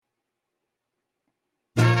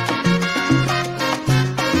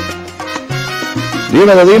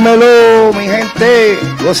Dímelo, dímelo, mi gente,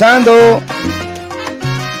 gozando.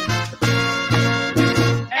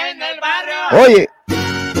 Oye,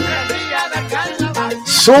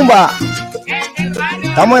 Zumba,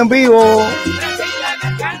 estamos en vivo.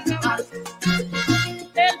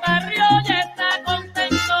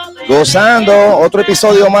 Gozando, otro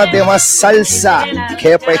episodio más de Más Salsa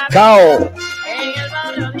que Pescado.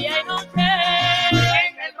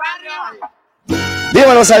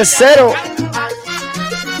 Dímelo, salsero.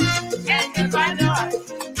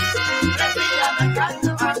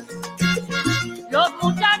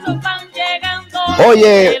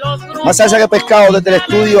 Oye, Más Salsa que Pescado desde el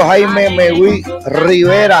estudio Jaime Mewi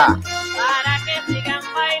Rivera.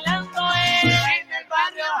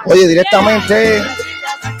 Oye, directamente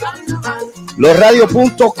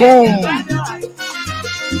losradio.com.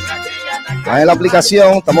 Ahí en la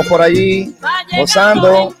aplicación, estamos por allí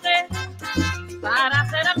gozando.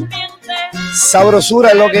 Sabrosura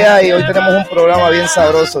es lo que hay. Hoy tenemos un programa bien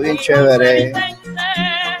sabroso, bien chévere.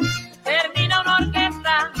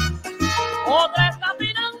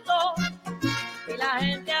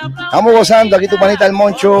 Estamos gozando aquí tu panita el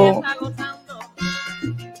Moncho.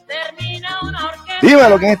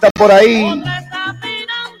 Dímelo, ¿quién está por ahí?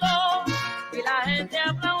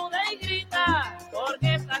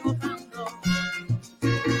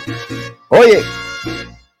 Oye,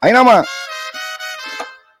 ahí nada más.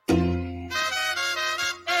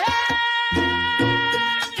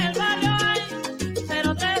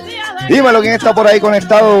 Dímelo, ¿quién está por ahí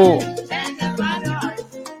conectado?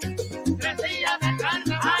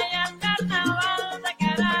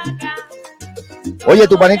 Oye,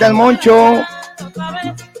 tu panita el Moncho.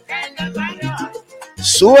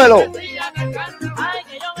 Súbelo.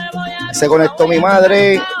 Se conectó mi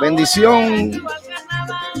madre. Bendición.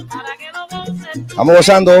 Estamos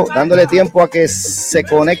gozando, dándole tiempo a que se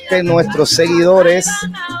conecten nuestros seguidores.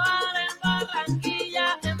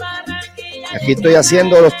 Aquí estoy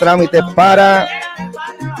haciendo los trámites para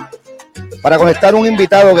conectar un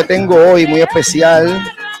invitado que tengo hoy muy especial.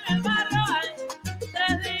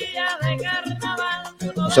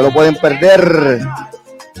 No se lo pueden perder.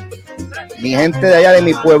 Mi gente de allá de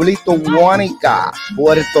mi pueblito Guánica,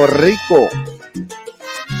 Puerto Rico.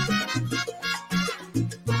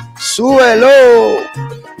 ¡Súbelo!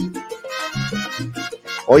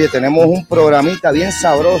 Oye, tenemos un programita bien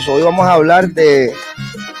sabroso. Hoy vamos a hablar del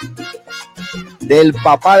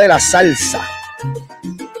papá de la salsa.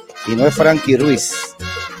 Y no es Frankie Ruiz.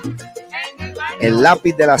 El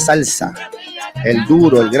lápiz de la salsa. El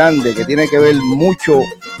duro, el grande, que tiene que ver mucho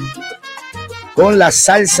con la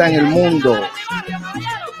salsa en el mundo.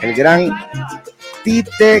 El gran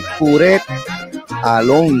Tite Curet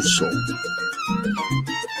Alonzo.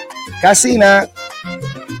 Casina.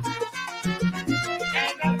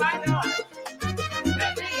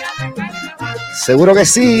 Seguro que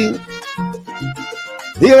sí.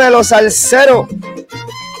 Dímelo, salsero.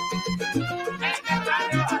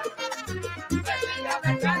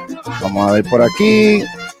 Vamos a ver por aquí.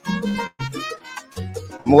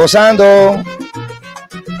 Estamos gozando.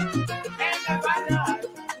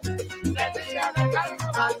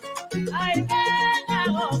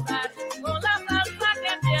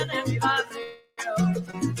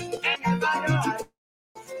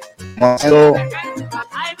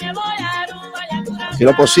 Si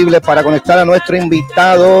lo posible para conectar a nuestro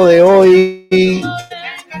invitado de hoy.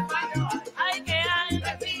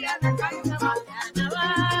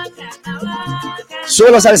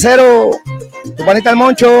 Suelo salsero, tu panita el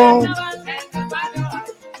Moncho.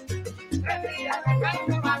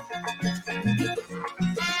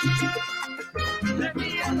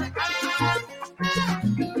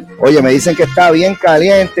 Oye, me dicen que está bien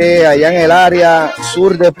caliente allá en el área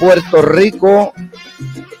sur de Puerto Rico.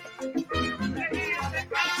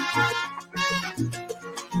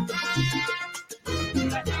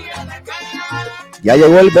 Ya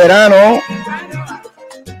llegó el verano.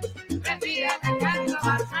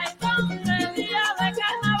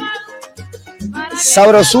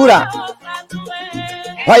 Sabrosura.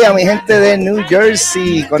 Vaya, mi gente de New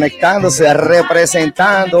Jersey conectándose,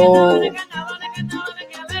 representando.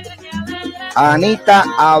 Anita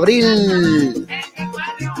Abril.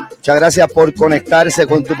 Muchas gracias por conectarse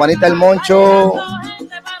con tu panita el Moncho.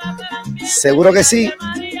 Seguro que sí.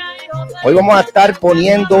 Hoy vamos a estar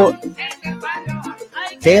poniendo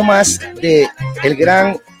temas de el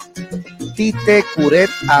gran Tite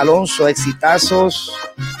Curet Alonzo, exitazos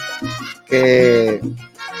que,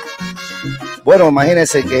 bueno,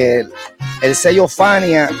 imagínense que el sello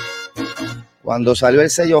Fania, cuando salió el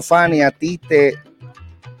sello Fania, Tite,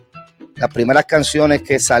 las primeras canciones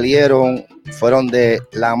que salieron fueron de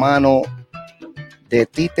la mano de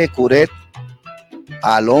Tite Curet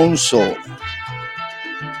Alonzo.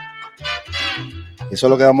 Eso es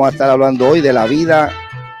lo que vamos a estar hablando hoy, de la vida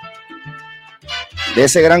de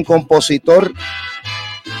ese gran compositor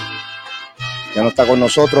que no está con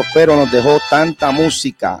nosotros, pero nos dejó tanta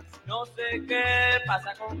música. No sé qué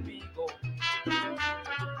pasa conmigo.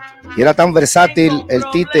 Y era tan versátil el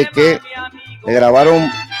Tite que le grabaron,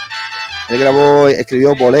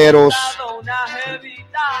 escribió boleros,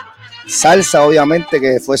 salsa obviamente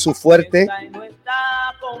que fue su fuerte,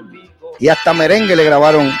 y hasta merengue le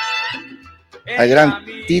grabaron al gran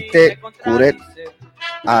Tite Curet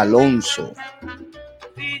Alonso.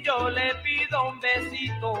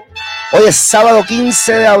 Hoy es sábado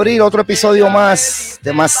 15 de abril, otro episodio más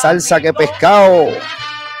de Más Salsa que Pescado.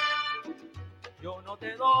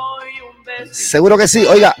 Seguro que sí.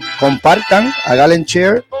 Oiga, compartan, háganle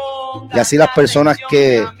share, y así las personas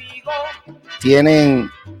que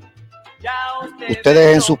tienen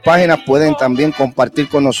ustedes en sus páginas pueden también compartir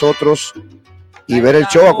con nosotros y ver el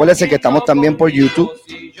show. Acuérdense que estamos también por YouTube.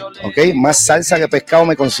 Ok, Más Salsa que Pescado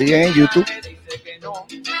me consiguen en YouTube.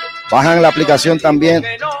 Bajan la aplicación también,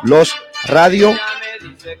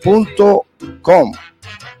 losradio.com.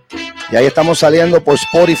 Y ahí estamos saliendo por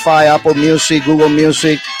Spotify, Apple Music, Google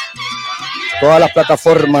Music, todas las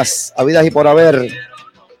plataformas habidas y por haber.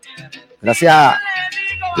 Gracias a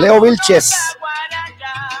Leo Vilches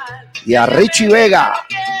y a Richie Vega,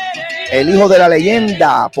 el hijo de la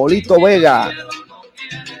leyenda, Polito Vega.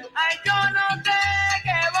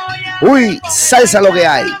 Uy, salsa lo que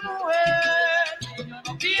hay.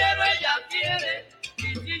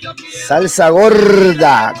 Salsa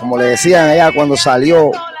gorda, como le decían allá cuando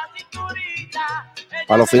salió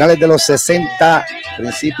para los finales de los 60,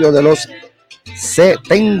 principios de los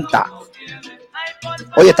 70.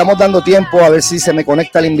 Hoy estamos dando tiempo a ver si se me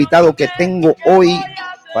conecta el invitado que tengo hoy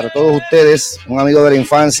para todos ustedes, un amigo de la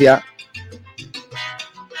infancia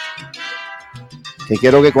que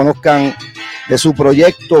quiero que conozcan de su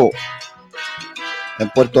proyecto en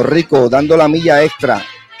Puerto Rico, dando la milla extra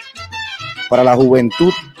para la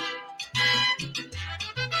juventud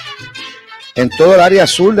en todo el área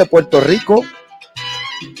sur de Puerto Rico,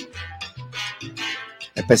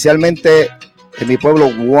 especialmente en mi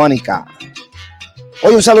pueblo Guánica.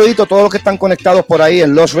 Hoy un saludito a todos los que están conectados por ahí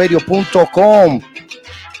en losradio.com.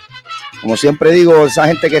 Como siempre digo, esa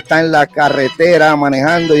gente que está en la carretera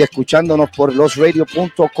manejando y escuchándonos por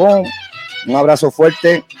losradio.com, un abrazo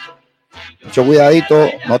fuerte, mucho cuidadito,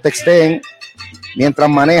 no texteen mientras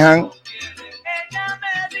manejan.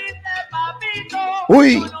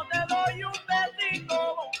 Uy,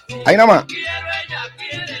 ahí nada más.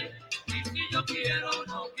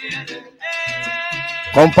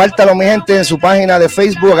 Compártalo, mi gente, en su página de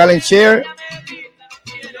Facebook, háganle share.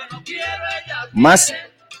 Más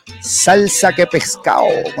salsa que pescado,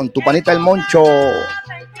 con tu panita el moncho.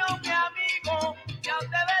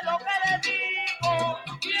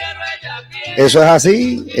 Eso es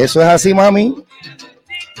así, mami.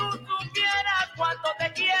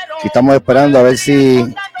 Y estamos esperando a ver si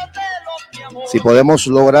podemos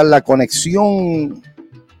lograr la conexión.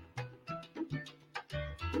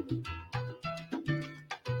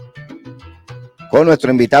 Con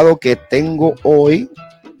nuestro invitado que tengo hoy.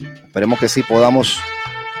 Esperemos que sí podamos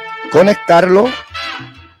conectarlo.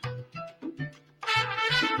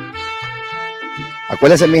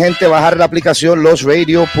 Acuérdense, mi gente, bajar la aplicación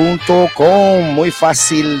losradio.com, muy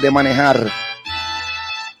fácil de manejar.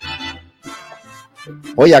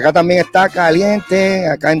 Oye, acá también está caliente,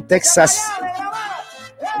 acá en Texas,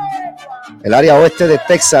 el área oeste de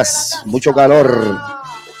Texas, mucho calor.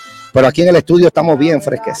 Pero aquí en el estudio estamos bien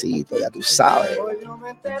fresquecitos, ya tú sabes.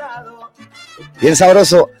 Bien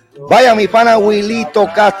sabroso. Vaya mi pana Willito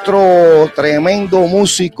Castro, tremendo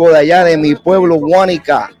músico de allá de mi pueblo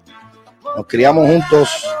Guánica. Nos criamos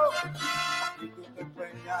juntos.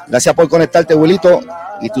 Gracias por conectarte, Willito.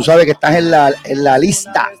 Y tú sabes que estás en la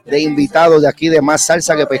lista de invitados de aquí de Más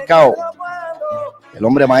Salsa que Pescado. El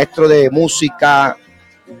hombre maestro de música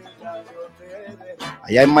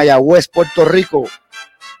allá en Mayagüez, Puerto Rico.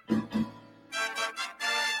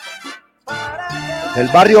 Del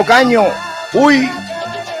barrio Caño. Uy,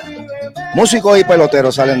 músicos y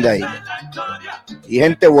peloteros salen de ahí. Y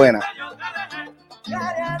gente buena.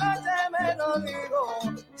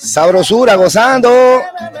 Sabrosura, gozando.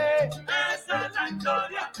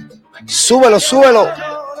 Súbelo, súbelo.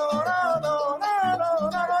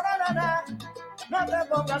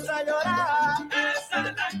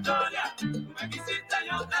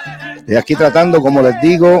 Estoy aquí tratando, como les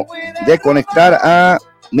digo, de conectar a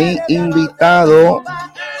mi invitado.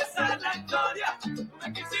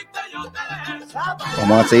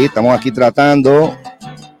 Vamos a seguir, estamos aquí tratando.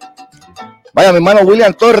 Vaya, mi hermano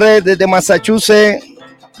William Torres desde Massachusetts.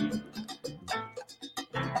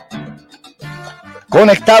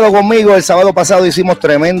 Conectado conmigo. El sábado pasado hicimos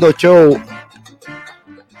tremendo show.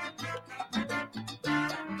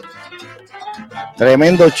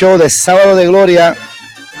 Tremendo show de Sábado de Gloria.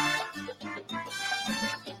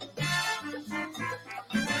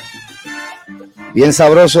 Bien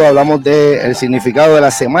sabroso, hablamos del significado de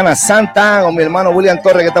la Semana Santa con mi hermano William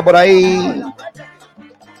Torres que está por ahí.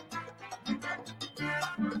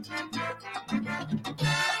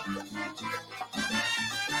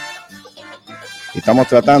 Y estamos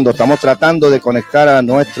tratando de conectar a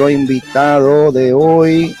nuestro invitado de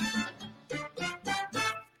hoy.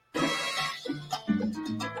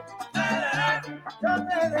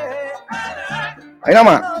 Ahí nada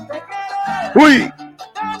más. Uy,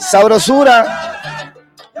 sabrosura.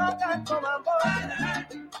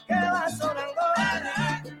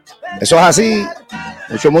 Eso es así.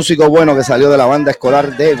 Mucho músico bueno que salió de la banda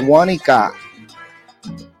escolar de Guánica.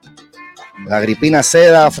 La Agripina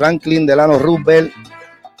Seda, Franklin Delano Roosevelt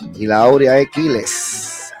y la Aurea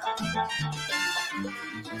Equiles.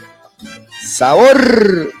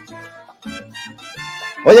 Sabor.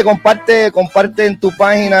 Oye, comparte en tu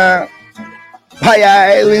página.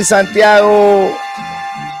 Vaya, Edwin Santiago.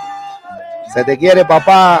 Se te quiere,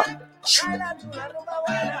 papá.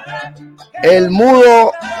 El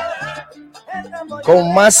mudo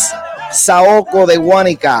con más saoco de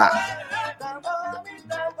Guánica.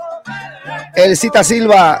 El Cita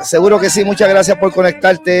Silva, seguro que sí, muchas gracias por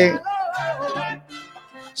conectarte.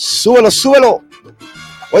 Súbelo.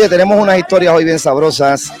 Oye, tenemos unas historias hoy bien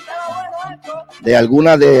sabrosas de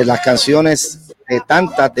algunas de las canciones,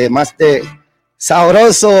 tantas, de más de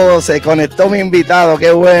sabroso. Se conectó mi invitado,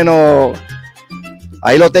 qué bueno.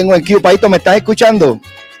 Ahí lo tengo en Q. Paito, ¿me estás escuchando?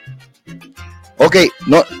 Ok,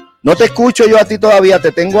 no te escucho yo a ti todavía,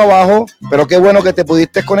 te tengo abajo, pero qué bueno que te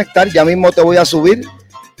pudiste conectar, ya mismo te voy a subir.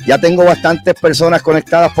 Ya tengo bastantes personas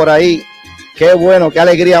conectadas por ahí. Qué bueno, qué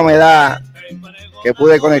alegría me da que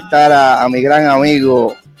pude conectar a mi gran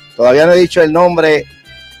amigo. Todavía no he dicho el nombre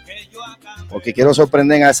porque quiero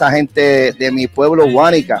sorprender a esa gente de mi pueblo,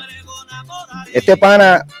 Guánica. Este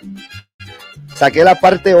pana, saqué la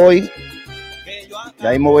parte hoy. Y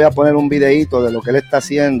ahí me voy a poner un videíto de lo que él está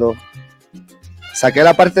haciendo. Saqué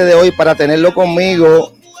la parte de hoy para tenerlo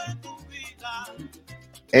conmigo.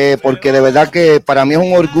 Porque de verdad que para mí es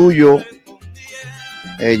un orgullo.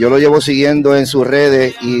 Yo lo llevo siguiendo en sus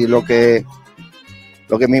redes y lo que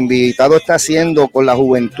mi invitado está haciendo con la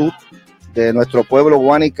juventud de nuestro pueblo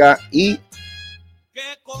Guánica y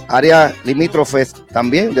áreas limítrofes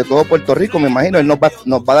también de todo Puerto Rico, me imagino. Él nos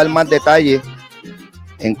va a dar más detalles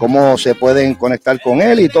en cómo se pueden conectar con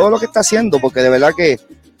él y todo lo que está haciendo, porque de verdad que,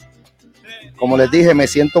 como les dije, me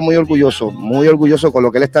siento muy orgulloso con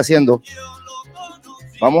lo que él está haciendo.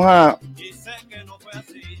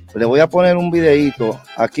 Le voy a poner un videíto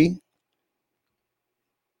aquí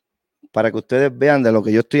para que ustedes vean de lo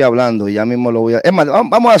que yo estoy hablando y ya mismo lo voy a... Es más,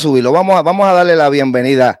 vamos a subirlo, vamos a darle la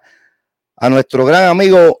bienvenida a nuestro gran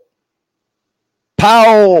amigo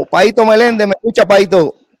Paito Meléndez. ¿Me escucha,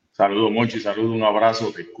 Paito? Saludos, Monchi, saludos, un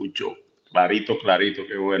abrazo, te escucho clarito,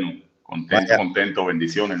 qué bueno, contento,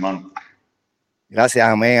 bendiciones, hermano. Gracias,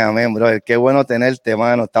 amén, brother. Qué bueno tenerte,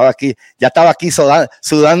 hermano. Ya estaba aquí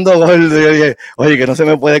sudando gordo. Oye, que no se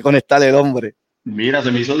me puede conectar el hombre. Mira,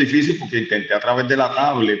 se me hizo difícil porque intenté a través de la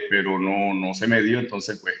tablet, pero no se me dio,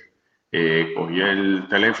 entonces pues cogí el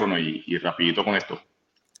teléfono y rapidito con esto.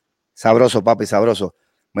 Sabroso, papi, sabroso.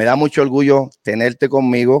 Me da mucho orgullo tenerte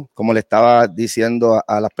conmigo, como le estaba diciendo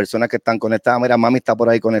a las personas que están conectadas. Mira, mami está por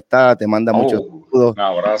ahí conectada, te manda muchos saludos. Un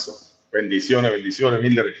abrazo, bendiciones,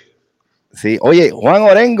 Mildred. Sí, oye, Juan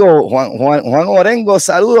Orengo,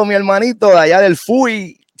 saludo mi hermanito de allá del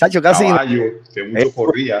Fui, chacho, casi. Caballo, que mucho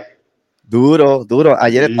corría. Duro.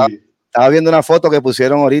 Ayer sí. Estaba viendo una foto que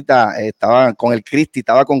pusieron ahorita, estaba con Cristi,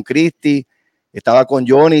 estaba con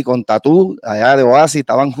Johnny, con Tatú, allá de Oasis,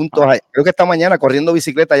 estaban juntos, creo que esta mañana corriendo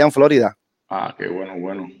bicicleta allá en Florida. Qué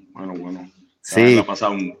bueno. Sí. Ha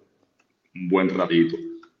pasado un buen ratito.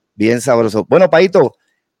 Bien sabroso. Bueno, Paito,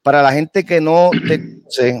 para la gente que no te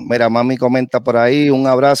conoce, mira, mami comenta por ahí, un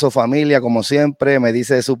abrazo familia, como siempre, me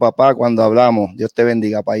dice de su papá cuando hablamos. Dios te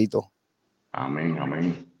bendiga, Paito.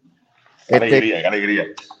 Amén. Qué alegría.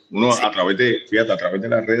 Uno sí. a través de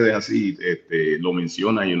las redes así, lo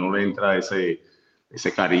menciona y uno le entra ese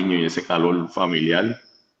cariño y ese calor familiar,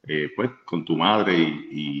 pues con tu madre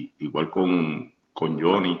y igual con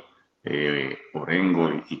Johnny,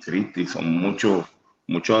 Orengo y Cristi. Son muchas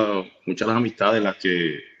las amistades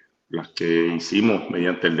las que hicimos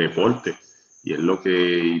mediante el deporte es lo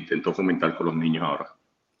que intento fomentar con los niños ahora.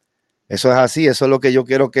 Eso es así, eso es lo que yo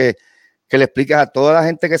quiero que le expliques a toda la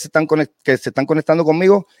gente que se están conectando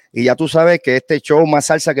conmigo. Y ya tú sabes que este show Más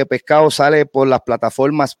Salsa que Pescado sale por las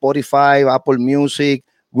plataformas Spotify, Apple Music,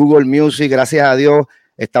 Google Music. Gracias a Dios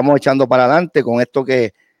estamos echando para adelante con esto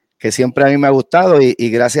que siempre a mí me ha gustado, y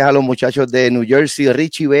gracias a los muchachos de New Jersey,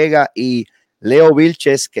 Richie Vega y Leo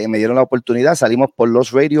Vilches, que me dieron la oportunidad. Salimos por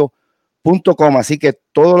losradio.com, así que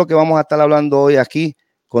todo lo que vamos a estar hablando hoy aquí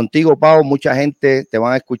contigo, Pau, mucha gente te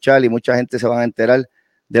van a escuchar y mucha gente se van a enterar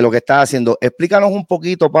de lo que estás haciendo. Explícanos un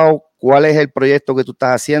poquito, Pau, cuál es el proyecto que tú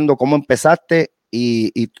estás haciendo, cómo empezaste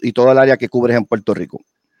y todo el área que cubres en Puerto Rico.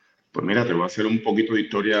 Pues mira, te voy a hacer un poquito de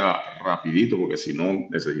historia rapidito, porque si no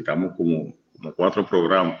necesitamos como 4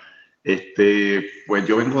 programas. Pues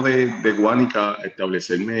yo vengo de Guánica a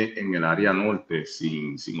establecerme en el área norte,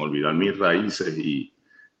 sin olvidar mis raíces y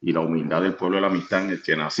la humildad del pueblo de la amistad en el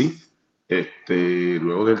que nací.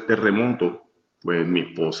 Luego del terremoto, pues mi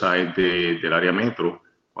esposa es del área metro.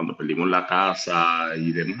 Cuando perdimos la casa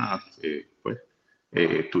y demás, pues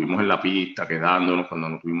estuvimos en la pista quedándonos cuando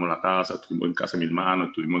no tuvimos la casa, estuvimos en casa de mi hermano,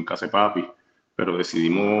 estuvimos en casa de papi, pero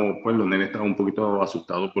decidimos, pues los nenes estaban un poquito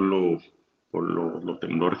asustados por los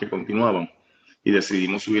temblores que continuaban, y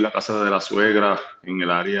decidimos subir la casa de la suegra en el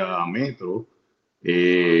área metro.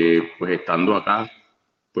 Pues estando acá,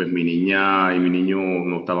 pues mi niña y mi niño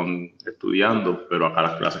no estaban estudiando, pero acá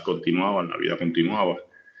las clases continuaban, la vida continuaba.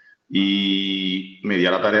 Y me di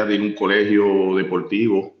a la tarea de ir a un colegio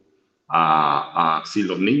deportivo sin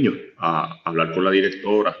los niños, a hablar con la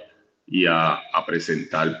directora y a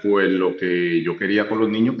presentar pues lo que yo quería con los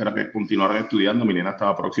niños, que era que continuaran estudiando. Mi nena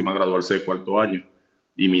estaba próxima a graduarse de 4º año,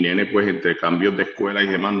 y mi nene, pues entre cambios de escuela y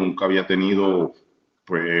demás, nunca había tenido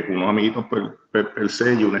pues unos amiguitos per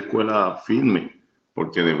se y una escuela firme,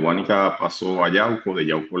 porque de Guánica pasó a Yauco, de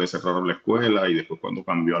Yauco le cerraron la escuela, y después cuando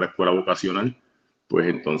cambió a la escuela vocacional, pues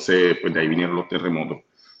entonces pues de ahí vinieron los terremotos.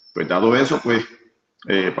 Pues dado eso, pues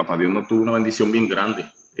papá Dios nos tuvo una bendición bien grande.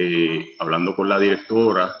 Hablando con la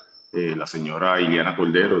directora, la señora Iliana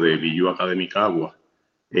Cordero de Villu Academy Cagua,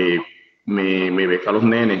 me beca a los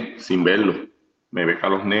nenes sin verlos, me beca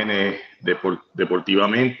a los nenes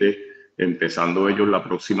deportivamente, empezando ellos la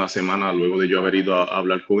próxima semana, luego de yo haber ido a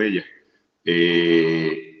hablar con ella,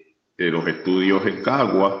 de los estudios en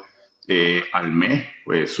Cagua. Al mes,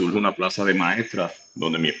 pues surge una plaza de maestras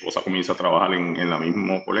donde mi esposa comienza a trabajar en el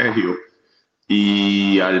mismo colegio,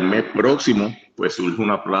 y al mes próximo, pues surge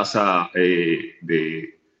una plaza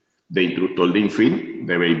de instructor de infield,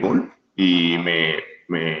 de béisbol, y me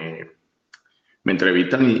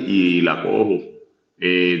entrevistan y la cojo.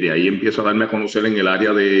 De ahí empiezo a darme a conocer en el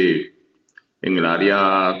área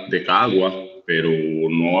de Cagua, pero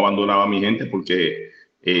no abandonaba a mi gente, porque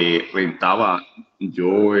rentaba yo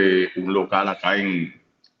un local acá en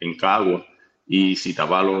Cagua, y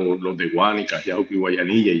citaba a los de Guánica, Yauco y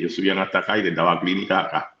Guayanilla, y ellos subían hasta acá y les daba clínica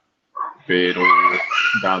acá. Pero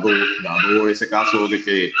dado ese caso de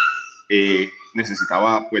que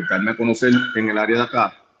necesitaba pues darme a conocer en el área de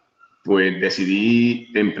acá, pues decidí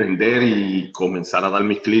emprender y comenzar a dar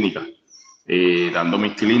mis clínicas. Dando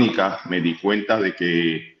mis clínicas me di cuenta de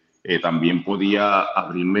que también podía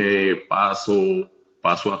abrirme paso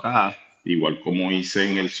acá, igual como hice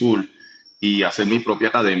en el sur, y hacer mi propia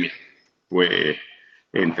academia. Pues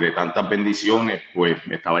entre tantas bendiciones, pues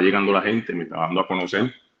me estaba llegando la gente, me estaba dando a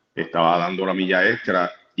conocer, estaba dando la milla extra,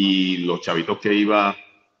 y los chavitos que iba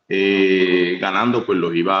ganando, pues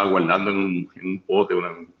los iba guardando en un pote,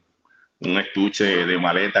 un estuche de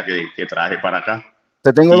maleta que traje para acá.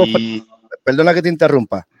 Perdona que te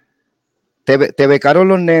interrumpa. Te becaron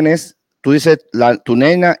los nenes, tú dices tu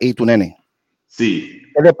nena y tu nene. Sí.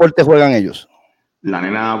 ¿Qué deporte juegan ellos? La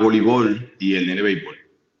nena voleibol y el nene béisbol.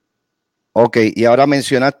 Ok, y ahora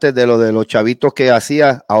mencionaste de los chavitos que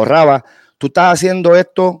hacías, ahorraba. ¿Tú estás haciendo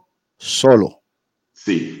esto solo?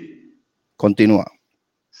 Sí. Continúa.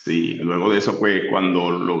 Sí, luego de eso, pues cuando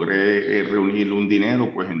logré reunir un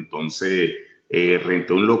dinero, pues entonces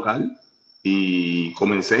renté un local y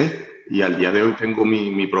comencé. Y al día de hoy tengo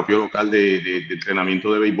mi propio local de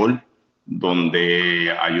entrenamiento de béisbol,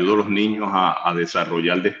 donde ayudo a los niños a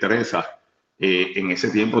desarrollar destrezas. En ese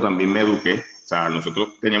tiempo también me eduqué. O sea,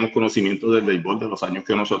 nosotros teníamos conocimiento del béisbol de los años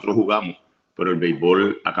que nosotros jugamos, pero el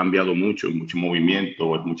béisbol ha cambiado mucho, mucho movimiento,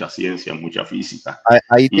 mucha ciencia, mucha física.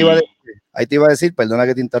 Ahí te iba a decir, perdona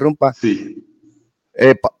que te interrumpa. Sí.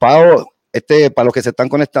 Pau, para los que se están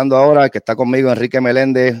conectando ahora, que está conmigo Enrique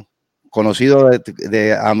Meléndez, conocido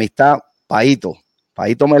de amistad, Paito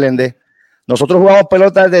Meléndez. Nosotros jugamos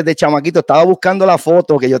pelota desde chamaquito. Estaba buscando la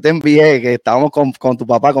foto que yo te envié, que estábamos con tu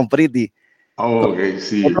papá, con Pretty. Oh, ok,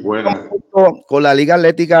 sí, bueno. Con la Liga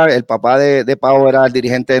Atlética, el papá de Pau era el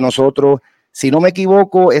dirigente de nosotros. Si no me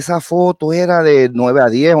equivoco, esa foto era de 9 a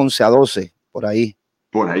 10, 11 a 12, por ahí.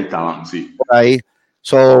 Por ahí estaban, sí. Por ahí.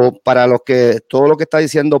 Para los que, todo lo que está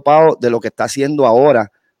diciendo Pau, de lo que está haciendo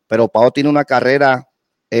ahora, pero Pau tiene una carrera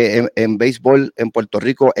en béisbol en Puerto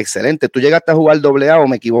Rico excelente. ¿Tú llegaste a jugar AA o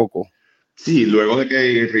me equivoco? Sí, luego de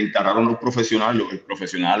que reinstalaron los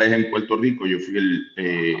profesionales en Puerto Rico, yo fui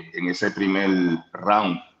en ese primer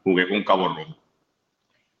round, jugué con Cabo Rojo.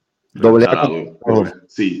 AA.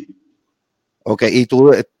 Sí. Ok, y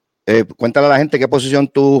tú cuéntale a la gente qué posición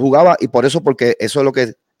tú jugabas y por eso, porque eso es lo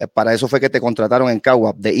que, para eso fue que te contrataron en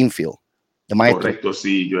Cagua, de infield, de maestro. Correcto,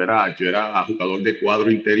 sí, yo era jugador de cuadro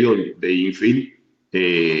interior, de infield.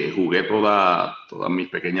 Jugué todas mis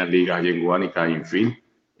pequeñas ligas allí en Guánica, infield.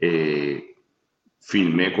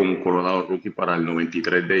 Firmé con Colorado Rookie para el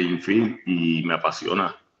 93 de infield y me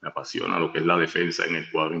apasiona lo que es la defensa en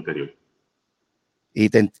el cuadro interior. Y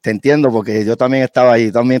te entiendo porque yo también estaba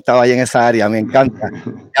ahí en esa área, me encanta.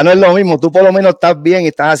 Ya no es lo mismo, tú por lo menos estás bien y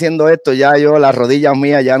estás haciendo esto, ya yo, las rodillas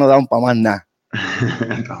mías ya no dan para más nada.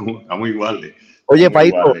 Estamos iguales. Oye,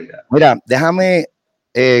 Paito, mira, déjame,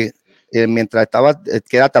 mientras estabas,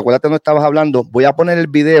 quédate, acuérdate no estabas hablando, voy a poner el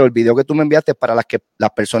video que tú me enviaste para las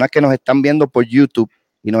personas que nos están viendo por YouTube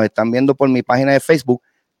y nos están viendo por mi página de Facebook,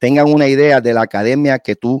 tengan una idea de la academia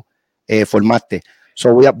que tú formaste.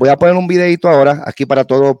 Voy a poner un videito ahora aquí para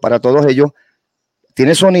todos ellos.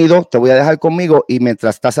 Tiene sonido, te voy a dejar conmigo y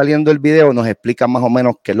mientras está saliendo el video nos explica más o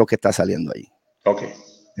menos qué es lo que está saliendo ahí. Ok.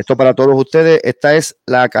 Esto para todos ustedes. Esta es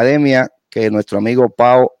la academia que nuestro amigo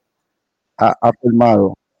Pau ha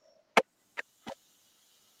formado.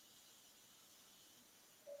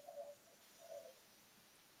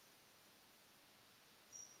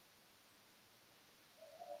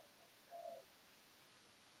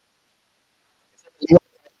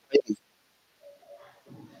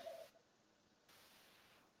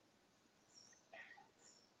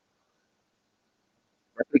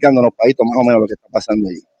 Explicándonos, Paito, más o menos lo que está pasando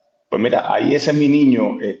ahí. Pues mira, ahí ese es mi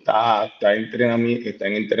niño, está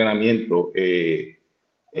en entrenamiento.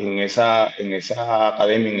 En esa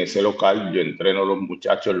academia, en ese local, yo entreno a los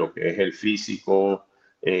muchachos lo que es el físico,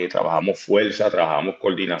 trabajamos fuerza, trabajamos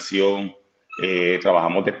coordinación,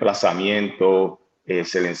 trabajamos desplazamiento,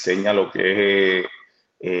 se le enseña lo que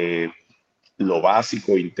es lo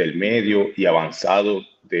básico, intermedio y avanzado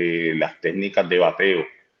de las técnicas de bateo.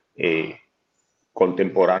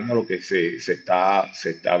 Contemporáneo a lo que se está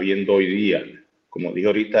viendo hoy día. Como dije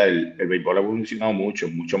ahorita, el béisbol ha evolucionado mucho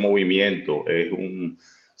movimiento,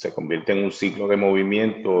 se convierte en un ciclo de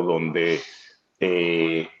movimiento donde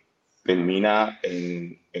termina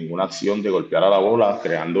en una acción de golpear a la bola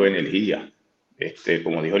creando energía.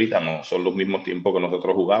 Como dije ahorita, no son los mismos tiempos que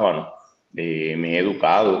nosotros jugábamos. Me he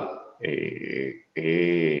educado, he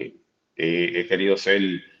querido ser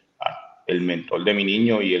el mentor de mi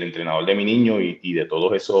niño y el entrenador de mi niño y de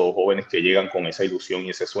todos esos jóvenes que llegan con esa ilusión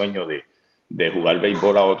y ese sueño de jugar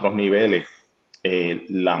béisbol a otros niveles.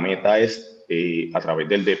 La meta es, a través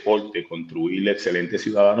del deporte, construir excelentes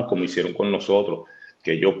ciudadanos como hicieron con nosotros,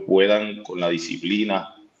 que ellos puedan, con la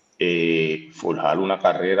disciplina, forjar una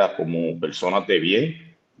carrera como personas de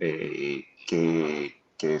bien, que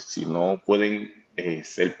si no pueden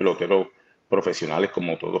ser peloteros profesionales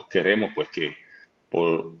como todos queremos, pues que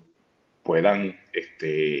puedan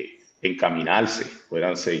encaminarse,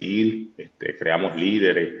 puedan seguir, creamos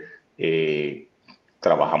líderes,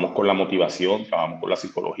 trabajamos con la motivación, trabajamos con la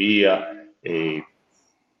psicología,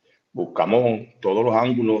 buscamos todos los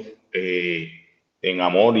ángulos en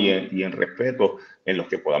amor y en respeto en los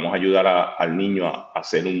que podamos ayudar al niño a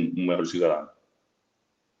ser un mejor ciudadano.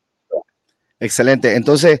 Excelente.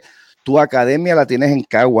 Entonces, tu academia la tienes en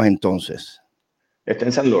Caguas, entonces. Está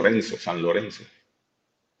en San Lorenzo.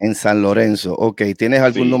 En San Lorenzo, ok. ¿Tienes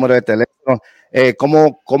algún Sí. número de teléfono?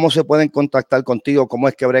 ¿Cómo se pueden contactar contigo? ¿Cómo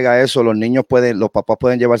es que brega eso? Los papás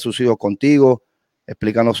pueden llevar sus hijos contigo.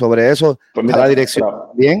 Explícanos sobre eso. Pues mira, a la dirección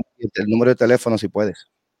bien y el número de teléfono si puedes.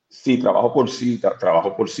 Sí, trabajo por citas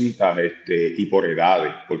y por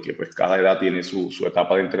edades, porque pues cada edad tiene su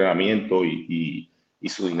etapa de entrenamiento y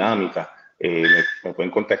su dinámica. Me pueden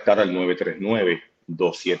contactar al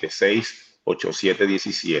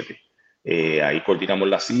 939-276-8717. Ahí coordinamos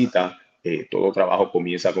la cita. Todo trabajo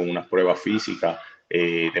comienza con unas pruebas físicas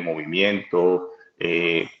de movimiento,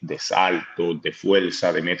 de salto, de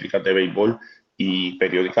fuerza, de métricas de béisbol y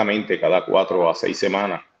periódicamente cada 4 a 6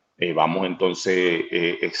 semanas vamos entonces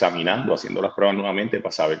examinando, haciendo las pruebas nuevamente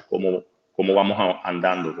para saber cómo vamos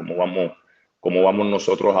andando, cómo vamos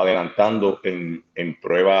nosotros adelantando en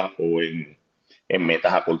pruebas o en en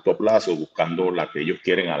metas a corto plazo, buscando la que ellos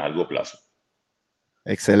quieren a largo plazo.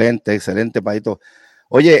 Excelente, excelente, Paito.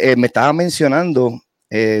 Oye, me estabas mencionando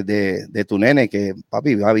de tu nene, que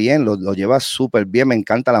papi va bien, lo lleva súper bien, me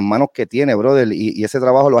encantan las manos que tiene, brother, y ese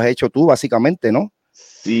trabajo lo has hecho tú, básicamente, ¿no?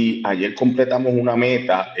 Sí, ayer completamos una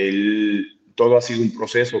meta, todo ha sido un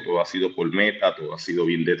proceso, todo ha sido por meta, todo ha sido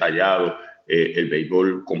bien detallado. El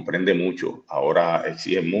béisbol comprende mucho, ahora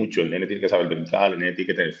exige mucho, el nene tiene que saber brincar, el nene tiene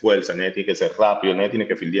que tener fuerza, el nene tiene que ser rápido, el nene tiene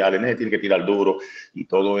que fildear, el nene tiene que tirar duro, y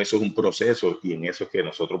todo eso es un proceso, y en eso es que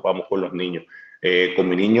nosotros vamos con los niños. Con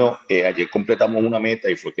mi niño, ayer completamos una meta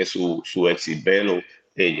y fue que su exit velo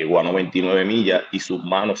llegó a 99 millas y sus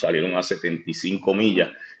manos salieron a 75 millas.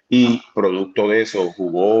 Y producto de eso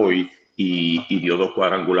jugó hoy y dio 2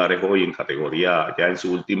 cuadrangulares hoy en categoría ya en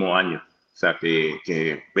su último año. O sea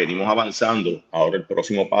que venimos avanzando. Ahora el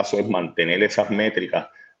próximo paso es mantener esas métricas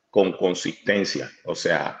con consistencia. O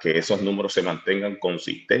sea, que esos números se mantengan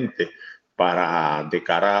consistentes para de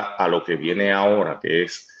cara a lo que viene ahora, que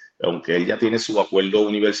es, aunque él ya tiene su acuerdo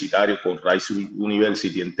universitario con Rice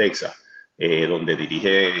University en Texas, donde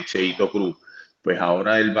dirige Tite Cruz, pues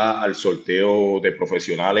ahora él va al sorteo de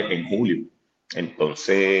profesionales en julio.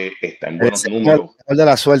 Entonces está en buenos números. El de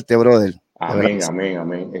la suerte, brother. Amén, amén,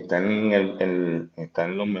 amén. Está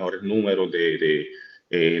en los mejores números de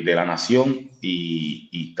la nación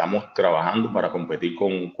y estamos trabajando para competir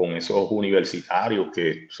con esos universitarios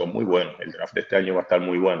que son muy buenos. El draft de este año va a estar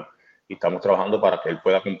muy bueno y estamos trabajando para que él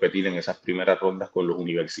pueda competir en esas primeras rondas con los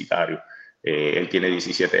universitarios. Él tiene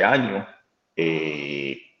 17 años.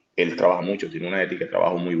 Él trabaja mucho, tiene una ética de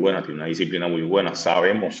trabajo muy buena, tiene una disciplina muy buena.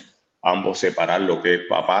 Sabemos ambos separar lo que es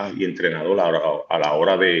papá y entrenador a la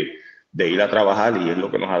hora de ir a trabajar, y es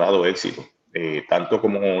lo que nos ha dado éxito. Tanto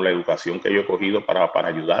como la educación que yo he cogido para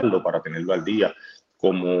ayudarlo, para tenerlo al día,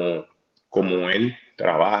 como él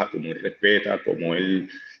trabaja, como él respeta, como él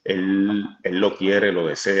lo quiere, lo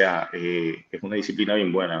desea. Es una disciplina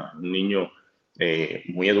bien buena, un niño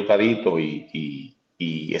muy educadito y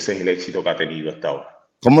ese es el éxito que ha tenido hasta ahora.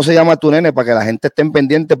 ¿Cómo se llama tu nene? Para que la gente esté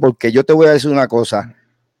pendiente, porque yo te voy a decir una cosa.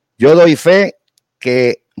 Yo doy fe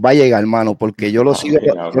que va a llegar, hermano, porque yo lo sigo,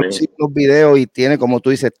 Amén, yo amén. sigo los videos y tiene, como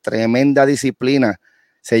tú dices, tremenda disciplina.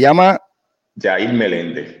 Se llama Yair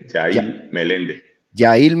Meléndez. Yair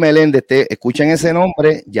Meléndez. Escuchen ese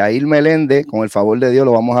nombre, Yair Meléndez, con el favor de Dios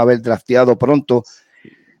lo vamos a ver drafteado pronto.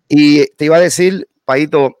 Y te iba a decir,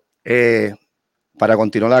 Paito, para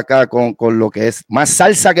continuar acá con lo que es más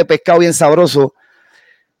salsa que pescado bien sabroso,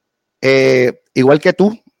 igual que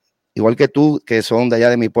tú, que son de allá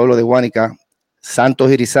de mi pueblo de Guánica,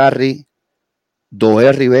 Santos Irizarry,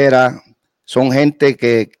 Doé Rivera, son gente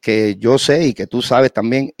que yo sé y que tú sabes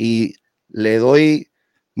también, y le doy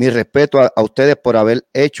mi respeto a ustedes por haber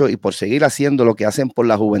hecho y por seguir haciendo lo que hacen por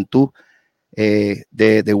la juventud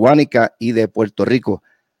de Guánica y de Puerto Rico.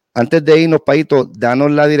 Antes de irnos, Paito, danos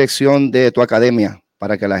la dirección de tu academia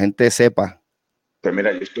para que la gente sepa. Pues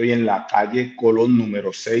mira, yo estoy en la calle Colón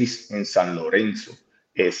número 6 en San Lorenzo.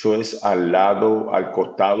 Eso es al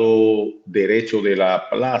costado derecho de la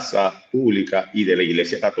plaza pública y de la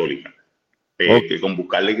iglesia católica. Que con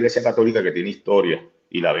buscar la iglesia católica, que tiene historia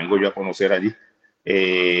y la vengo yo a conocer allí,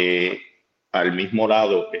 al mismo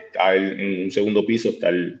lado está en un segundo piso está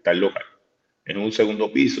el local. En un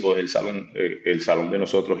segundo piso es el salón de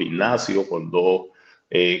nosotros, gimnasio con 2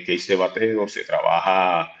 cases de bateo. Se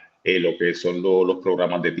trabaja lo que son los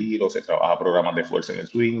programas de tiro, se trabaja programas de fuerza en el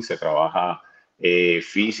swing, se trabaja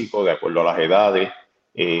físico de acuerdo a las edades,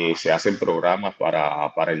 se hacen programas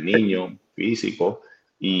para el niño físico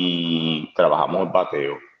y trabajamos el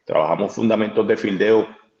bateo. Trabajamos fundamentos de fildeo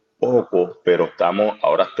poco, pero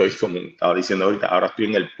ahora estoy, como estaba diciendo ahorita, ahora estoy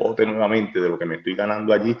en el pote nuevamente de lo que me estoy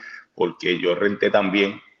ganando allí, porque yo renté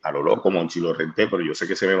también, a lo loco, Monchi, lo renté, pero yo sé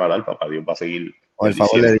que se me va a dar, papá Dios va a seguir. Por el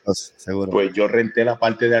favor de Dios, seguro. Pues yo renté la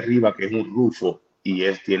parte de arriba, que es un rufo, y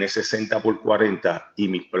tiene 60 por 40, y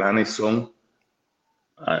mis planes son,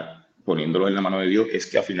 poniéndolo en la mano de Dios, es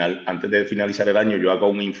que antes de finalizar el año, yo haga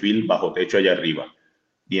un infield bajo techo allá arriba.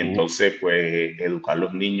 Y entonces, pues, educar a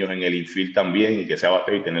los niños en el infield también, y que sea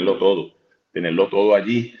bateo y tenerlo todo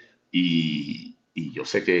allí. Y yo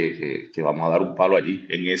sé que vamos a dar un palo allí.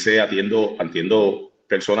 En ese atiendo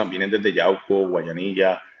personas, vienen desde Yauco,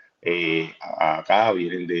 Guayanilla, acá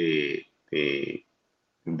vienen de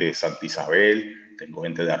Santa Isabel, tengo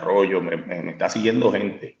gente de Arroyo, me está siguiendo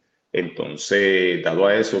gente. Entonces, dado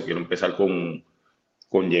a eso, quiero empezar con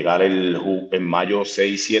llegar en mayo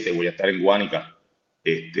 6-7, voy a estar en Guánica,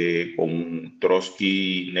 con Nate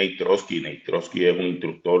Trotsky. Nate Trotsky es un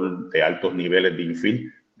instructor de altos niveles de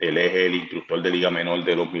infield. Él es el instructor de Liga Menor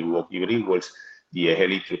de los Milwaukee Brewers y es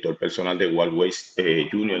el instructor personal de Wild West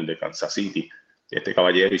Junior de Kansas City. Este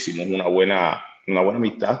caballero hicimos una buena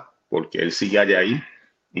amistad porque él sigue allá ahí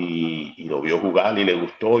y lo vio jugar y le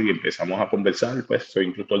gustó y empezamos a conversar. Pues soy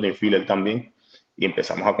instructor de infielder también y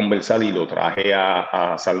empezamos a conversar y lo traje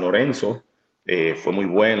a San Lorenzo. Fue muy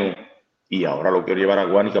bueno y ahora lo quiero llevar a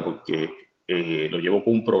Guánica porque lo llevo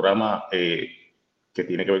con un programa que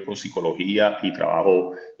tiene que ver con psicología y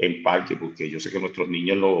trabajo en parque, porque yo sé que nuestros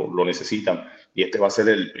niños lo necesitan y este va a ser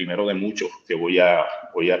el primero de muchos que voy a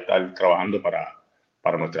estar trabajando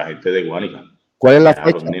para nuestra gente de Guánica. ¿Cuál es la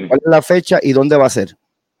fecha? ¿Cuál es la fecha y dónde va a ser?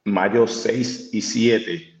 Mayo 6 y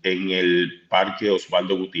 7 en el Parque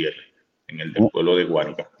Osvaldo Gutiérrez, en el del pueblo de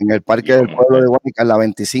Guánica. En el Parque del pueblo de Guánica, la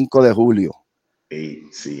 25 de julio.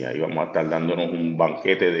 Sí, ahí vamos a estar dándonos un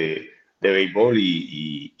banquete de béisbol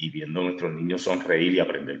y viendo a nuestros niños sonreír y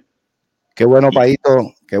aprender. Qué bueno,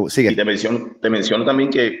 Paito. Sigue. Y te menciono también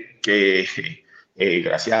que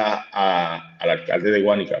gracias al alcalde de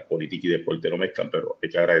Guánica, política y deporte no mezclan, pero hay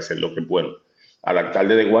que agradecer lo que es bueno. Al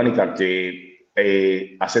alcalde de Guánica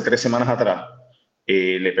que hace 3 semanas atrás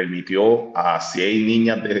le permitió a 6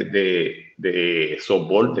 niñas de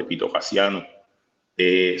softball de Pito Casiano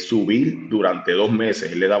subir durante 2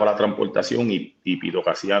 meses. Él le daba la transportación y Pito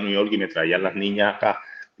Casiano y Olgi me traían las niñas acá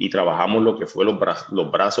y trabajamos lo que fue los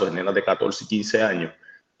brazos de nenas de 14 y 15 años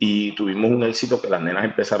y tuvimos un éxito que las nenas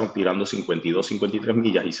empezaron tirando 52, 53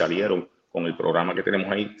 millas y salieron con el programa que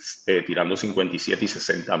tenemos ahí tirando 57 y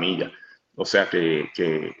 60 millas. O sea que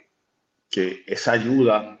esa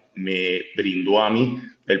ayuda me brindó a mí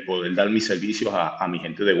el poder dar mis servicios a mi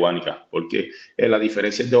gente de Guánica, porque la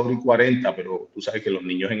diferencia es de hora y 40, pero tú sabes que los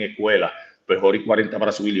niños en escuela, pues hora y 40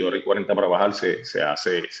 para subir y hora y 40 para bajar se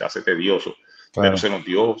hace tedioso. Claro. Pero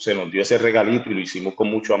se nos dio ese regalito y lo hicimos con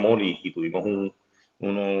mucho amor y tuvimos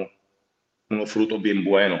unos frutos bien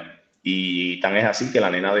buenos. Y tan es así que la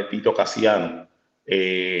nena de Tito Casiano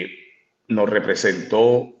nos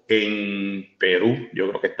representó en Perú. Yo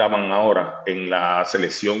creo que estaban ahora en la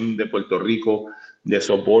selección de Puerto Rico de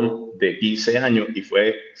softball de 15 años y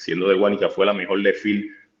fue, siendo de Guánica, fue la mejor desfile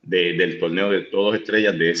del torneo de todos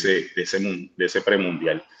estrellas de ese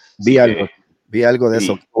premundial. Vi algo de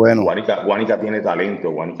eso. Bueno. Guánica tiene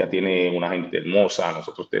talento, Guánica tiene una gente hermosa,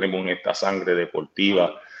 nosotros tenemos esta sangre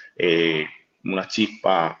deportiva, una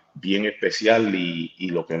chispa bien especial y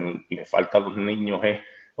lo que le falta a los niños es,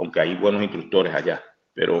 aunque hay buenos instructores allá,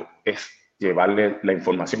 pero es llevarle la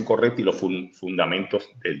información correcta y los fundamentos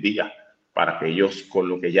del día para que ellos con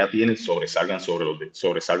lo que ya tienen sobresalgan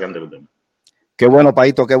de los demás. Qué bueno,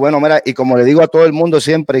 Paito, qué bueno. Mira, y como le digo a todo el mundo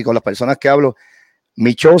siempre y con las personas que hablo,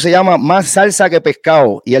 mi show se llama Más Salsa que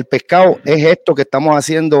Pescado y el pescado es esto que estamos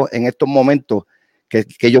haciendo en estos momentos,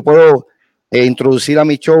 que yo puedo introducir a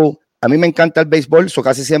mi show. A mí me encanta el béisbol,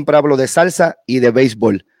 casi siempre hablo de salsa y de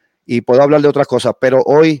béisbol y puedo hablar de otras cosas, pero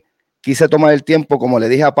hoy quise tomar el tiempo, como le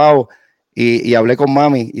dije a Pau y hablé con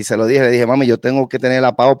mami y se lo dije, le dije, mami, yo tengo que tener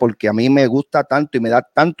a Pau porque a mí me gusta tanto y me da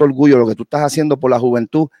tanto orgullo lo que tú estás haciendo por la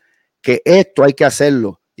juventud, que esto hay que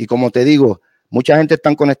hacerlo. Y como te digo, mucha gente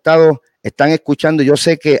están conectados, están escuchando. Yo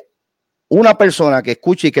sé que una persona que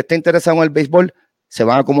escuche y que esté interesado en el béisbol se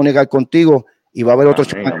van a comunicar contigo y va a haber otro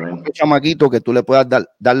chamaquito que tú le puedas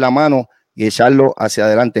dar la mano y echarlo hacia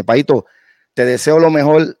adelante. Paito, te deseo lo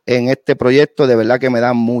mejor en este proyecto. De verdad que me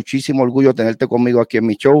da muchísimo orgullo tenerte conmigo aquí en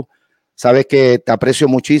mi show. Sabes que te aprecio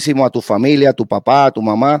muchísimo, a tu familia, a tu papá, a tu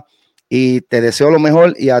mamá, y te deseo lo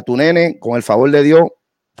mejor. Y a tu nene, con el favor de Dios,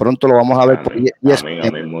 pronto lo vamos a ver.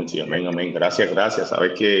 Amén. Gracias.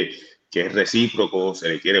 Sabes que es recíproco, se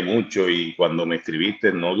le quiere mucho y cuando me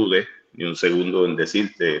escribiste no dudé ni un segundo en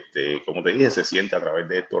decirte, como te dije, se siente a través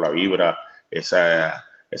de esto la vibra, esa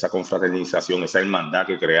confraternización, esa hermandad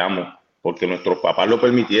que creamos, porque nuestros papás lo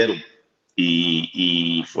permitieron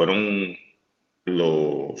y fueron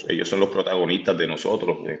ellos son los protagonistas de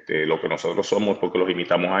nosotros, lo que nosotros somos porque los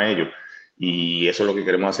imitamos a ellos y eso es lo que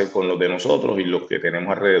queremos hacer con los de nosotros y los que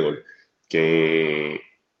tenemos alrededor, que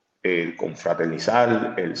el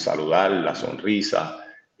confraternizar, el saludar, la sonrisa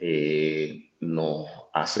nos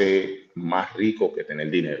hace más ricos que tener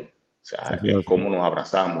dinero. O sea, es cómo nos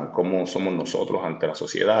abrazamos, es cómo somos nosotros ante la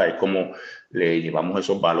sociedad, es cómo le llevamos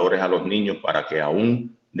esos valores a los niños para que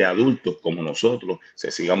aún de adultos como nosotros se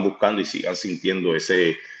sigan buscando y sigan sintiendo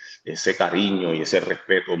ese cariño y ese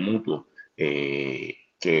respeto mutuo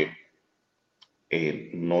que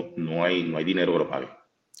no hay dinero que lo pague.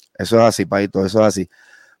 Eso es así, Paito, eso es así.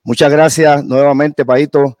 Muchas gracias nuevamente,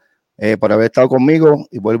 Paito, por haber estado conmigo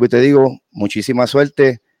y vuelvo y te digo, muchísima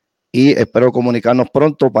suerte y espero comunicarnos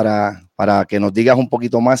pronto para que nos digas un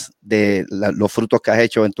poquito más de los frutos que has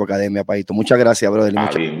hecho en tu academia, Paito. Muchas gracias, brother.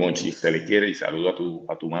 Bien, Monchi, se le quiere y saluda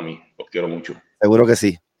a tu mami. Los quiero mucho. Seguro que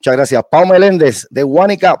sí. Muchas gracias. Pau Meléndez, de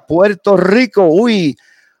Guánica, Puerto Rico. Uy,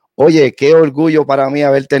 oye, qué orgullo para mí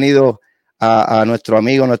haber tenido a nuestro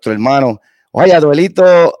amigo, nuestro hermano. Oye,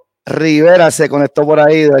 Duelito Rivera se conectó por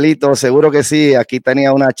ahí, Duelito, seguro que sí. Aquí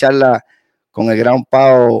tenía una charla con el gran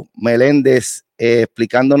Pau Meléndez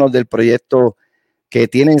explicándonos del proyecto que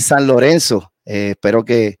tiene en San Lorenzo. Espero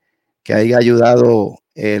que haya ayudado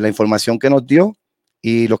la información que nos dio,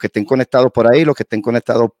 y los que estén conectados por ahí, los que estén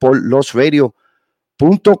conectados por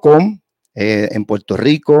losradio.com en Puerto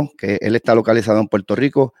Rico, que él está localizado en Puerto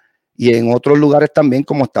Rico, y en otros lugares también,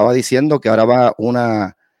 como estaba diciendo, que ahora va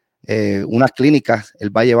unas clínicas,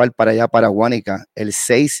 él va a llevar para allá, para Guánica, el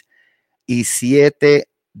 6 y 7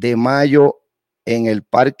 de mayo en el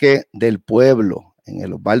Parque del Pueblo, en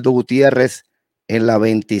el Osvaldo Gutiérrez, en la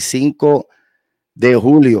 25 de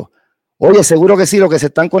julio. Oye, seguro que sí, los que se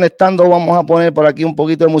están conectando, vamos a poner por aquí un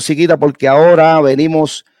poquito de musiquita, porque ahora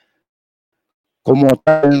venimos como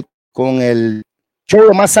tal con el show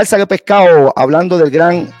de más salsa que pescado, hablando del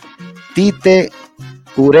gran Tite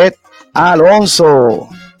Curet Alonso.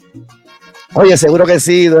 Oye, seguro que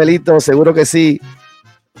sí, Duelito, seguro que sí.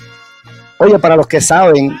 Oye, para los que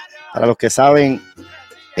saben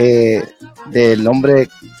del nombre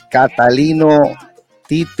Catalino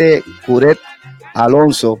Tite Curet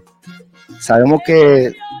Alonso, sabemos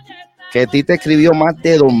que Tite escribió más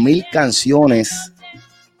de 2,000 canciones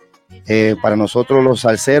para nosotros los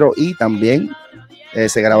salseros, y también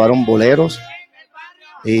se grabaron boleros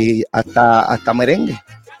y hasta merengue.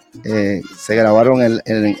 Se grabaron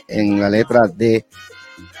en la letra de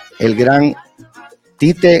el gran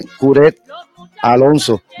Tite Curet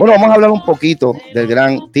Alonso. Bueno, vamos a hablar un poquito del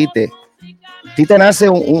gran Tite. Tite nace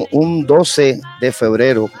un 12 de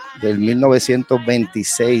febrero del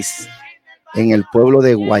 1926 en el pueblo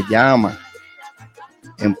de Guayama,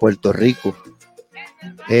 en Puerto Rico.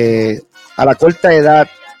 A la corta edad,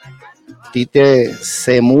 Tite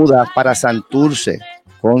se muda para Santurce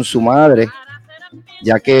con su madre,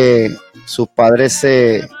 ya que sus padres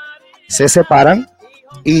se separan,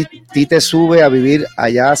 y Tite sube a vivir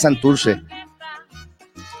allá a Santurce.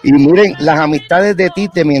 Y miren, las amistades de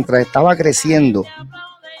Tite mientras estaba creciendo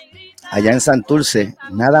allá en Santurce,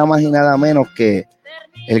 nada más y nada menos que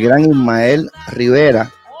el gran Ismael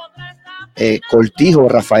Rivera, Cortijo,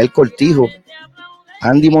 Rafael Cortijo,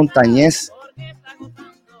 Andy Montañez.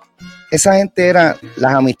 Esa gente eran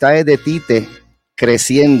las amistades de Tite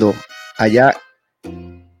creciendo allá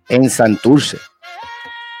en Santurce.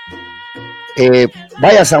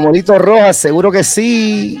 Vaya, Samuelito Rojas, seguro que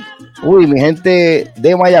sí. Uy, mi gente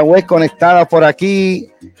de Mayagüez conectada por aquí,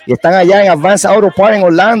 y están allá en Advance Auto Parts en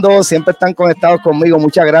Orlando, siempre están conectados conmigo.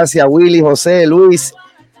 Muchas gracias, Willy, José, Luis.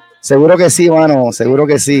 Seguro que sí, mano, seguro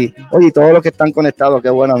que sí. Oye, todos los que están conectados, qué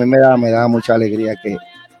bueno, a mí me da mucha alegría que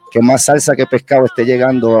más salsa que pescado esté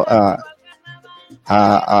llegando a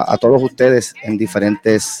todos ustedes en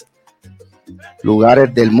diferentes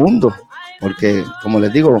lugares del mundo, porque como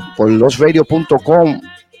les digo, por losradio.com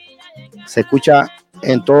se escucha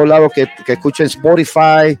en todos lados, que escuchen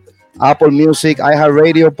Spotify, Apple Music,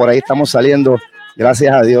 iHeartRadio, por ahí estamos saliendo,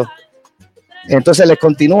 gracias a Dios. Entonces les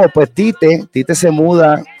continúo, pues Tite se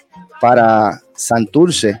muda para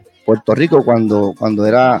Santurce, Puerto Rico, cuando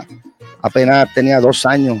apenas tenía 2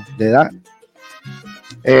 años de edad.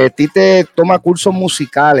 Tite toma cursos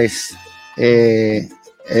musicales,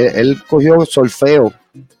 él cogió solfeo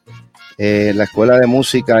en la escuela de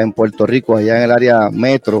música en Puerto Rico, allá en el área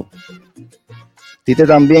metro. Tite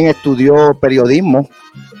también estudió periodismo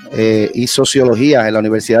y sociología en la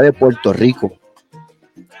Universidad de Puerto Rico.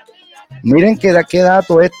 Miren qué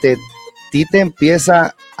dato Tite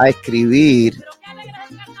empieza a escribir.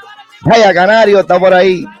 Vaya, Canario está por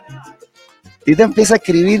ahí. Tite empieza a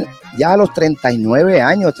escribir ya a los 39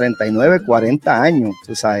 años, 39, 40 años.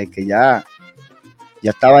 Tú sabes que ya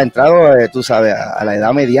estaba entrado, tú sabes, a la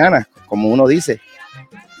edad mediana, como uno dice.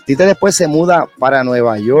 Tite después se muda para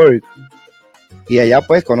Nueva York, y allá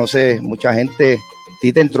pues conoce mucha gente.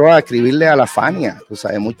 Tite entró a escribirle a la Fania, tú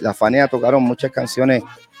sabes, la Fania tocaron muchas canciones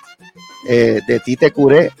de Tite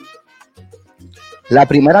Curet. La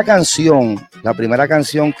primera canción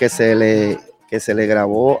que se le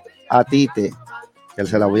grabó a Tite, que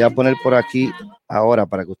se la voy a poner por aquí ahora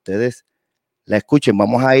para que ustedes la escuchen.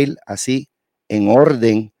 Vamos a ir así en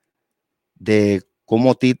orden de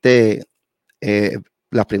cómo Tite,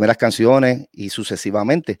 las primeras canciones y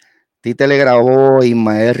sucesivamente. Tite le grabó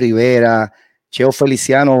Ismael Rivera, Cheo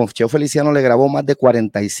Feliciano le grabó más de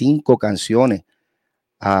 45 canciones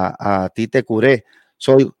a Tite Curet.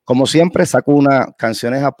 Como siempre, saco unas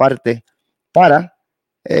canciones aparte para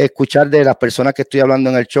escuchar de las personas que estoy hablando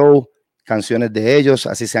en el show, canciones de ellos,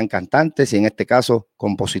 así sean cantantes y en este caso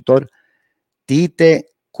compositor, Tite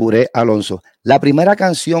Curet Alonzo. La primera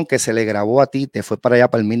canción que se le grabó a Tite fue para allá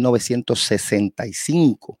para el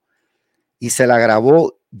 1965 y se la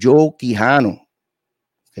grabó Joe Quijano,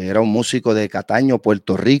 que era un músico de Cataño,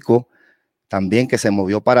 Puerto Rico, también que se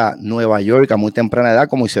movió para Nueva York a muy temprana edad,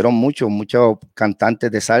 como hicieron muchos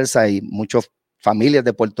cantantes de salsa y muchas familias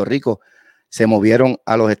de Puerto Rico se movieron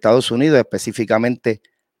a los Estados Unidos, específicamente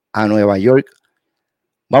a Nueva York.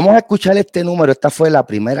 Vamos a escuchar este número. Esta fue la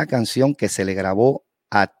primera canción que se le grabó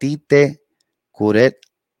a Tite Curet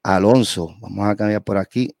Alonso. Vamos a cambiar por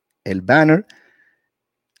aquí el banner.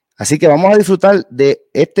 Así que vamos a disfrutar de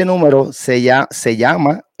este número. Se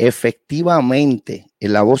llama Efectivamente,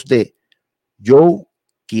 en la voz de Joe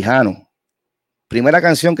Quijano. Primera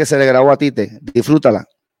canción que se le grabó a Tite. Disfrútala.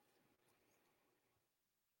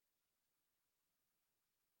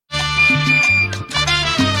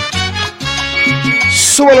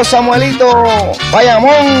 Súbelo, Samuelito.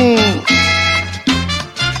 Bayamón.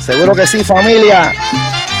 Seguro que sí, familia.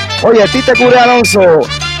 Oye, Tite Curet Alonso,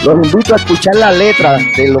 los invito a escuchar la letra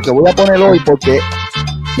de lo que voy a poner hoy, porque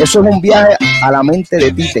eso es un viaje a la mente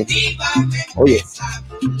de Tite. Oye.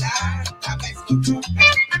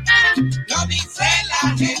 Lo dice la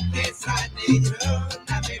gente, esa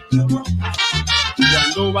negrona me provoca.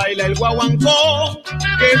 Cuando baila el guaguancó,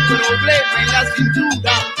 qué problema en la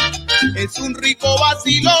cintura. Es un rico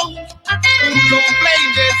vacilón, un long play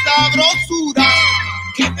de sabrosura.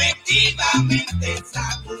 Efectivamente esa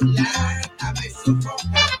mulata me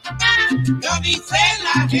sofoca. Lo dice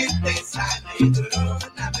la gente, esa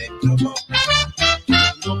negrona me provoca.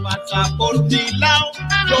 Cuando pasa por mi lado,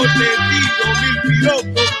 yo le digo mil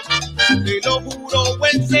piropos. Te lo juro,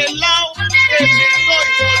 Wenceslao, que me estoy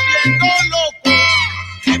volviendo loco.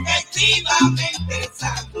 Efectivamente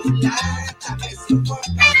esa mulata me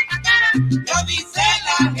sofoca. Lo dice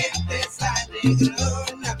la gente, esa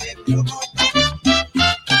negrona me provoca.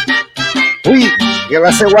 Uy, que va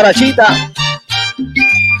a ser guarachita.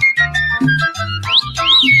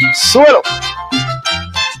 Suelo.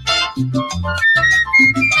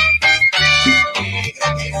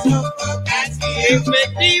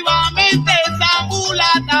 Efectivamente esa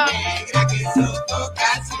mulata negra que sofoca,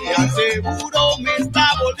 te aseguro me está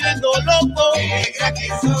volviendo loco. Negra que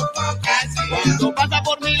sofoca, cuando pasa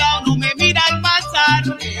por mi lado no me mira al pasar.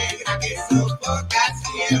 Negra que sofoca,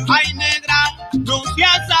 ay negra, no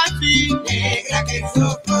seas así. Negra que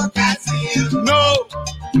sofoca,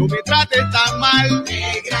 no me trates tan mal.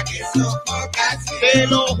 Negra que sofoca, te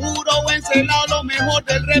lo juro, Wenceslao, lo mejor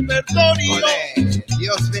del repertorio.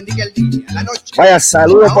 Dios bendiga el día, la noche. Vaya,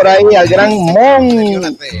 saludos por ahí al gran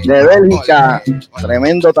Mon de Bélgica,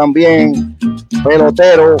 tremendo también,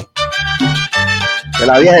 pelotero de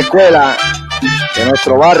la vieja escuela de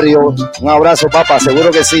nuestro barrio. Un abrazo, papá, seguro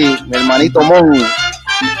que sí, mi hermanito Mon.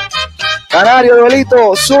 Canario,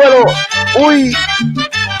 Duelito, súbelo. Uy,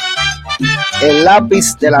 el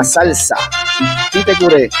lápiz de la salsa, Tite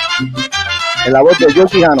Curet, en la voz de Joe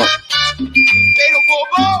Quijano. Pero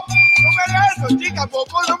Bobo, no me hagas eso, chica,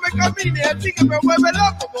 Bobo, no me camines así que me vuelve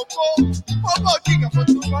loco, Bobo. Bobo, chica, por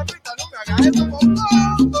tu mamita, no me hagas eso, Bobo.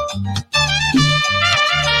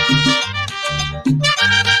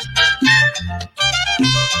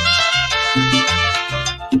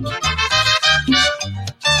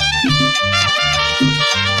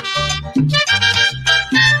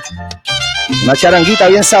 'Una charanguita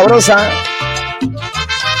bien sabrosa.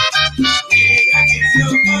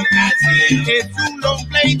 Es un long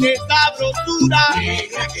play de sabrosura.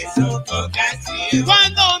 Negra que sofoca,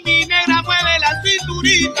 cuando mi negra mueve la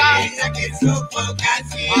cinturita. Negra que sofoca,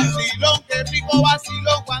 vacilón, qué rico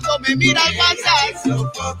vacilón cuando me mira al pasar.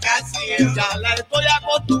 Sofoca, ya la estoy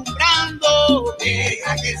acostumbrando.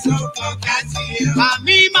 Negra que sofoca, a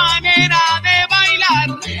mi manera de bailar.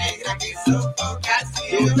 Negra que sofoca,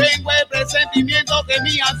 yo tengo el presentimiento que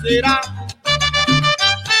mía será.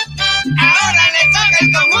 Ahora le toca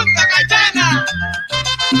el conjunto Cachana.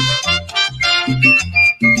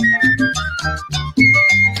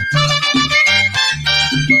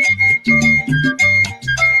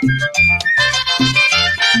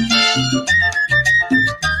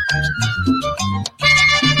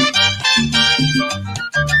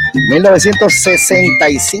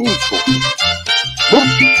 1965.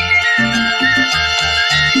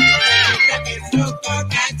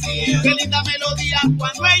 Qué linda melodía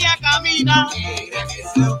cuando ella camina.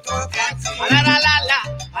 La la la la,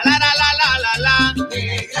 la la la la la la.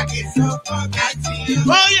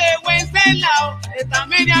 Oye, Wenceslao, está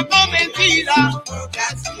media convencida.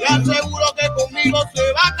 Le aseguro que conmigo se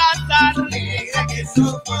va a casar.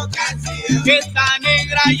 Que esta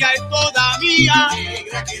negra ya es toda mía.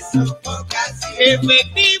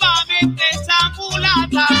 Efectivamente esa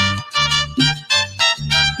mulata.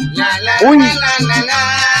 La la Uy. la la la la.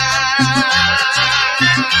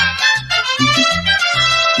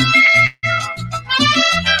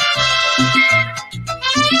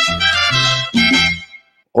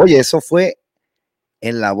 Oye, eso fue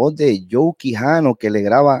en la voz de Joe Quijano, que le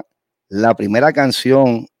graba la primera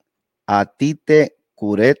canción a Tite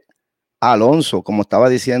Curet Alonzo. Como estaba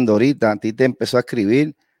diciendo ahorita, Tite empezó a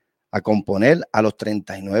escribir, a componer a los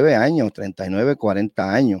 39 años, 39,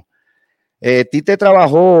 40 años. Tite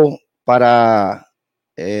trabajó para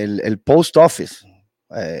el Post Office,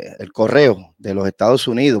 el correo de los Estados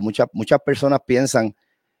Unidos. Muchas personas piensan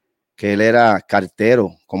que él era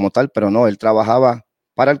cartero como tal, pero no, él trabajaba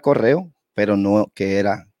para el correo, pero no que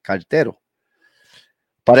era cartero.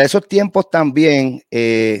 Para esos tiempos también,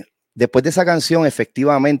 después de esa canción,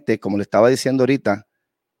 efectivamente, como le estaba diciendo ahorita,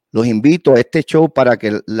 los invito a este show para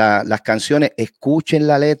que las canciones escuchen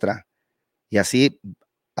la letra y así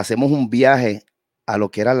hacemos un viaje a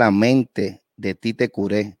lo que era la mente de Tite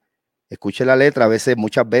Curet. Escuche la letra,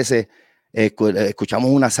 muchas veces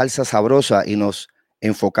escuchamos una salsa sabrosa y nos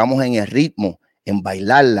enfocamos en el ritmo, en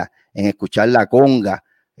bailarla, en escuchar la conga,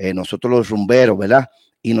 nosotros los rumberos, ¿verdad?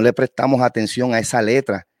 Y no le prestamos atención a esa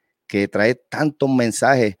letra que trae tantos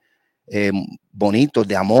mensajes bonitos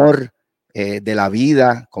de amor, de la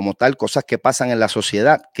vida como tal, cosas que pasan en la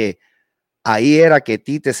sociedad, que ahí era que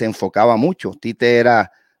Tite se enfocaba mucho. Tite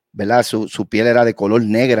era, ¿verdad? Su piel era de color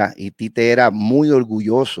negra y Tite era muy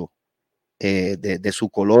orgulloso de su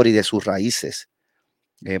color y de sus raíces.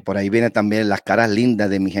 Por ahí viene también Las Caras Lindas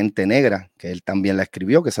de Mi Gente Negra, que él también la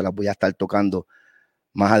escribió, que se las voy a estar tocando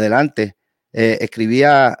más adelante.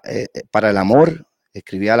 Escribía para el amor,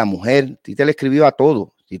 escribía a la mujer. Tite le escribió a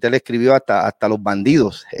todo. Tite le escribió hasta los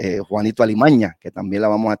bandidos, Juanito Alimaña, que también la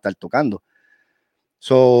vamos a estar tocando.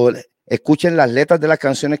 Escuchen las letras de las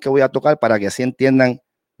canciones que voy a tocar para que así entiendan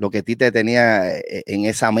lo que Tite tenía en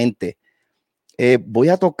esa mente. Voy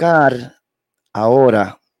a tocar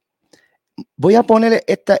ahora. Voy a poner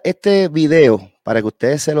este video para que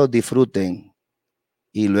ustedes se los disfruten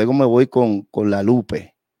y luego me voy con La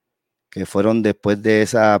Lupe, que fueron después de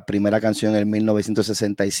esa primera canción en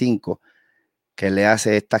 1965 que le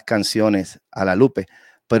hace estas canciones a La Lupe.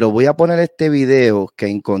 Pero voy a poner este video que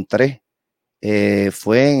encontré,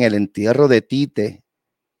 fue en el entierro de Tite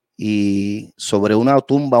y sobre una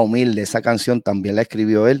tumba humilde. Esa canción también la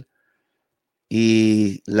escribió él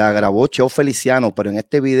y la grabó Cheo Feliciano, pero en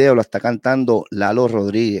este video la está cantando Lalo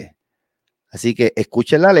Rodríguez. Así que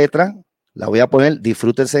escuchen la letra, la voy a poner,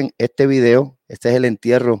 disfrútense en este video. Este es el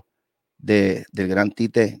entierro del gran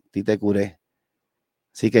Tite Curet.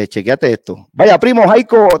 Así que chequéate esto. Vaya, primo,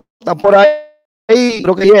 Jaico, están por ahí.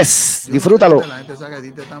 Creo que yes, disfrútalo. La gente sabe que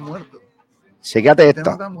Tite está muerto. Chequéate Tite esto.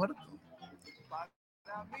 no está muerto.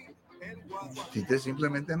 Tite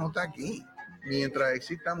simplemente no está aquí. Mientras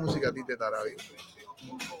exista música, Tite estará vivo.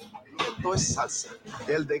 Esto es salsa.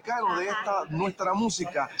 El decano de esta nuestra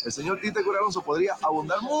música, el señor Tite Curet Alonzo, podría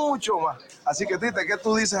abundar mucho más. Así que, Tite, ¿qué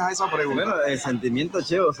tú dices a esa pregunta? Bueno, el sentimiento,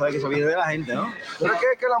 Cheo, sabes que eso viene de la gente, ¿no? Pero es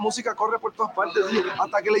que la música corre por todas partes,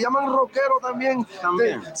 hasta que le llaman rockero también.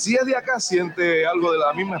 Si es de acá, siente algo de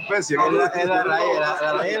la misma especie. Es la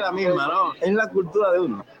raíz es la misma, ¿no? Es la cultura de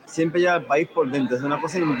uno. Siempre lleva el país por dentro, es una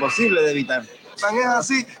cosa imposible de evitar. Tan es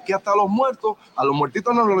así que hasta los muertos, a los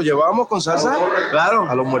muertitos nos los llevamos con salsa. Claro.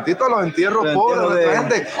 A los muertitos, a los entierros pobres de la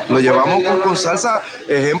gente, los llevamos con salsa.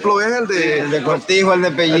 Ejemplo es el de Cortijo, el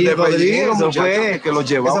de Pellito. Eso fue que los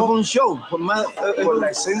llevamos. Eso fue un show. Por la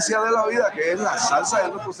esencia de la vida, que es la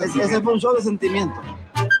salsa. Ese fue un show de sentimiento.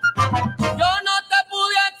 Yo no te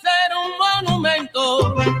pude hacer un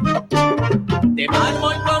monumento de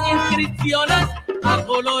mármol con inscripciones a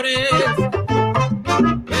colores,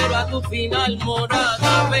 pero a tu final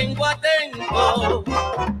morada vengo atento,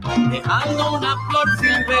 dejando una flor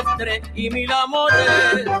silvestre y mil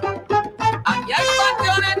amores. Aquí hay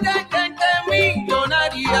pasiones de gente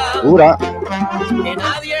millonaria Dura. que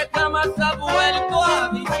nadie jamás ha vuelto a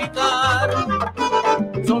visitar.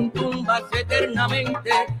 Son tumbas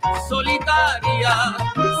eternamente solitarias,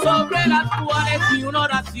 sobre las cuales ni una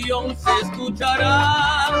oración se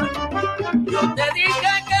escuchará. Yo te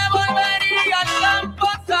dije que volvería al campo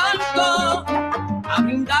santo a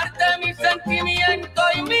brindarte mi sentimiento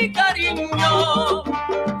y mi cariño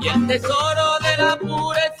y el tesoro de la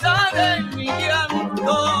pureza de mi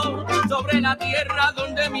llanto. Sobre la la tierra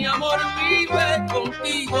donde mi amor vive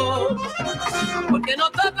contigo. Porque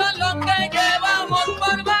no tocan lo que llevamos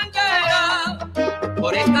por bandera,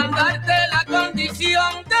 por estandarte la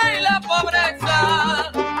condición de la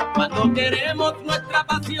pobreza. Cuando queremos nuestra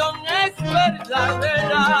pasión es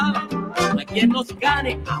verdadera. No hay quien nos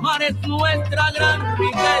gane, amar es nuestra gran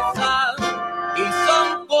riqueza. Y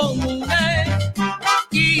son comunes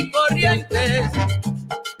y corrientes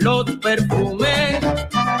los perfumes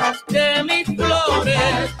de mis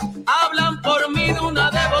flores. Hablan por mí de una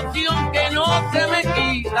devoción que no se me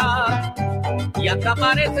quita y hasta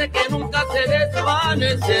parece que nunca se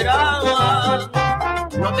desvanecerá.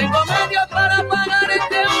 No tengo medios para pagar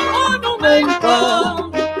este monumento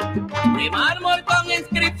de mármol con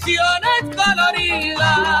inscripciones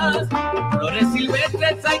coloridas. Flores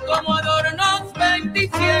silvestres hay como adornos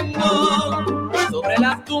bendiciendo sobre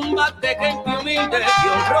las tumbas de gente humilde que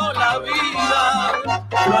honró la vida.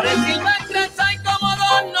 Flores silvestres hay como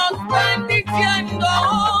adornos bendiciendo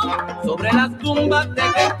sobre las tumbas de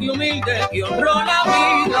gente humilde que honró la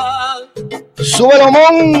vida. ¡Súbelo,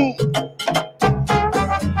 Mon!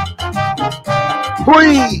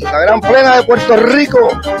 ¡Uy! La gran plena de Puerto Rico.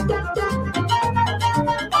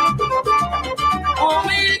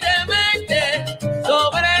 Humildemente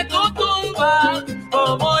sobre tu tumba,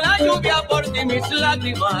 como la lluvia por ti mis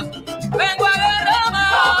lágrimas vengo a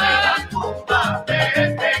derramar. Sobre la tumba de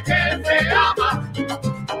este que se ama,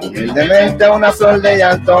 Humildemente una flor de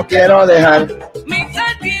llanto quiero dejar. mi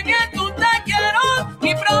sentimiento te quiero,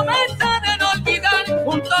 mi promesa de no olvidar,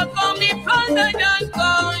 junto con mi flor de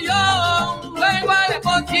llanto yo vengo a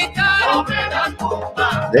depositar. Sobre la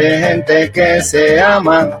tumba De gente que se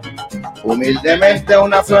ama. Humildemente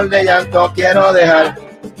una flor de llanto quiero dejar.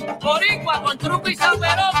 Boricua con truco y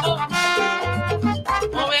zaperoso,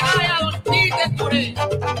 homenaje a don Tite Curet.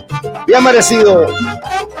 Bien merecido.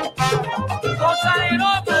 Cosa de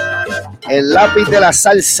loco. El lápiz de la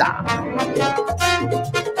salsa.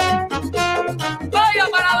 Vaya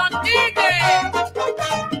para don Tite.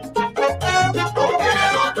 No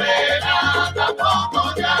quiero pena, tampoco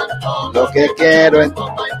llanto. Lo que quiero es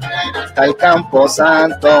estar el campo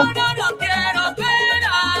santo. No quiero pena,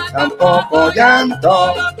 Tampoco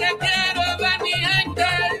llanto. Lo que quiero es ver mi gente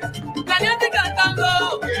caliente cantando.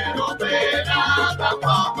 No quiero pena,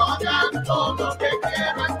 tampoco llanto. Lo que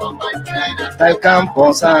quiero es bomba y plena. Está el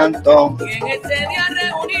campo santo. Y en ese día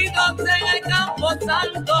reunidos en el campo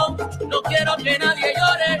santo, no quiero que nadie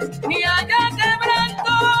llore ni haya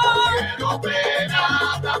quebranto. No quiero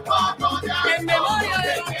pena, tampoco llanto. En memoria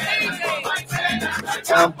de los reyes.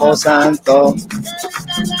 Campo santo.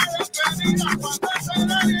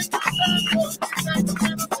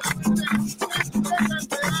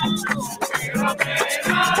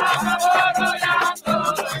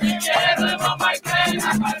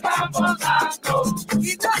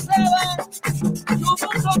 Y ya se va, tu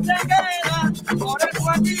mundo se queda, por eso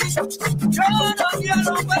aquí yo no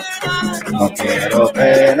quiero pena. No quiero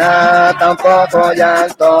pena, tampoco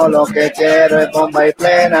llanto. Lo que quiero es bomba y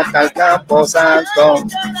plena hasta el campo santo.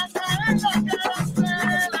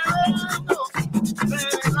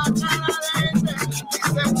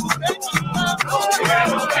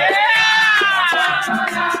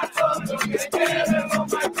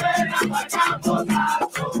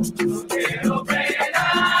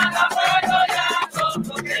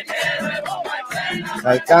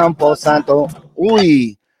 Al campo santo.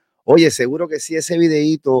 Uy, oye, seguro que sí, ese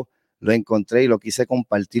videíto lo encontré y lo quise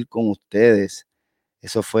compartir con ustedes.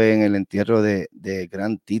 Eso fue en el entierro de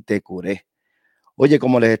gran Tite Curet. Oye,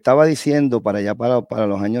 como les estaba diciendo, para allá para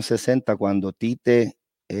los años 60, cuando Tite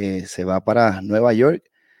se va para Nueva York,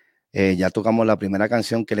 ya tocamos la primera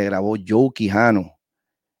canción que le grabó Joe Quijano.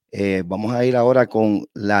 Vamos a ir ahora con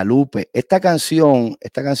La Lupe. Esta canción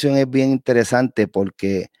es bien interesante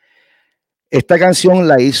porque esta canción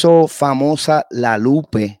la hizo famosa La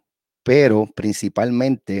Lupe, pero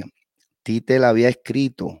principalmente Tite la había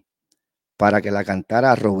escrito para que la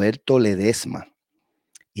cantara Roberto Ledesma.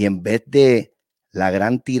 Y en vez de la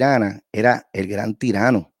gran tirana, era el gran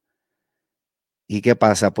tirano. ¿Y qué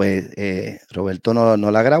pasa? Pues Roberto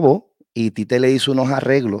no la grabó y Tite le hizo unos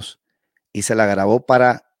arreglos y se la grabó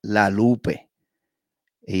para La Lupe.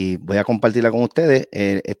 Y voy a compartirla con ustedes.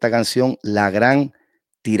 Esta canción, La Gran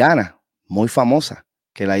Tirana, muy famosa,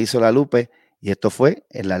 que la hizo La Lupe, y esto fue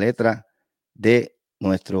en la letra de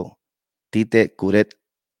nuestro Tite Curet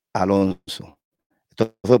Alonso.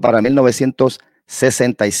 Esto fue para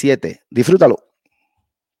 1967. Disfrútalo.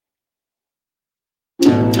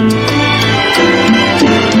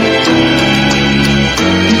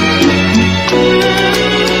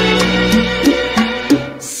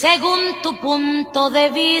 Según tu punto de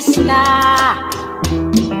vista.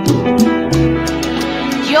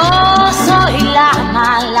 Yo soy la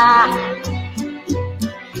mala,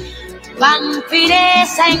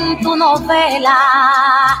 vampiresa en tu novela,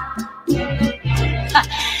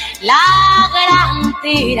 la gran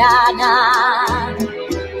tirana.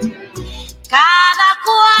 Cada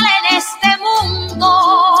cual en este mundo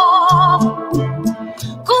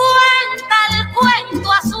cuenta el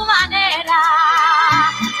cuento a su manera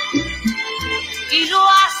y lo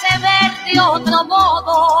hace ver de otro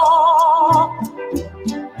modo.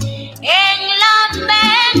 En la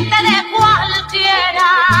mente de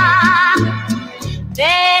cualquiera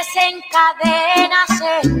desencadenas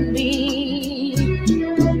en mí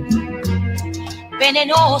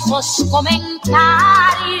venenosos comentarios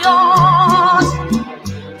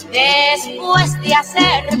después de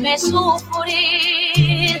hacerme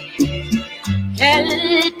sufrir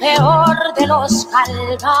el peor de los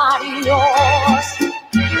calvarios.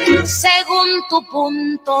 Según tu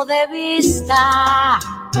punto de vista,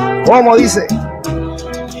 ¿cómo dice?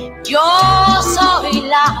 Yo soy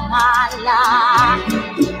la mala,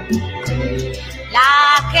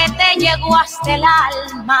 la que te llegó hasta el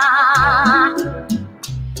alma,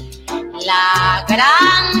 la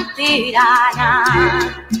gran tirana.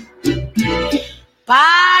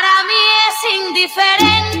 Para mí es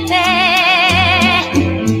indiferente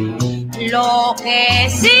lo que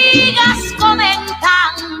sigas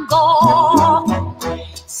comentando,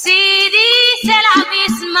 si dice la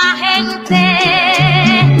misma gente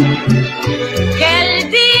que el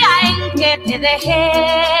día en que te dejé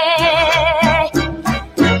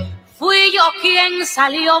fui yo quien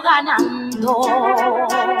salió ganando.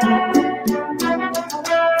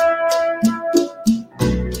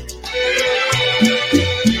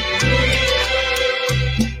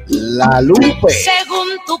 La Lupe. Según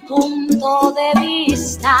tu punto de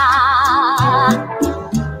vista,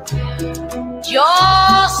 yo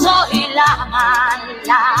soy la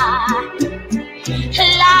mala,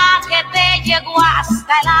 la que te llegó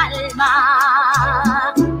hasta el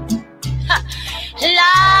alma,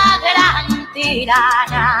 la gran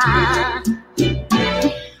tirana.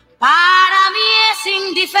 Para mí es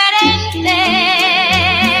indiferente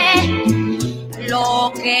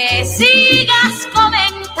lo que sigas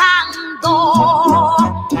comentando,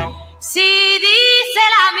 si dice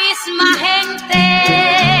la misma gente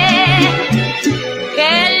que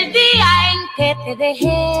el día en que te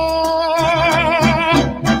dejé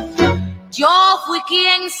yo fui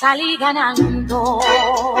quien salí ganando,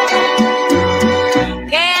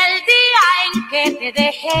 que el día en que te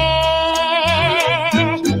dejé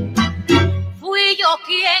fui yo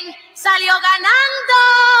quien salió ganando.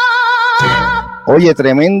 Oye,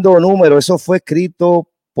 tremendo número. Eso fue escrito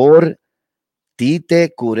por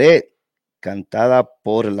Tite Curet, cantada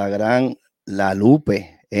por la gran La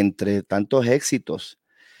Lupe, entre tantos éxitos.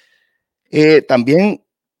 También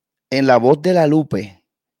en la voz de La Lupe,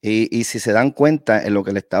 y si se dan cuenta en lo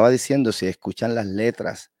que le estaba diciendo, si escuchan las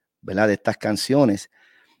letras, ¿verdad?, de estas canciones,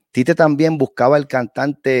 Tite también buscaba el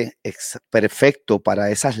cantante perfecto para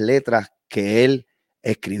esas letras que él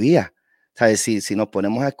escribía. ¿Sabes? Si nos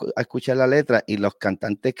ponemos a escuchar la letra y los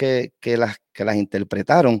cantantes que las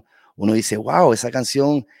interpretaron, uno dice, wow, esa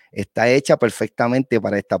canción está hecha perfectamente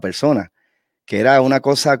para esta persona, que era una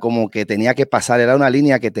cosa como que tenía que pasar, era una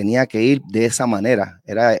línea que tenía que ir de esa manera,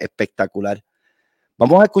 era espectacular.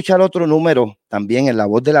 Vamos a escuchar otro número también en la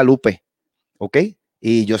voz de La Lupe, ¿ok?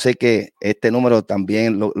 Y yo sé que este número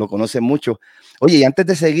también lo conocen mucho. Oye, y antes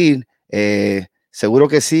de seguir, seguro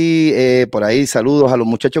que sí, por ahí saludos a los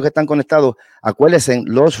muchachos que están conectados. Acuérdense en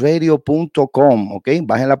losradio.com, ¿ok?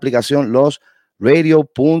 Bajen la aplicación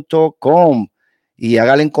losradio.com y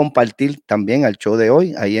háganle compartir también al show de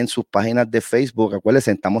hoy ahí en sus páginas de Facebook.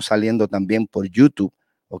 Acuérdense, estamos saliendo también por YouTube,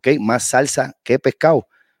 ¿ok? Más salsa que pescado.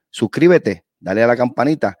 Suscríbete, dale a la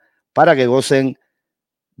campanita para que gocen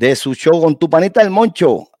de su show con tu panita el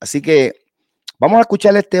Moncho. Así que vamos a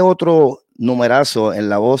escuchar este otro numerazo en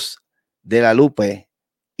la voz de La Lupe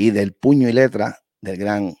y del puño y letra del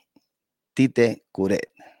gran Tite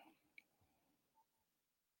Curet.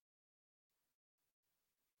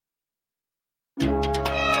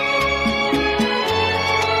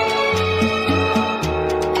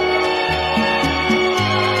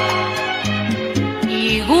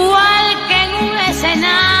 Igual que en un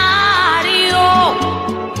escenario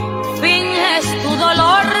finges tu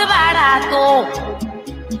dolor barato,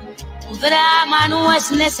 tu drama no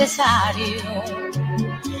es necesario.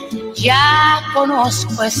 Ya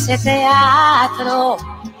conozco ese teatro,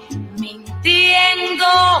 mintiendo,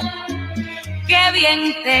 qué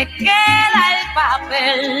bien te queda el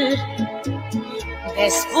papel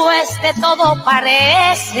Después de todo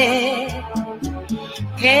parece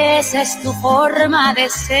que esa es tu forma de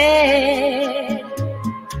ser.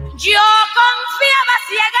 Yo confiaba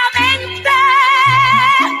ciegamente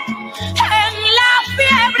en la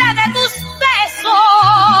fiebre de tus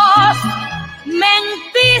besos.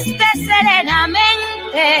 Mentiste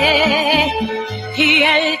serenamente y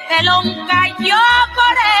el telón cayó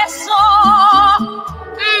por eso.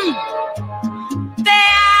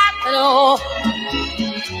 Teatro,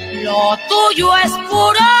 lo tuyo es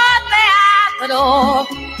puro teatro,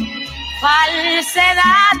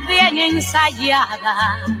 falsedad bien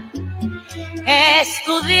ensayada,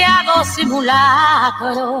 estudiado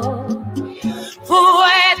simulacro.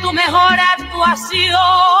 Fue tu mejor actuación,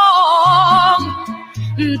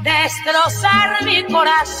 destrozar mi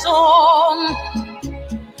corazón.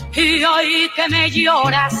 Y hoy que me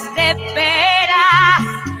lloras de veras,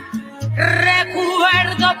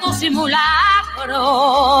 recuerdo tu simulacro.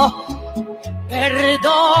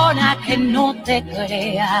 Perdona que no te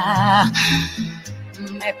crea,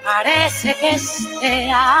 me parece que es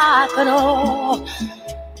teatro.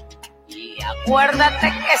 Y acuérdate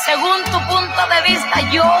que según tu punto de vista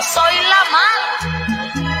yo soy la mala.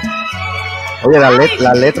 Oye,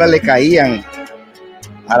 las letras le caían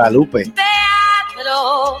a la Lupe.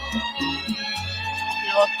 Teatro,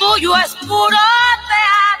 lo tuyo es puro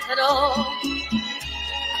teatro,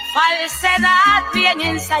 falsedad bien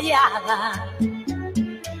ensayada,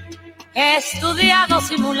 estudiado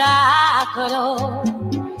simulacro.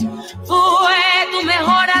 Fue tu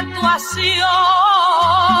mejor actuación,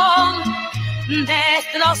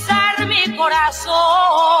 destrozar mi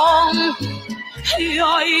corazón. Y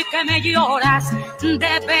hoy que me lloras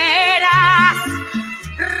de veras,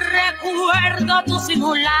 recuerdo tu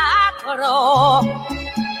simulacro.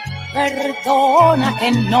 Perdona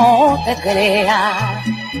que no te crea,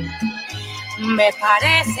 me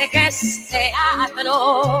parece que es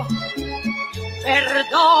teatro.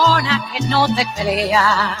 Perdona que no te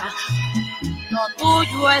crea, lo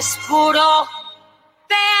tuyo es puro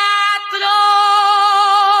teatro.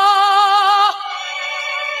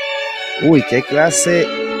 Uy, qué clase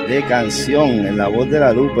de canción en la voz de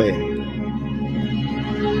la Lupe.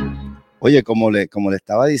 Oye, como le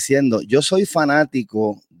estaba diciendo, yo soy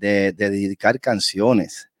fanático de dedicar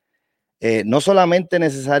canciones. No solamente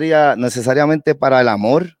necesariamente para el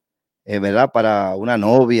amor, ¿verdad? Para una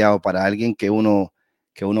novia o para alguien que uno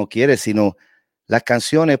quiere, sino las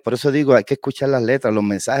canciones. Por eso digo, hay que escuchar las letras, los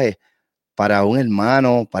mensajes para un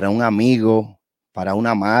hermano, para un amigo, para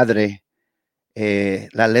una madre.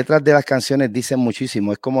 Las letras de las canciones dicen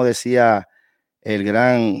muchísimo. Es como decía el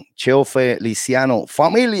gran Cheo Feliciano: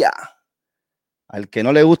 familia, al que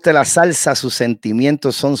no le guste la salsa, sus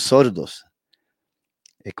sentimientos son sordos.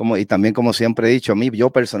 Es como, y también, como siempre he dicho, yo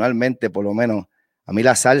personalmente, por lo menos, a mí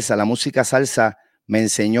la salsa, la música salsa me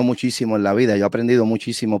enseñó muchísimo en la vida. Yo he aprendido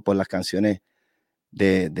muchísimo por las canciones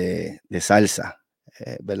de salsa,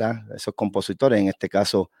 ¿verdad? Esos compositores, en este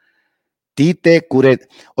caso, Tite Curet.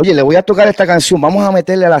 Oye, le voy a tocar esta canción. Vamos a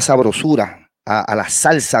meterle a la sabrosura, a la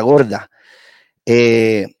salsa gorda.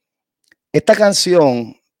 Esta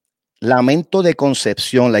canción, Lamento de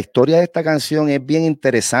Concepción, la historia de esta canción es bien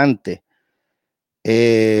interesante.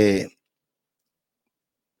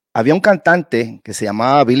 Había un cantante que se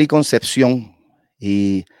llamaba Willie Concepción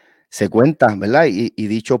y se cuenta, ¿verdad? Y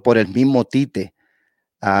dicho por el mismo Tite,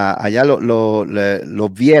 allá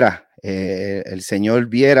los Viera, el señor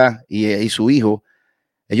Viera y su hijo,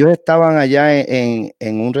 ellos estaban allá en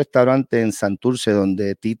un restaurante en Santurce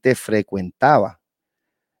donde Tite frecuentaba.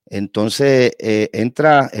 Entonces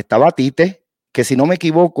estaba Tite, que si no me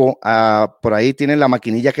equivoco, por ahí tiene la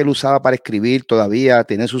maquinilla que él usaba para escribir todavía,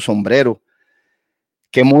 tiene su sombrero,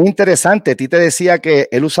 que muy interesante. Tite decía que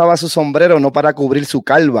él usaba su sombrero no para cubrir su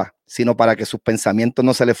calva, sino para que sus pensamientos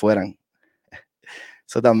no se le fueran.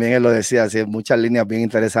 Eso también él lo decía, así, muchas líneas bien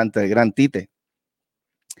interesantes del gran Tite.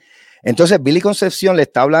 Entonces, Willie Concepción le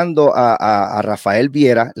está hablando a Rafael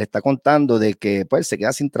Viera, le está contando de que pues se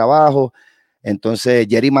queda sin trabajo. Entonces,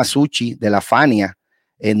 Jerry Masucci de la Fania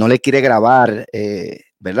no le quiere grabar,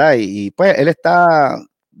 ¿verdad? Y pues él está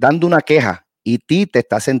dando una queja y Tite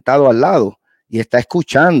está sentado al lado y está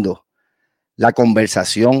escuchando la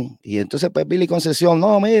conversación. Y entonces, pues Willie Concepción,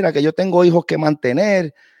 no, mira, que yo tengo hijos que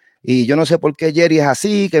mantener y yo no sé por qué Jerry es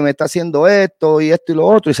así, que me está haciendo esto y lo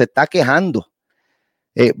otro, y se está quejando.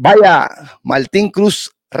 Vaya, Martín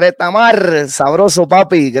Cruz Retamar, sabroso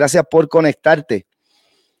papi, gracias por conectarte.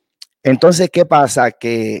 Entonces, ¿qué pasa?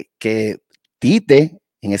 Que Tite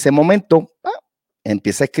en ese momento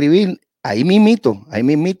empieza a escribir ahí mismito,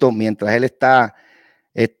 mientras él está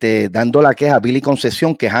dando la queja, Billy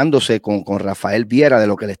Concesión quejándose con Rafael Viera de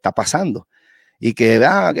lo que le está pasando. Y que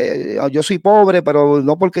yo soy pobre, pero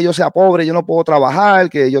no porque yo sea pobre, yo no puedo trabajar,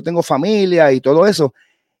 que yo tengo familia y todo eso.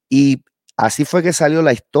 Y así fue que salió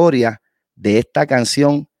la historia de esta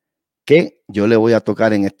canción que yo le voy a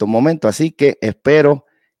tocar en estos momentos. Así que espero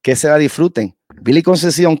que se la disfruten. Billy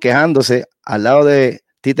Concesión quejándose al lado de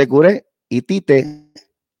Tite Curet, y Tite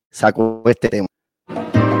sacó este tema.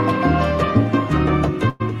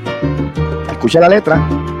 Escucha la letra.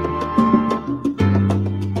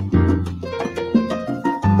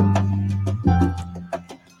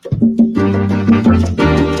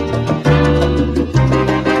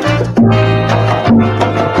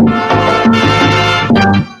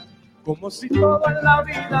 Como si todo en la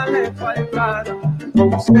vida le faltara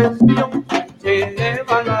concesión que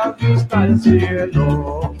eleva la vista al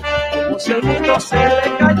cielo. Como si el mundo se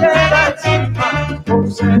le cayera encima,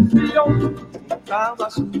 concesión daba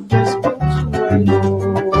su desconsuelo.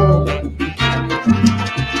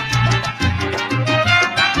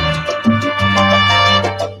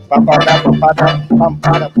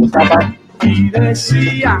 Y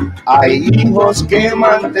decía, hay hijos que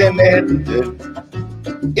mantener.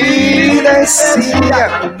 Y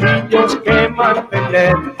decía, niños que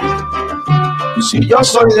mantener. si yo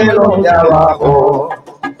soy de los de abajo,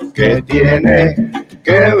 ¿qué tiene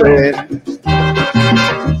que ver?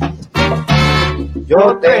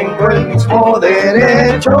 Yo tengo el mismo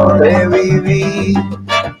derecho de vivir.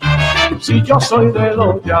 Si yo soy de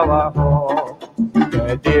los de abajo,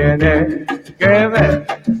 ¿qué tiene que ver?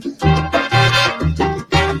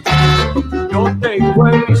 Yo tengo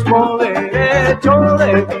el mismo derecho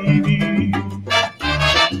de vivir.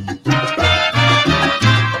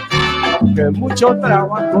 Que mucho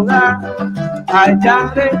trabajo da,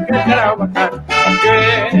 allá de que trabajar,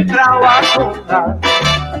 que trabajo da,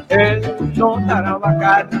 él no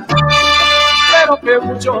trabajar. Pero que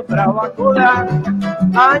mucho trabajo da,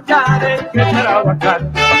 allá de que trabajar,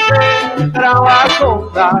 que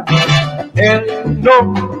trabajo da, él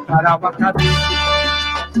no trabajar.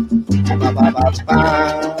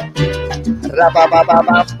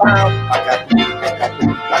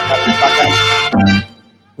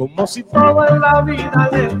 Como si todo en la vida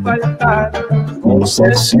le faltara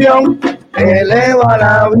concesión, eleva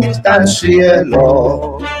la vista al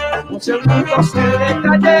cielo. Como si el mundo se le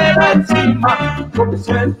cayera encima,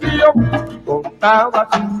 concesión contaba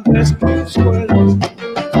sus desconsuelos.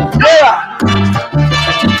 ¡Lleva!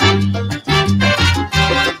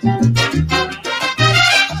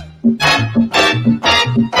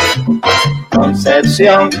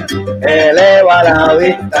 Concesión, eleva la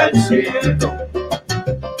vista al cielo.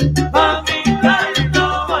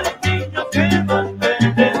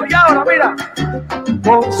 Y ahora mira,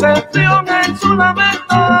 Concesión en su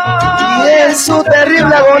lamento y en su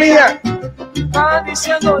terrible agonía va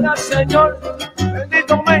diciéndole al Señor,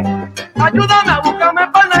 bendito men, ayúdame a buscarme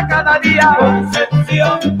pan cada día.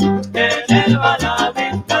 Concesión, eleva la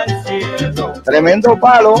vista al cielo. Tremendo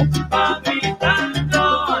palo.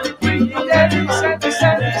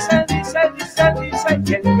 Dice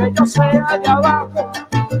que yo sea de abajo,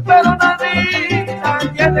 pero nadie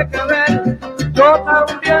tiene que ver. Yo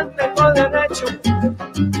también tengo derecho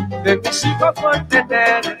de mis hijos por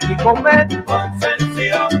tener y comer.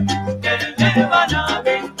 Concesión que eleva la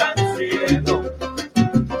vista al cielo,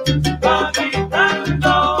 va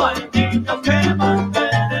gritando al niño que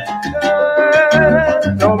mantiene.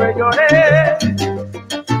 No me lloré,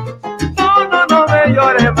 no me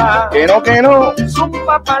lloré más. Que no.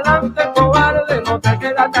 Zumba pa'lante, cobarde, no te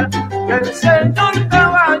queda atrás, que el Señor te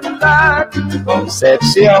va a ayudar.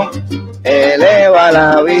 Concepción, eleva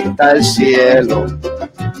la vista al cielo.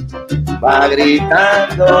 Va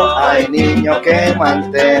gritando, hay niños que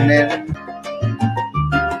mantener.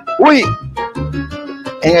 Uy,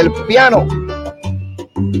 en el piano,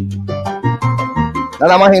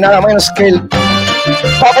 nada más y nada menos que el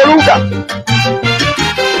Papo Luca.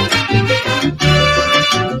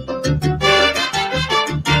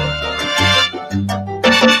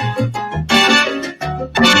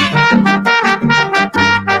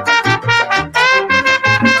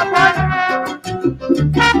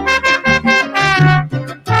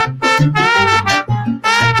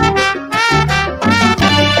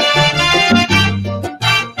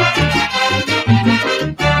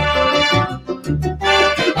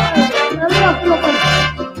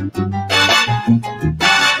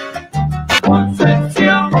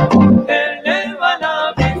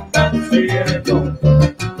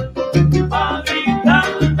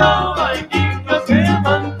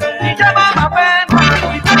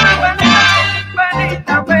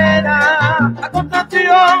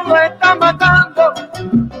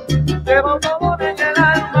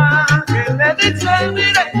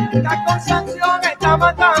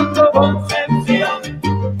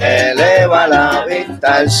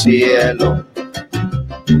 cielo.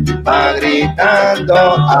 Va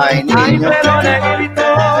gritando, ay niño. Pero negrito,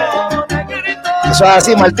 Eso es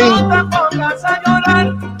así, Martín. no te pongas a llorar,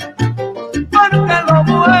 porque lo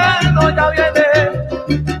bueno ya viene.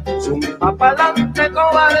 Zumba pa'lante,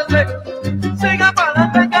 cobarde, siga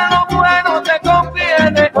pa'lante que lo bueno te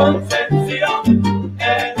conviene. Concepción,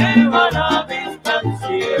 eleva la vista al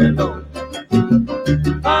cielo,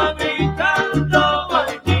 va gritando,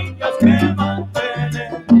 hay niños que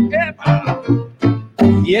mantienen. ¡Epa!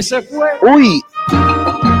 Y ese fue Uy,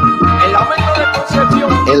 el lamento de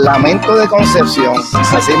Concepción. el lamento de Concepción.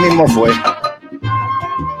 Así mismo fue.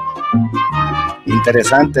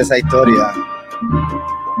 Interesante esa historia.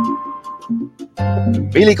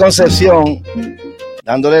 Willie Concepción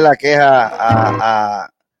dándole la queja a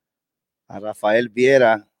Rafael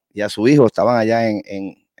Viera y a su hijo. Estaban allá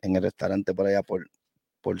en el restaurante por allá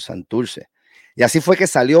por Santurce. Y así fue que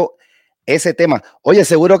salió ese tema. Oye,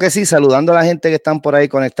 seguro que sí, saludando a la gente que están por ahí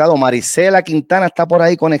conectados. Maricela Quintana está por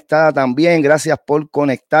ahí conectada también. Gracias por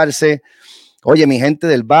conectarse. Oye, mi gente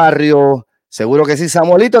del barrio, seguro que sí.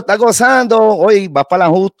 Samuelito está gozando. Oye, vas para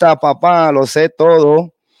la justa, papá, lo sé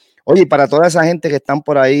todo. Oye, para toda esa gente que están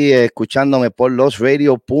por ahí escuchándome por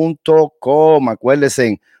losradio.com,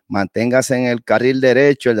 acuérdense, manténgase en el carril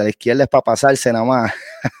derecho, el de la izquierda es para pasarse nada más.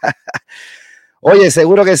 Oye,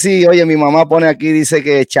 seguro que sí. Oye, mi mamá pone aquí, dice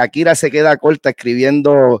que Shakira se queda corta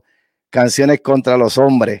escribiendo canciones contra los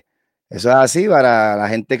hombres. Eso es así para la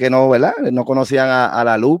gente que no, ¿verdad? No conocían a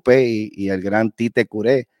la Lupe y el gran Tite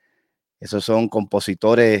Curet. Esos son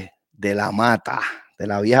compositores de la mata, de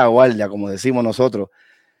la vieja guardia, como decimos nosotros.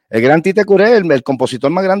 El gran Tite Curet, el compositor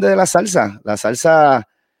más grande de la salsa. La salsa,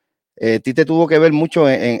 Tite tuvo que ver mucho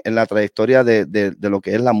en la trayectoria de lo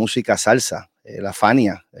que es la música salsa, la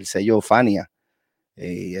Fania, el sello Fania.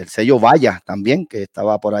 Y el sello Vaya también, que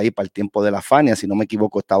estaba por ahí para el tiempo de la Fania, si no me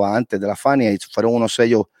equivoco estaba antes de la Fania, y fueron unos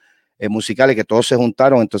sellos musicales que todos se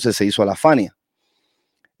juntaron, entonces se hizo la Fania.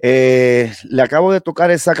 Le acabo de tocar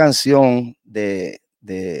esa canción de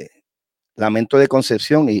Lamento de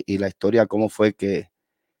Concepción y la historia, cómo fue que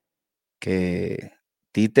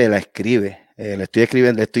Tite la escribe. Le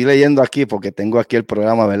estoy leyendo aquí porque tengo aquí el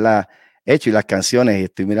programa, ¿verdad?, hecho y las canciones, y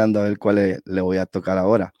estoy mirando a ver cuáles le voy a tocar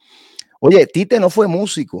ahora. Oye, Tite no fue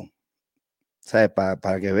músico, ¿sabes?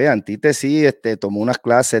 Para que vean, Tite sí tomó unas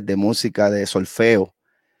clases de música, de solfeo,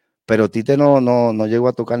 pero Tite no llegó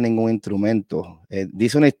a tocar ningún instrumento.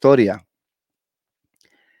 Dice una historia,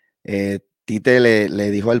 Tite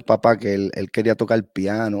le dijo al papá que él quería tocar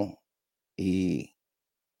piano y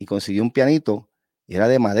consiguió un pianito y era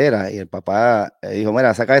de madera, y el papá dijo,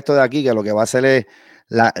 mira, saca esto de aquí que lo que va a hacer es,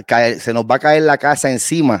 se nos va a caer la casa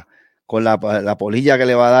encima con la polilla que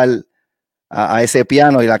le va a dar a ese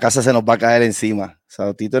piano y la casa se nos va a caer encima. O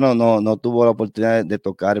sea, Tito no tuvo la oportunidad de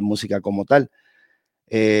tocar música como tal.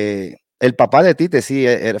 El papá de Tite sí,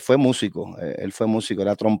 fue músico, él fue músico,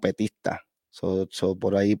 era trompetista.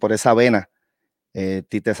 Por ahí, por esa vena,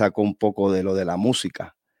 Tite sacó un poco de lo de la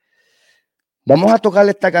música. Vamos a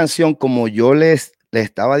tocarle esta canción, como yo les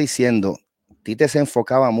estaba diciendo. Tite se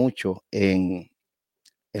enfocaba mucho en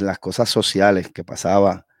las cosas sociales que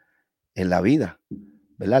pasaba en la vida,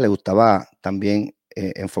 ¿verdad? Le gustaba también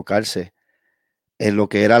enfocarse en lo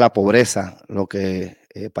que era la pobreza, lo que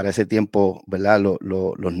para ese tiempo, ¿verdad?,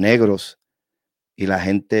 los negros y la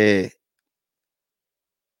gente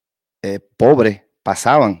pobre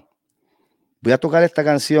pasaban. Voy a tocar esta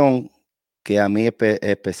canción que a mí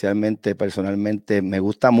especialmente, personalmente, me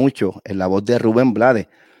gusta mucho, en la voz de Rubén Blades.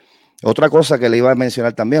 Otra cosa que le iba a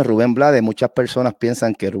mencionar también, Rubén Blades, muchas personas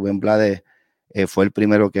piensan que Rubén Blades fue el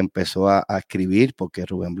primero que empezó a escribir, porque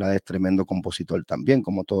Rubén Blades es tremendo compositor también,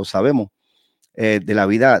 como todos sabemos, de la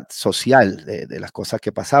vida social, de las cosas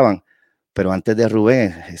que pasaban. Pero antes de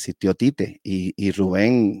Rubén existió Tite, y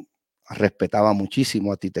Rubén respetaba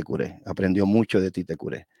muchísimo a Tite Curet, aprendió mucho de Tite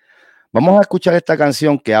Curet. Vamos a escuchar esta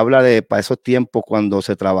canción que habla de para esos tiempos cuando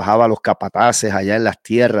se trabajaba los capataces allá en las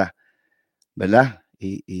tierras, ¿verdad?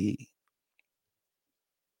 Y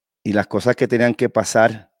las cosas que tenían que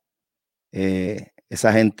pasar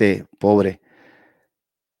esa gente pobre.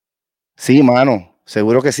 Sí, mano,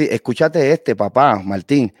 seguro que sí. Escúchate papá,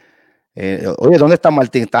 Martín. Oye, ¿dónde está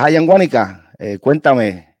Martín? ¿Estás allá en Guánica?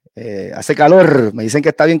 Cuéntame. Hace calor, me dicen que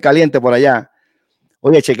está bien caliente por allá.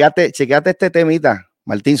 Oye, chequeate este temita.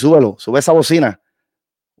 Martín, súbelo, sube esa bocina.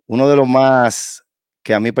 Uno de los más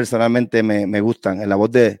que a mí personalmente me gustan, en la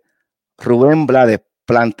voz de Rubén Blades,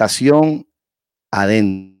 Plantación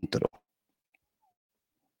Adentro.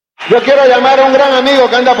 Yo quiero llamar a un gran amigo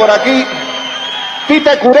que anda por aquí,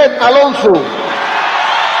 Tite Curet Alonzo.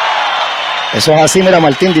 Eso es así, mira,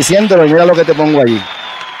 Martín, diciéndolo, y mira lo que te pongo allí.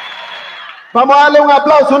 Vamos a darle un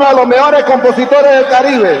aplauso a uno de los mejores compositores del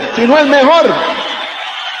Caribe, si no el mejor.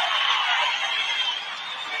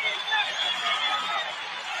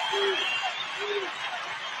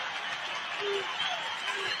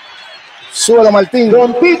 Súbelo, Martín.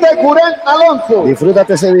 Don Tite Curet Alonzo.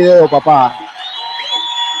 Disfrútate ese video, papá.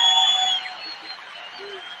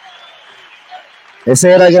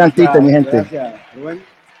 Ese era el gran Tite, mi gente. Gracias, Rubén.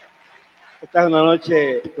 Esta es una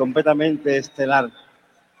noche completamente estelar,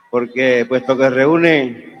 porque puesto que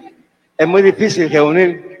reúne, es muy difícil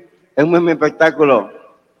reunir en un mismo espectáculo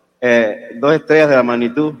dos estrellas de la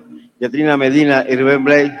magnitud, Yatrina Medina y Rubén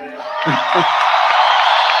Blades.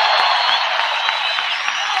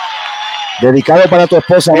 Dedicado para tu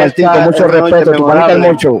esposa, Martín, con mucho respeto, tu manita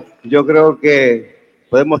mucho. Yo creo que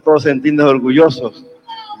podemos todos sentirnos orgullosos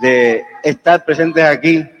de estar presentes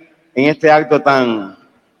aquí en este acto tan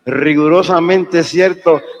rigurosamente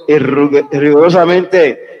cierto y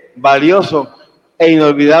rigurosamente valioso e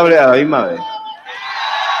inolvidable a la misma vez.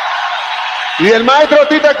 Y el maestro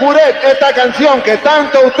Tite Curet, esta canción que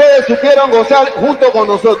tanto ustedes supieron gozar junto con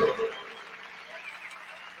nosotros.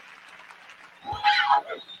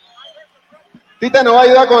 Tite nos va a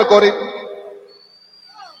ayudar con el corito.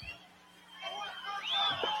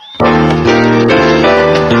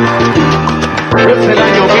 Es el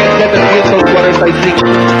año 1745.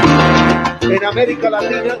 En América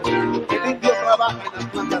Latina, el indio trabaja en las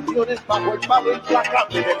plantaciones bajo el pago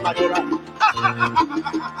implacable del mayoral.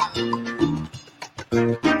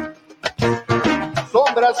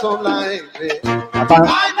 Sombras son la gente.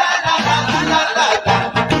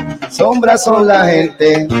 Sombras son la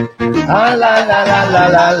gente. Ah,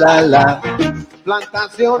 la.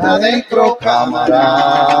 Plantación Adentro,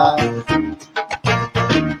 cámara.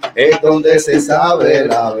 Es donde se sabe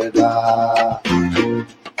la verdad.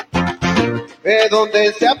 Es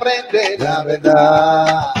donde se aprende La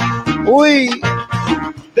verdad. Uy.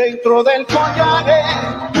 dentro del follaje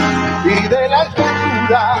y de la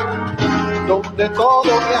escultura, donde todo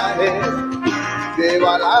viaje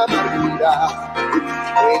lleva la amargura,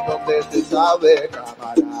 es donde se sabe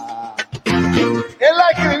cámara. Él la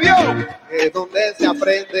escribió, es donde se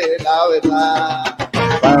aprende la verdad.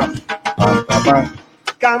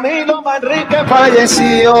 Camilo Manrique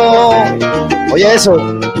falleció. Oye eso.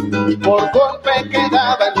 Por golpe que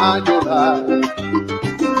daba el mayoral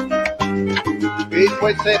y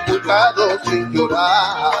fue sepultado sin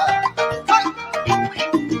llorar.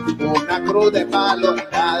 Una cruz de palo y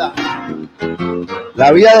nada.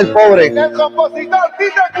 La vida del pobre. El compositor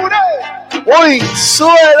Tite Curet. ¡Uy!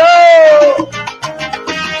 ¡Suelo!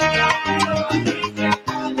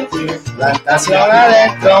 Plantación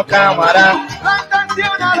adentro, cámara.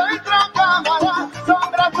 Plantación adentro, cámara.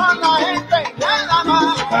 Sombras con la gente y nada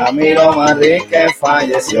más. Camilo Manrique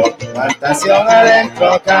falleció. Plantación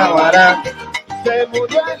adentro, cámara. Se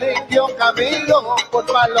murió el indio Camilo por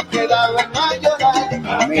palos que daba el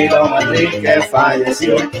mayoral. Camilo Manrique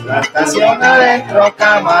falleció. Plantación adentro,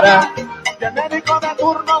 cámara. Y el médico de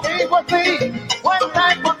turno dijo así,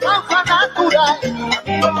 cuenta con causa natural.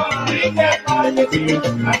 Camilo Manrique falleció.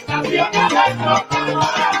 Plantación adentro, cámara.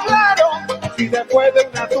 Claro, si después de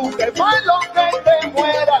una tuque fue lo que te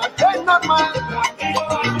mueras, es normal.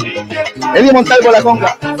 Eddie Montalvo la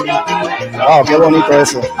conga. Oh, qué bonito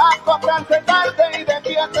eso. A comprarse tarde y de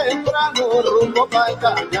pie temprano rumbo para el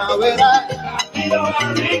cañaveral.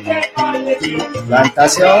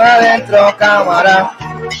 Plantación adentro, cámara.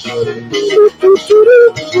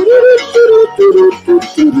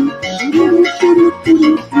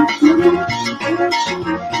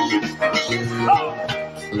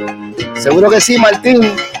 Seguro que sí,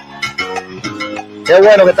 Martín. Qué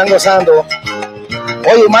bueno que están gozando.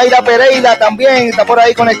 Oye, Mayra Pereira también está por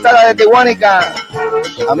ahí conectada desde Guánica.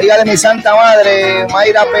 Amiga de mi santa madre,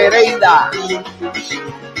 Mayra Pereira.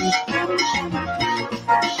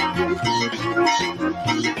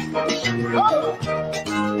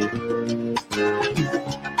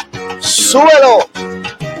 ¡Súbelo!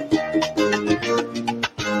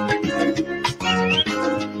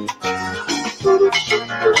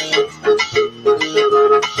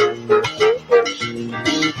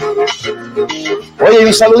 Oye,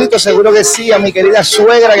 un saludito, seguro que sí, a mi querida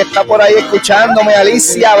suegra que está por ahí escuchándome,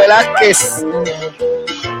 Alicia Velázquez,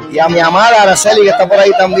 y a mi amada Araceli que está por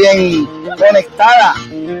ahí también conectada.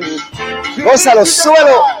 Gózalo,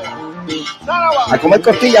 súbelo. A comer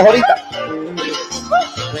costillas ahorita.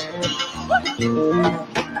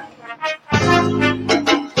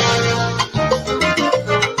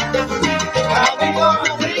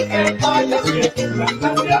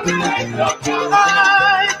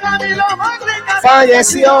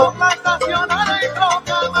 Falleció.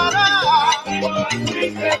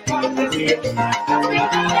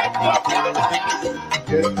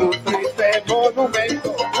 Que es un triste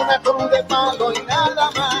monumento, una cruz de palo y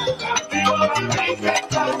nada más.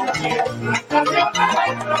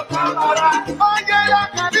 Oye, lo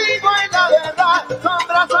que digo es la verdad,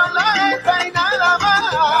 sombras son la gente y nada más.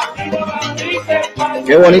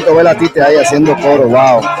 Qué bonito ver a Tite ahí haciendo coro,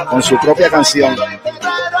 wow, con su propia canción.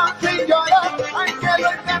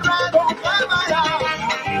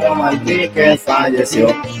 Martí que falleció,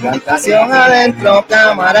 plantación adentro,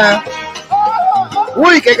 cámara.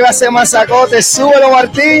 Uy, qué clase de masacote, súbelo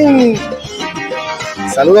Martín.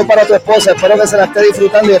 Saludos para tu esposa, espero que se la esté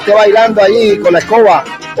disfrutando y esté bailando allí con la escoba,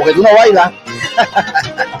 porque tú no bailas.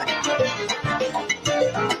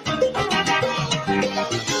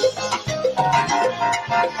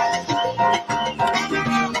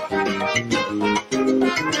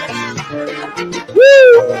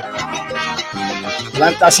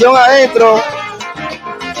 Plantación adentro.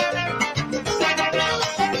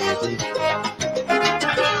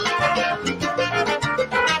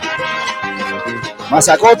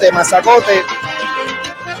 Masacote, masacote.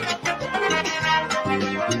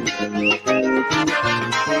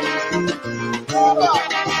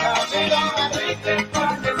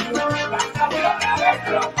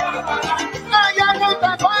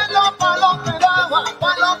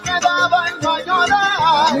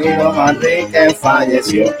 Amigo Manrique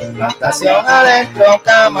falleció, plantación adentro,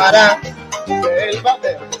 cámara. Él va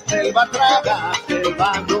a tragar, él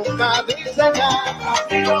va nunca dice nada.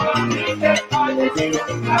 Amigo Manrique falleció,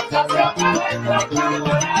 plantación adentro,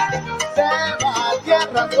 cámara. Se va a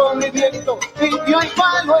tierra con mi viento, limpio y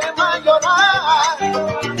palo en mayoral. Amigo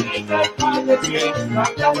Manrique falleció,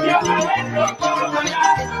 plantación adentro, cámara.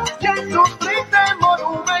 Y en su triste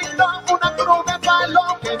monumento, una cruz de palo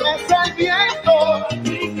que mece el viento.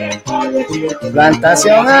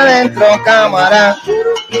 Plantación adentro, cámara.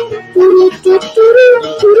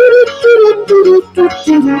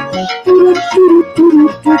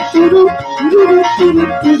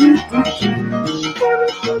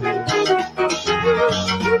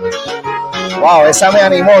 Wow, esa me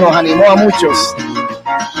animó, nos animó a muchos.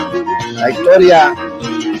 La historia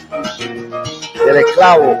del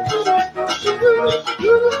esclavo.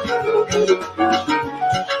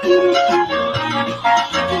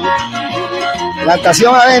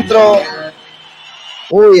 Plantación adentro.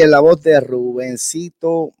 Uy, en la voz de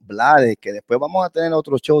Rubencito Blades, que después vamos a tener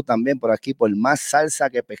otro show también por aquí, por más salsa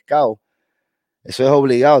que pescado. Eso es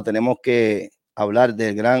obligado, tenemos que hablar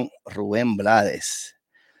del gran Rubén Blades.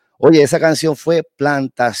 Oye, esa canción fue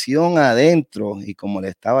Plantación adentro, y como le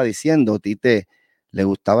estaba diciendo, Tite le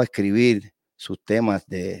gustaba escribir sus temas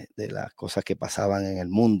de las cosas que pasaban en el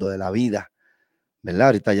mundo, de la vida, ¿verdad?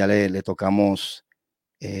 Ahorita ya le tocamos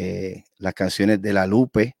las canciones de La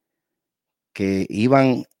Lupe, que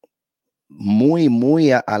iban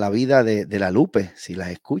muy a la vida de La Lupe, si las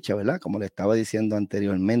escucha, ¿verdad? Como le estaba diciendo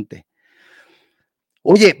anteriormente.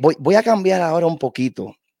 Oye, voy a cambiar ahora un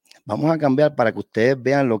poquito. Vamos a cambiar para que ustedes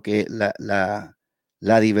vean lo que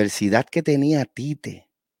la diversidad que tenía Tite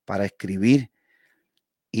para escribir.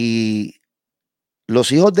 Y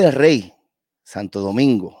los hijos del rey, Santo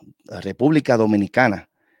Domingo, República Dominicana,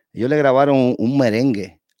 ellos le grabaron un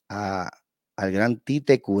merengue al gran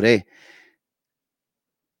Tite Curet.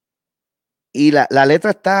 Y la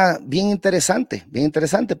letra está bien interesante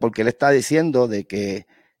porque él está diciendo de que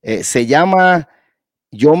se llama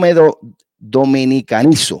Yo me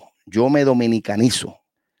dominicanizo.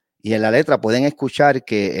 Y en la letra pueden escuchar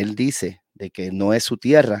que él dice de que no es su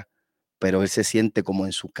tierra, pero él se siente como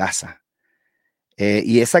en su casa.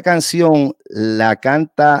 Y esa canción la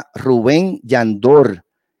canta Rubén Yandor,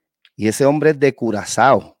 y ese hombre es de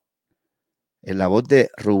Curazao. En la voz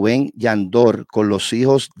de Rubén Yandor, con los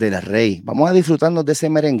hijos del rey. Vamos a disfrutarnos de ese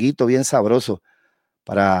merenguito bien sabroso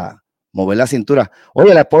para mover la cintura.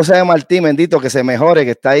 Oye, la esposa de Martín, bendito, que se mejore,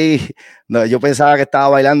 que está ahí. No, yo pensaba que estaba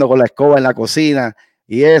bailando con la escoba en la cocina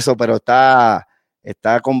y eso, pero está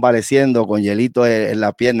convaleciendo con hielito en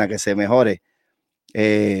la pierna, que se mejore.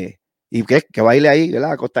 Y que baile ahí,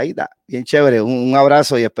 ¿verdad? Acostadita, bien chévere. Un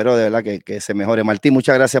abrazo y espero de verdad que se mejore. Martín,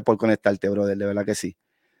 muchas gracias por conectarte, brother, de verdad que sí.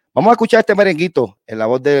 Vamos a escuchar este merenguito en la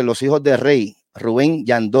voz de los hijos del rey, Rubén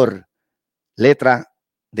Yandor, letra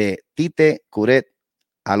de Tite Curet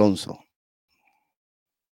Alonso.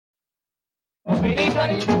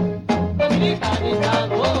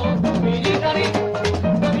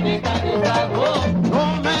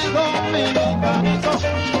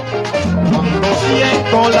 Cuando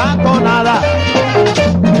siento la tonada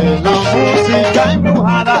de la música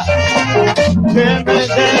embrujada que me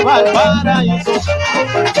lleva al paraíso,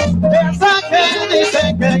 esa que dice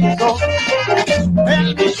que hizo el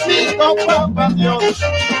Visito papá Dios,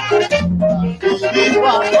 vivo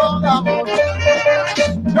a toda voz.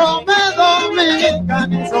 Yo me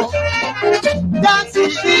dominicanizo, ya si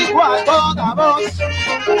digo a toda voz.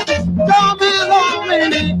 Yo me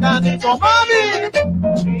dominicanizo, mami.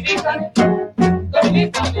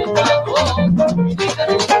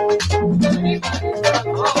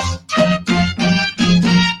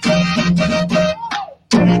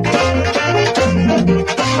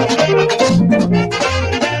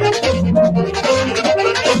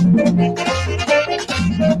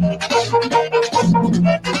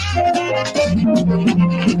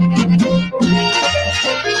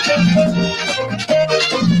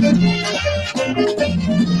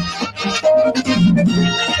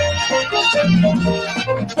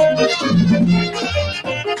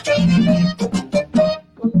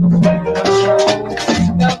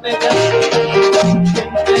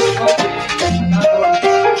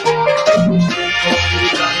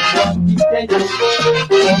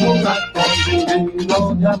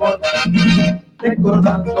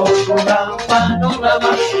 Recordando tu gran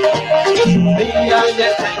panorama, día y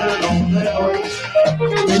eterno de hoy,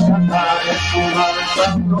 y cantar en tu danza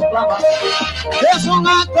proclama. Es un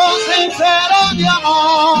acto sincero de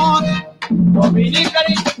amor.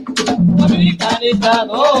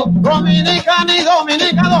 Dominicanizado, dominicanizado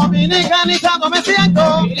me siento.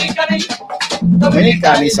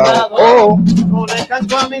 Dominicanizado. Oh. No le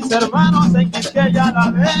canto a mis hermanos en Quisqueya la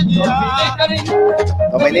Bella.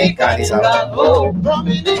 Dominicanizado.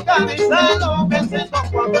 Dominicanizado me siento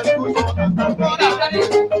cuando escucho la tambora.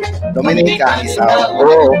 Dominicanizado.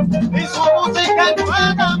 Oh. Y su música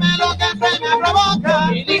encuéntame lo que se me provoca.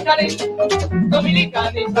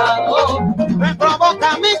 Dominicanizado, me provoca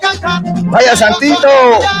mi cantar. Vaya Santito.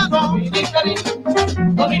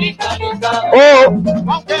 Dominicanizado. Oh.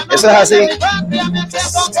 Eso es así.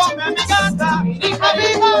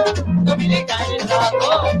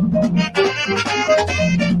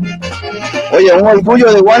 Oye, un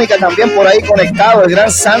orgullo de Guánica también por ahí conectado, el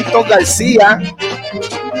gran Santos García.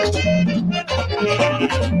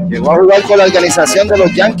 Llegó a jugar con la organización de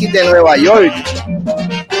los Yankees de Nueva York.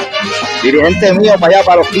 Dirigente mío para allá,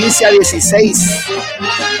 para los 15 a 16.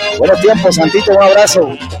 Buenos tiempos, Santito, un abrazo.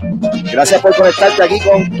 Gracias por conectarte aquí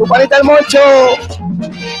con tu panita el Moncho.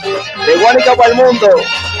 De Guánica para el mundo.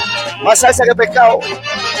 Más salsa que pescado.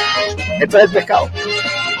 Esto es el pescado.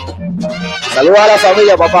 Saludos a la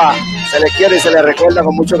familia, papá. Se les quiere y se les recuerda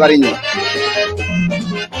con mucho cariño.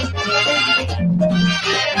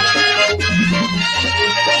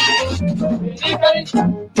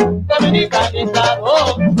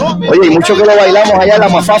 Oye, y mucho que lo bailamos allá en la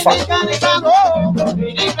Mafafa.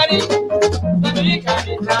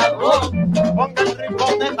 Ponga el ritmo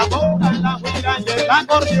de tambora en la guira y el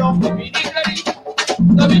acordeón.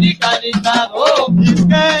 Dominicanizado,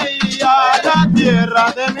 Quisqueya, la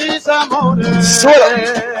tierra de mis amores. Suelo.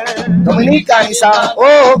 Dominicanizado.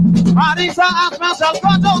 Oh. Marisa, hazme un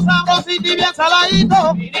salcocho sabrosito y bien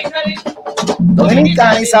saladito.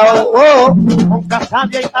 Dominicanizado. Oh. Con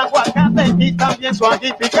casadia y aguacate y también su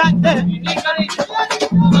ají picante.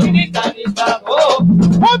 Dominicanizado,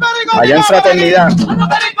 Allá en Fraternidad.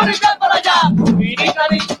 para allá.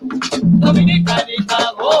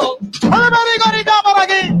 Dominicanizado, por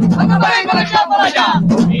aquí. para allá.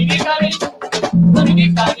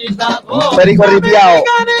 Dominicanizado, Un perico ripiado.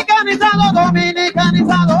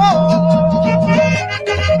 Dominicanizado.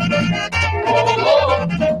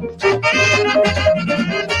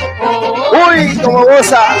 Uy, como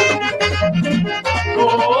goza.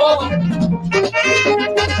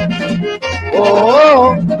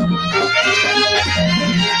 Oh.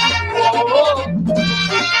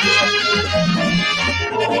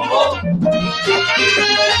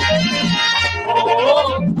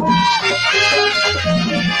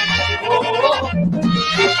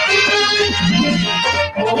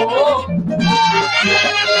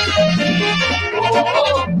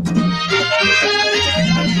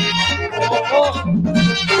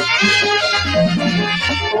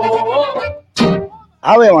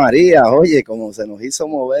 Ave María, oye, como se nos hizo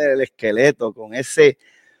mover el esqueleto con ese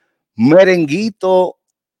merenguito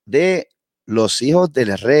de Los Hijos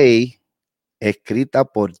del Rey, escrita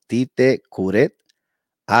por Tite Curet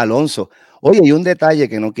Alonso. Oye, y un detalle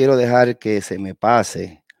que no quiero dejar que se me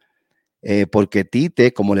pase, porque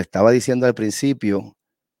Tite, como le estaba diciendo al principio,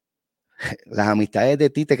 las amistades de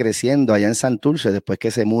Tite creciendo allá en Santurce, después que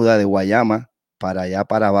se muda de Guayama para allá,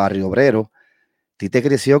 para Barrio Obrero. Tite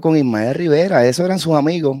creció con Ismael Rivera, esos eran sus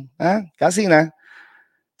amigos, casi nada.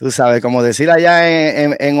 Tú sabes, como decir allá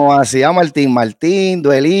en Oasis, Martín,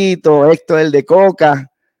 Duelito, Héctor el de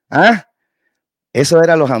Coca, Eso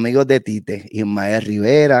eran los amigos de Tite, Ismael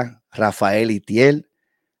Rivera, Rafael Itiel,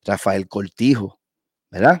 Rafael Cortijo,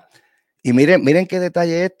 ¿verdad? Y miren qué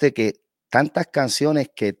detalle que tantas canciones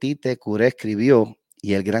que Tite Curet escribió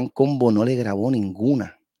y el Gran Combo no le grabó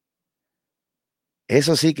ninguna.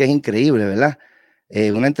 Eso sí que es increíble, ¿verdad?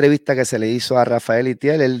 Una entrevista que se le hizo a Rafael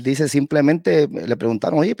Itiel, él dice simplemente, le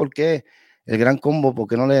preguntaron, oye, ¿por qué el Gran Combo, por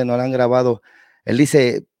qué no le han grabado? Él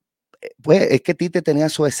dice, pues es que Tite tenía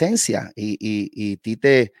su esencia y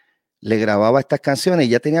Tite le grababa estas canciones y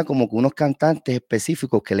ya tenía como que unos cantantes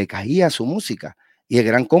específicos que le caía su música. Y el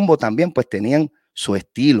Gran Combo también pues tenían su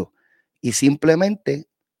estilo y simplemente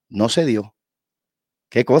no se dio.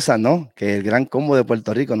 Qué cosa, ¿no? Que el Gran Combo de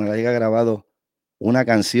Puerto Rico no le haya grabado una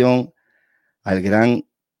canción al gran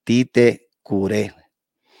Tite Curet.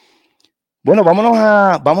 Bueno,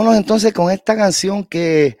 vámonos entonces con esta canción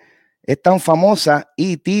que es tan famosa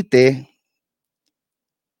y Tite.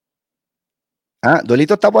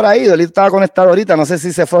 Duelito está por ahí, Duelito estaba conectado ahorita, no sé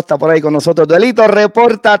si se fue, está por ahí con nosotros. Duelito,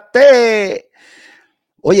 repórtate.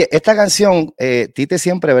 Oye, esta canción, Tite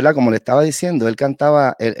siempre, ¿verdad? Como le estaba diciendo, él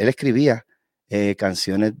cantaba, él escribía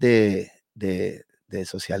canciones de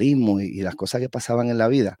socialismo y las cosas que pasaban en la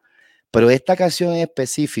vida. Pero esta canción en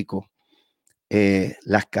específico,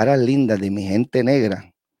 Las Caras Lindas de Mi Gente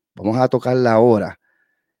Negra, vamos a tocarla ahora.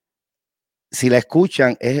 Si la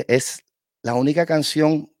escuchan, es la única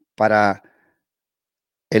canción para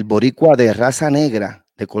el boricua de raza negra,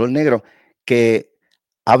 de color negro, que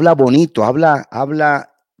habla bonito,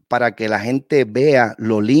 habla para que la gente vea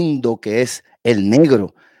lo lindo que es el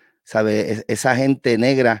negro, ¿sabe? Esa gente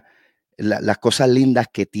negra, las cosas lindas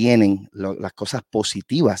que tienen, las cosas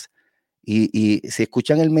positivas. Y si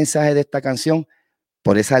escuchan el mensaje de esta canción,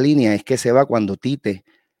 por esa línea es que se va cuando Tite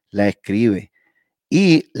la escribe.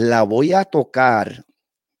 Y la voy a tocar,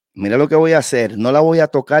 mira lo que voy a hacer, no la voy a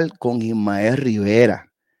tocar con Ismael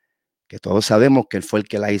Rivera, que todos sabemos que él fue el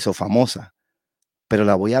que la hizo famosa, pero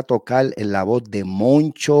la voy a tocar en la voz de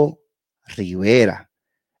Moncho Rivera,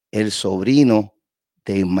 el sobrino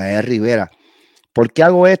de Ismael Rivera. ¿Por qué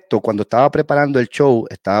hago esto? Cuando estaba preparando el show,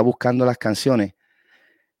 estaba buscando las canciones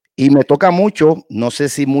y me toca mucho, no sé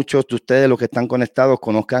si muchos de ustedes los que están conectados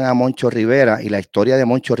conozcan a Moncho Rivera y la historia de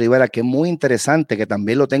Moncho Rivera, que es muy interesante, que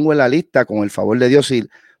también lo tengo en la lista, con el favor de Dios, y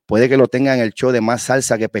puede que lo tenga en el show de Más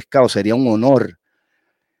Salsa que Pescado, sería un honor.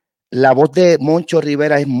 La voz de Moncho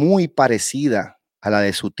Rivera es muy parecida a la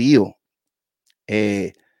de su tío.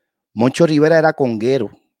 Moncho Rivera era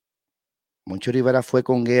conguero. Moncho Rivera fue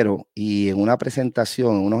conguero y en una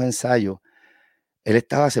presentación, en unos ensayos, él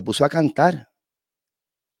se puso a cantar.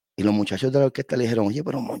 Y los muchachos de la orquesta le dijeron, oye,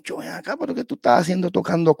 pero Moncho, ven acá, ¿pero qué tú estás haciendo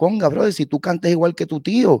tocando conga, brother? Si tú cantas igual que tu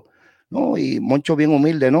tío. No, y Moncho bien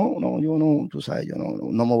humilde, no, yo no, tú sabes, yo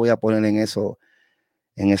no me voy a poner en esos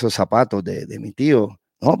zapatos de mi tío.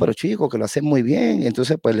 No, pero chico, que lo hacen muy bien. Y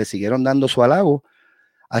entonces, pues, le siguieron dando su halago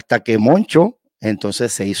hasta que Moncho,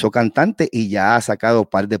 entonces, se hizo cantante y ya ha sacado un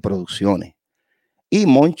par de producciones. Y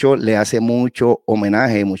Moncho le hace mucho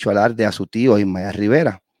homenaje, mucho alarde a su tío Ismael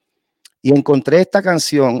Rivera. Y encontré esta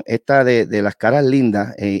canción, esta de Las Caras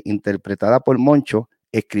Lindas, interpretada por Moncho,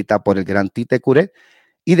 escrita por el gran Tite Curet,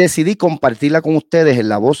 y decidí compartirla con ustedes en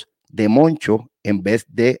la voz de Moncho en vez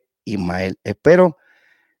de Ismael. Espero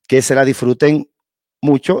que se la disfruten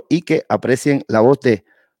mucho y que aprecien la voz de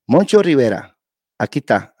Moncho Rivera. Aquí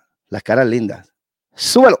está, Las Caras Lindas.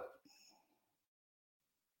 ¡Súbelo!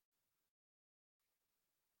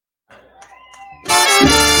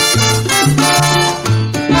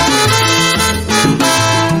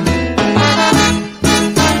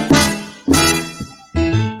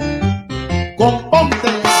 Componte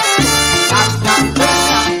las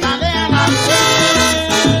canciones, dale a la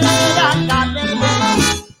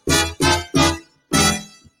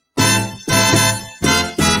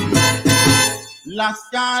las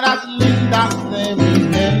caras lindas de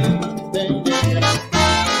mi gente negra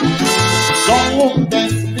son un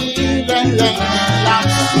desfile de la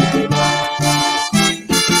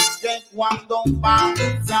que cuando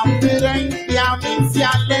pasa frente a mí se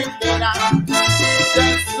alegra de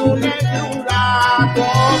su negrura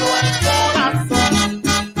todo el corazón.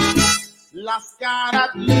 Las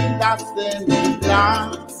caras lindas de mi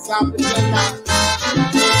raza plena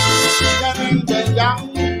que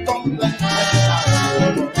vengan con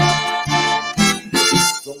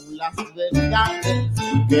son las verdades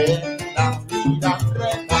que la vida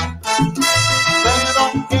reta, pero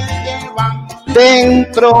que llevan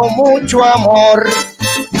dentro mucho amor.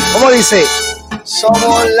 ¿Cómo dice?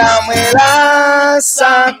 Somos la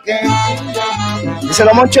melaza que...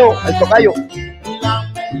 Díselo, Moncho, el tocayo.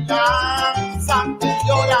 La melaza que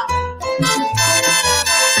llora.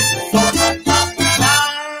 Somos la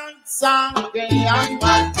que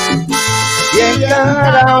amar. Y en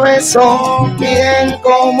cada beso bien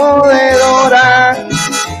conmovedora.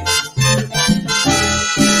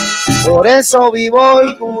 Por eso vivo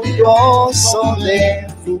orgulloso de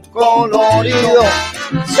tu colorido.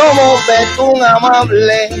 Somos betún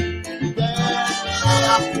amable.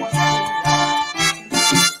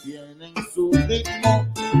 Tienen su ritmo,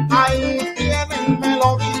 ahí tienen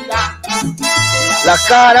melodía. Las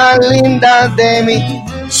caras lindas de mi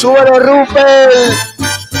suero Rupert.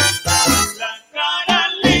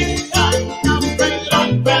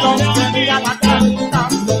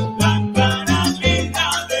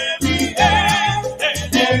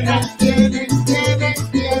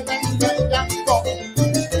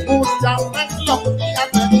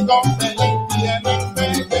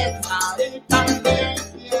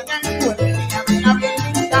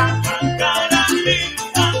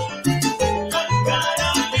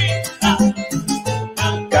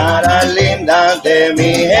 De mi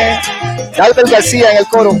gente. Albert García en el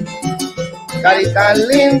coro. Caritas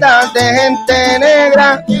lindas de gente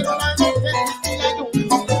negra.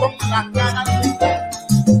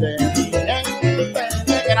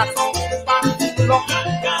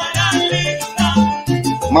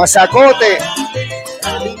 Mazacote.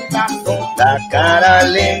 La cara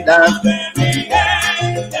linda.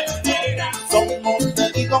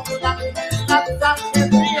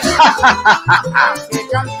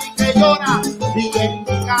 Que llora y en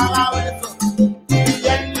cada beso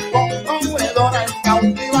bien conmovedora y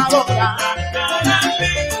cautivadora.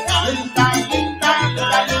 Linda, linda, linda,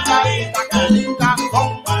 linda, linda, linda,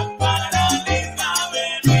 son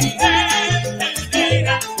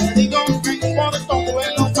te digo que importa un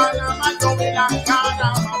vuelo Panamá, yo vi la cara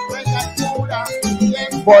más buena y pura.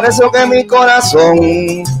 Por eso que mi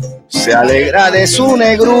corazón se alegra de su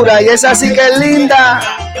negrura y es así que es linda.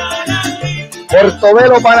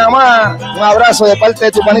 Portobelo, Panamá, un abrazo de parte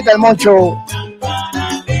de tu panita el Moncho.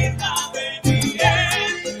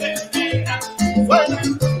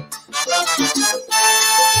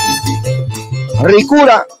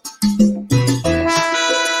 Ricura.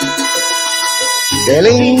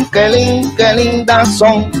 Qué lindas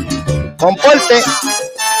son. Comporte.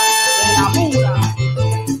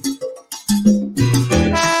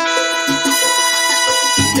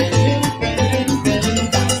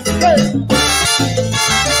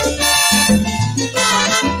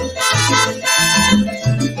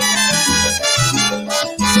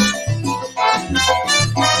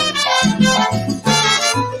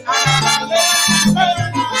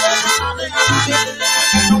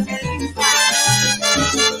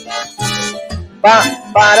 Pa.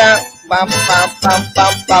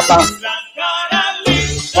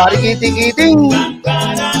 Pariquitiquitín.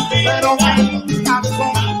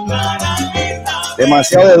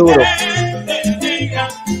 Demasiado de duro.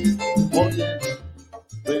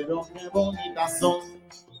 Pero qué bonitas son,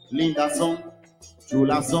 lindas son,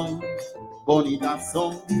 chulas son, bonitas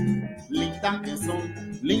son, lindas que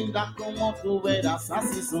son, lindas como tú verás,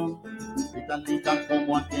 así son. Y tan lindas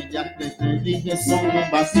como aquellas que te dije son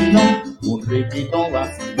un vacilón, un riquito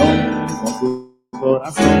vacilón, con tu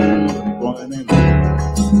corazón, rico de menor.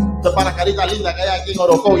 Esto es para Caritas Lindas que hay aquí en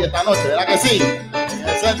Orocovi esta noche, ¿verdad que sí? En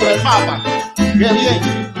el centro del mapa. ¡Qué bien!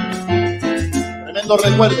 Tremendo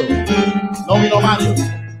recuerdo. No vino Mario.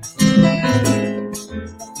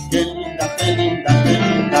 Qué linda, qué linda, qué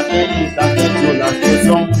linda, qué linda, qué chulas que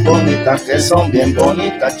son, bonitas que son, bien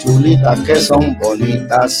bonitas, chulitas que son,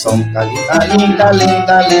 bonitas son, Caritas linda,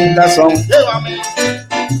 linda, lindas son. Llévame.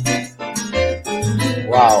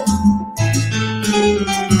 Wow.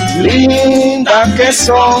 Lindas que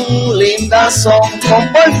son,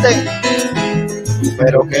 comporten.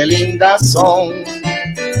 Pero qué lindas son,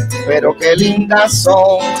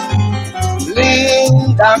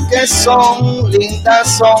 lindas que son.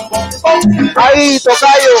 Ahí,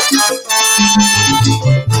 tocayo.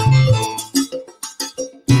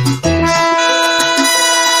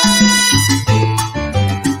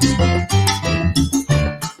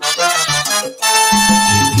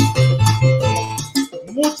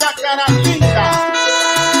 Muchas caras lindas,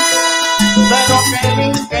 pero qué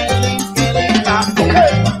linda.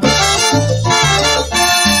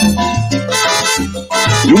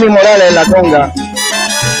 Willie Morales en la conga.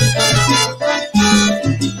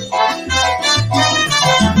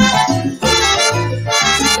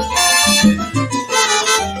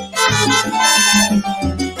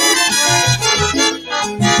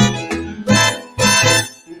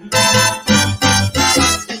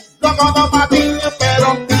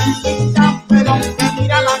 Pero que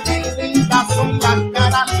mira la que linda son las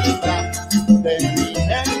caras lindas de mi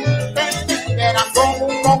gente, que son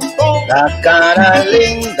un montón. La cara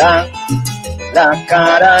linda, la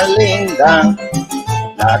cara linda,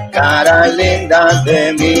 la cara linda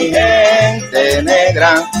de mi gente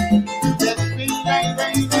negra,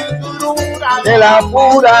 de la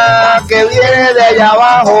pura que viene de allá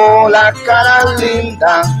abajo. La cara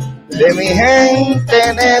linda de mi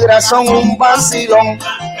gente negra son un vacilón.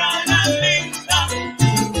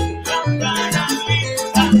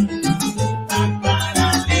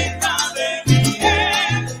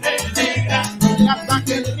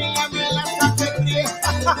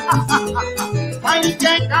 Ay,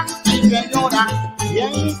 que canta y que llora,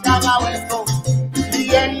 bien cada beso,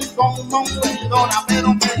 bien conmovedora,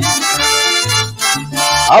 pero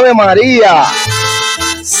Ave María,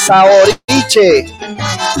 saboriche,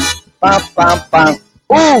 pa pa pa,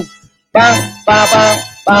 pa pa pa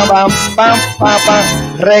pa pa pa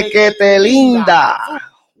pa, requete linda.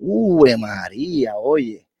 María,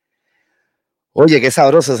 oye. Oye, qué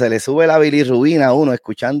sabroso, se le sube la bilirrubina a uno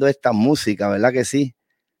escuchando esta música, ¿verdad que sí?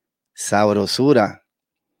 Sabrosura.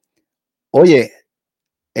 Oye,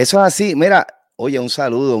 eso es así. Mira, oye, un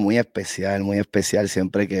saludo muy especial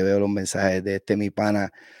siempre que veo los mensajes de mi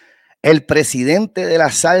pana. El presidente de la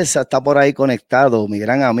salsa está por ahí conectado, mi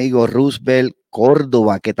gran amigo Rubén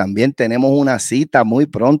Córdoba, que también tenemos una cita muy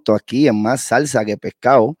pronto aquí en Más Salsa que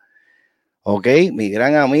Pescado. Ok, mi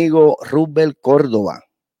gran amigo Rubén Córdoba,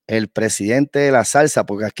 el presidente de la salsa,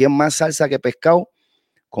 porque aquí en Más Salsa que Pescado,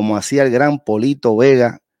 como hacía el gran Polito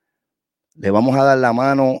Vega, le vamos a dar la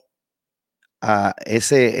mano a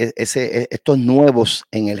estos nuevos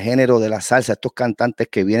en el género de la salsa, estos cantantes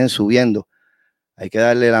que vienen subiendo. Hay que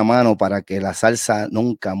darle la mano para que la salsa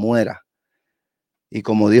nunca muera. Y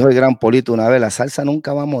como dijo el gran Polito una vez, la salsa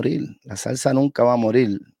nunca va a morir. La salsa nunca va a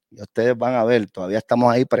morir. Y ustedes van a ver, todavía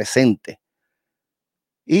estamos ahí presentes.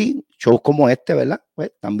 Y shows como este, ¿verdad?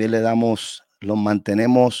 Pues también los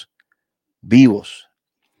mantenemos vivos.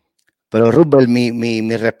 Pero Rubén,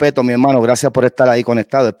 mi respeto, mi hermano, gracias por estar ahí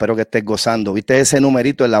conectado. Espero que estés gozando. ¿Viste ese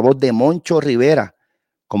numerito en la voz de Moncho Rivera?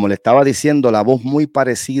 Como le estaba diciendo, la voz muy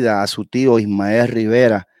parecida a su tío Ismael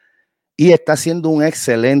Rivera. Y está haciendo un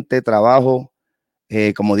excelente trabajo,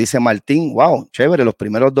 como dice Martín. Wow, chévere, los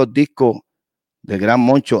primeros 2 discos del gran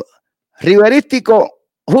Moncho. Riverístico,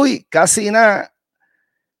 uy, casi nada.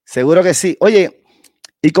 Seguro que sí. Oye,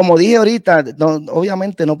 y como dije ahorita,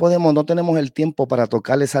 obviamente no tenemos el tiempo para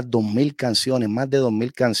tocar esas 2000 canciones, más de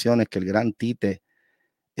 2000 canciones que el gran Tite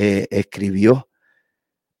escribió.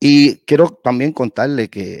 Y quiero también contarle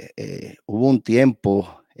que hubo un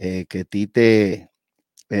tiempo que Tite,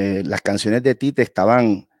 las canciones de Tite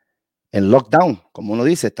estaban en lockdown, como uno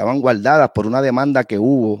dice, estaban guardadas por una demanda que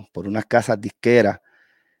hubo por unas casas disqueras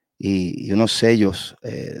y unos sellos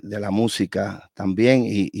de la música también,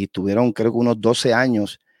 y tuvieron creo que unos 12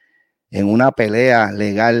 años en una pelea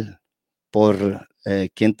legal por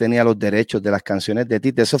quién tenía los derechos de las canciones de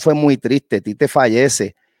Tite. Eso fue muy triste. Tite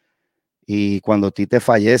fallece, y cuando Tite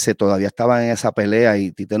fallece todavía estaban en esa pelea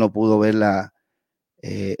y Tite no pudo ver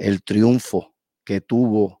el triunfo que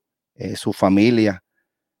tuvo su familia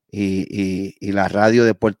y la radio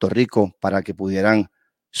de Puerto Rico para que pudieran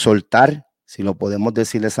soltar, si lo podemos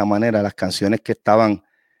decir de esa manera, las canciones que estaban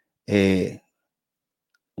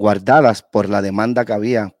guardadas por la demanda que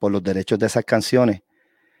había por los derechos de esas canciones.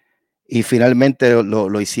 Y finalmente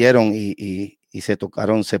lo hicieron y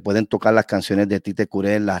se pueden tocar las canciones de Tite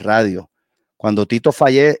Curet en la radio. Cuando Tite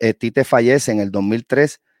fallece en el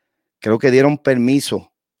 2003, creo que dieron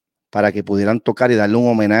permiso para que pudieran tocar y darle un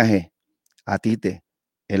homenaje a Tite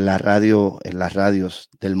en la radio, en las radios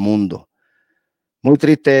del mundo. Muy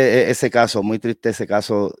triste ese caso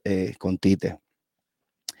con Tite.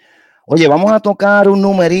 Oye, vamos a tocar un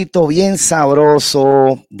numerito bien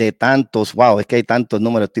sabroso de tantos. Wow, es que hay tantos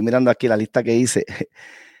números. Estoy mirando aquí la lista que hice.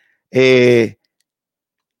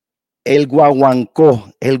 El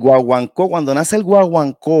guaguancó. El guaguancó, cuando nace el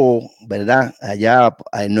guaguancó, ¿verdad? Allá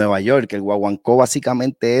en Nueva York, el guaguancó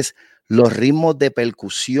básicamente es los ritmos de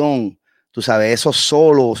percusión. Tú sabes, esos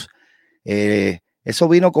solos. Eso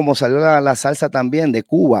vino como salió la salsa también de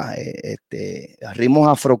Cuba, ritmos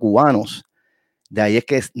afrocubanos. De ahí es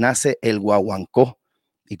que nace el guaguancó.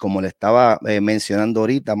 Y como le estaba mencionando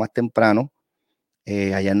ahorita más temprano,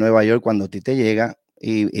 allá en Nueva York, cuando Tite llega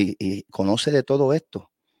y conoce de todo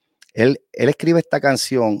esto, él escribe esta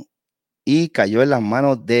canción y cayó en las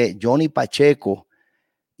manos de Johnny Pacheco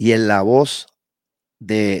y en la voz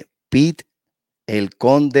de Pete el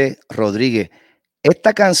Conde Rodríguez.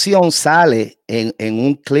 Esta canción sale en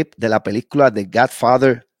un clip de la película The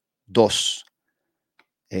Godfather 2.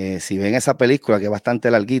 Si ven esa película, que es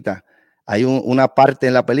bastante larguita, hay una parte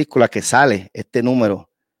en la película que sale este número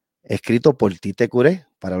escrito por Tite Curet,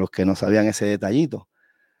 para los que no sabían ese detallito.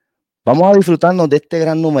 Vamos a disfrutarnos de este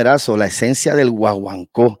gran numerazo, La esencia del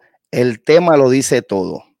guaguancó. El tema lo dice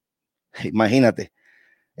todo. Imagínate,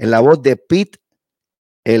 en la voz de Pete,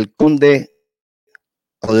 el Conde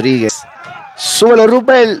Rodríguez. Súbelo,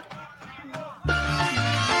 Rupert.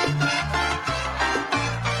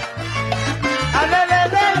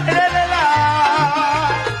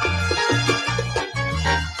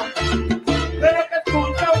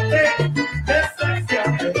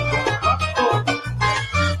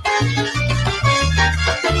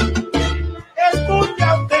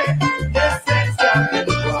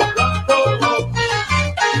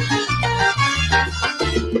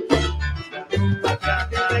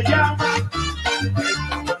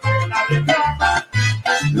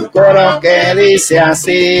 Coro que dice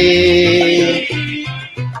así,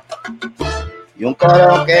 y un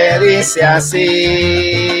coro que dice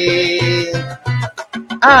así.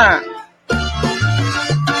 Ah.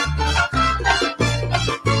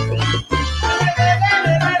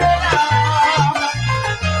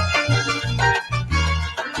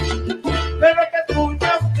 Pero que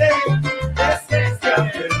escucha usted, esencia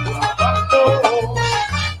del guaguancó.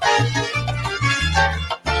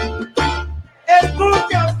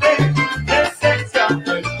 Escucha usted, esencia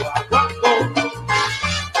del guaguancó.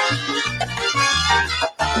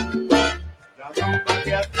 La rumba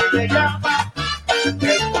que a ti le llama, el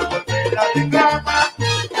pueblo que la reclama,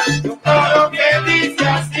 y un coro que dice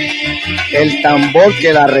así. El tambor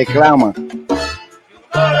que la reclama. Y un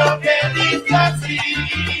coro que dice así.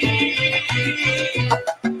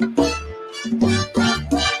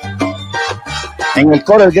 En el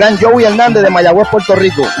coro, el gran Joey Hernández de Mayagüez, Puerto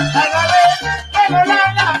Rico.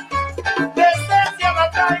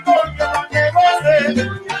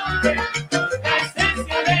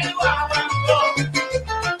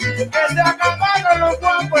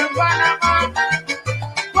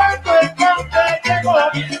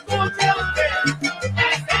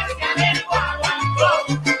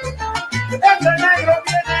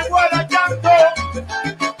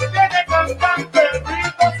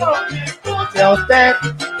 Usted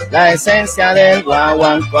la esencia del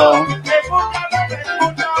guaguancó.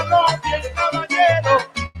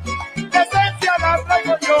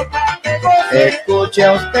 Escuche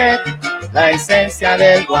usted la esencia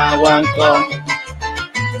del guaguancó.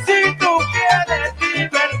 Si tú quieres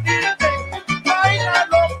divertirte,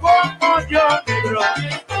 bailalo como yo, negro.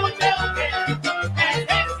 Escuche usted la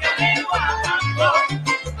esencia del guaguancó.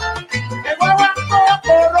 El guaguancó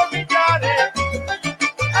por los millares.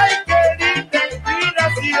 Ay, querida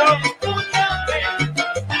inspiración. Escuche usted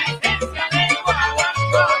la esencia del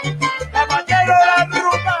guaguancó. Caballero, la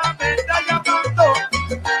rumba me está llamando.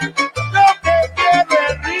 Lo que quiero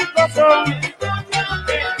es rico son. Escuche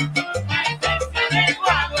usted la esencia del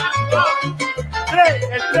guaguancó.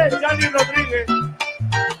 El tres, Charlie Rodríguez.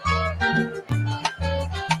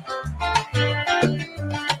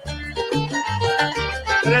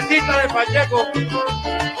 Tresita de Pacheco.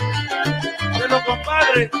 De los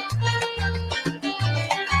compadres.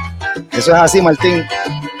 Eso es así, Martín.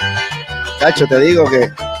 Cacho, te digo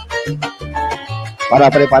que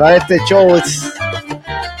para preparar este show es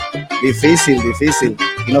difícil.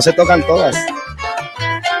 Y no se tocan todas.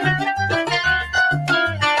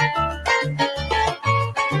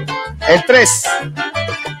 El 3.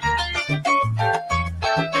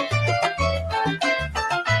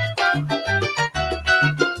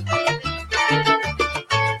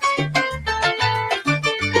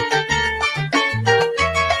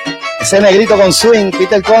 Ese negrito con swing,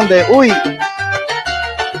 Peter Conde. Uy.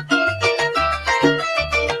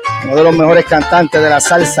 Uno de los mejores cantantes de la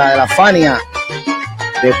salsa, de la Fania,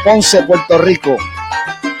 de Ponce, Puerto Rico.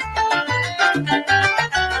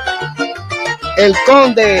 El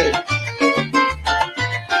Conde.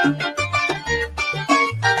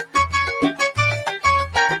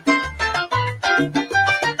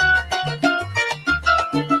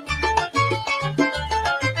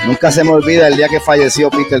 Nunca se me olvida el día que falleció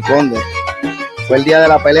Peter Conde. Fue el día de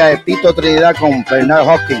la pelea de Tito Trinidad con Bernard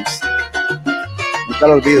Hopkins. Nunca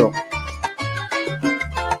lo olvido.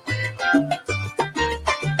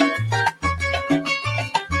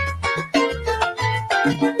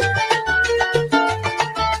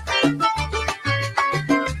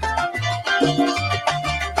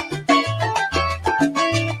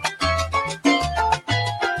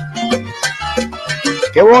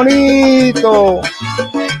 ¡Qué bonito!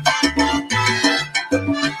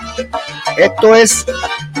 Esto es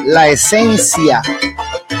la esencia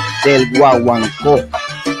del guaguancó.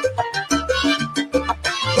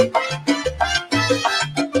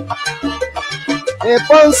 De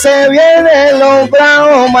Ponce viene los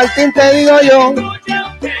bravos, Martín te digo yo.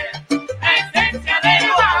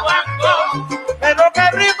 Pero qué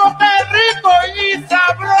rico y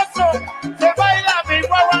sabroso se baila mi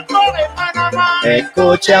guaguancó de Panamá.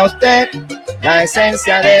 Escucha usted la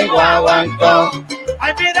esencia del guaguancó.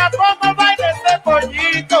 Ay, mira cómo baila ese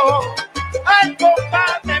pollito. Ay,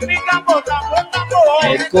 compadre, mi campo,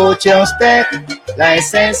 tambor. Escuche usted la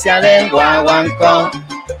esencia del guaguancó.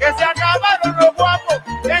 Que se acabaron los guapos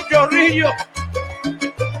en Chorrillo.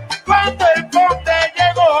 Cuando el conde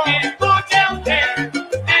llegó. Escuche usted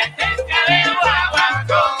la esencia del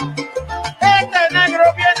guaguancó. Este negro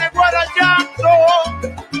viene guarachando.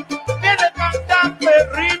 Viene cantando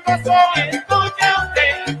rico son. Escuche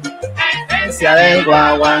usted la esencia Del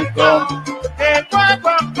guaguancó. El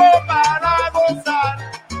guaguancó para gozar.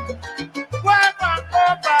 Guaguancó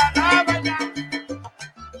para bailar.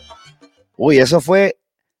 Uy, eso fue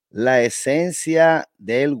la esencia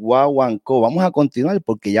del guaguancó. Vamos a continuar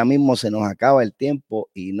porque ya mismo se nos acaba el tiempo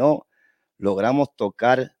y no logramos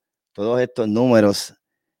tocar todos estos números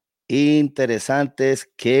interesantes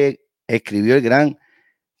que escribió el gran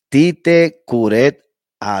Tite Curet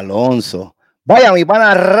Alonso. Vaya, mi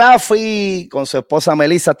pana Rafi con su esposa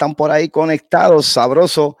Melissa están por ahí conectados,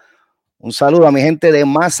 sabroso. Un saludo a mi gente de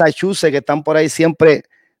Massachusetts que están por ahí siempre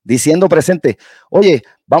diciendo presente. Oye,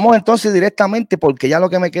 vamos entonces directamente porque ya lo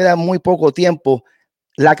que me queda es muy poco tiempo.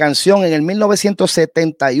 La canción en el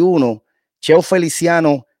 1971, Cheo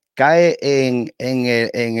Feliciano cae en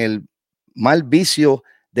el mal vicio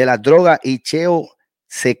de la droga y Cheo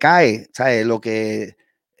se cae, ¿sabes? Lo que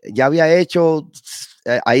ya había hecho,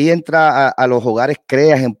 ahí entra a los hogares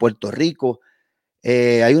CREAS en Puerto Rico.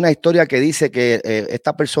 Hay una historia que dice que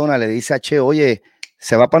esta persona le dice a Cheo, oye,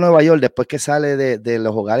 se va para Nueva York después que sale de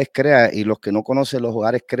los hogares CREAS, y los que no conocen los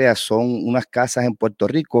hogares CREAS son unas casas en Puerto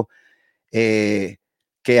Rico que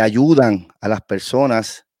ayudan a las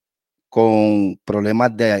personas con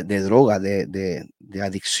problemas de droga, de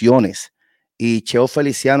adicciones. Y Cheo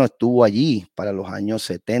Feliciano estuvo allí para los años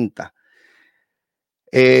 70.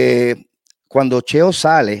 Cuando Cheo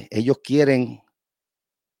sale, ellos quieren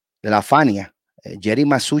de la Fania, Jerry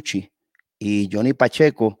Masucci y Johnny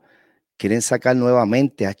Pacheco quieren sacar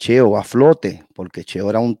nuevamente a Cheo a flote, porque Cheo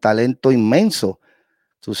era un talento inmenso,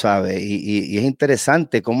 tú sabes, y es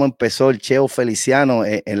interesante cómo empezó el Cheo Feliciano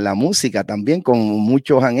en la música también, como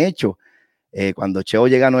muchos han hecho. Cuando Cheo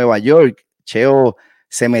llega a Nueva York, Cheo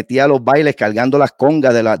se metía a los bailes cargando las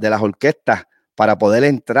congas de las orquestas para poder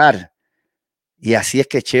entrar. Y así es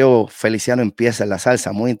que Cheo Feliciano empieza en la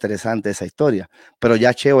salsa. Muy interesante esa historia. Pero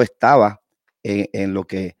ya Cheo estaba en lo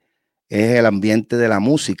que es el ambiente de la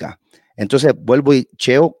música. Entonces, vuelvo y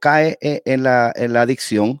Cheo cae en la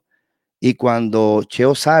adicción. Y cuando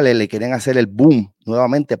Cheo sale, le quieren hacer el boom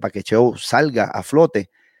nuevamente para que Cheo salga a flote.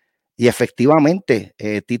 Y efectivamente,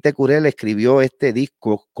 Tite Curet escribió este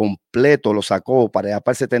disco completo, lo sacó para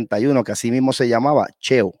el 71, que así mismo se llamaba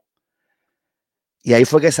Cheo. Y ahí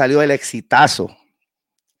fue que salió el exitazo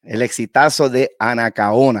de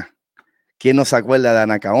Anacaona. ¿Quién no se acuerda de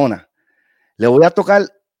Anacaona? Le voy a tocar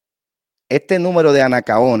este número de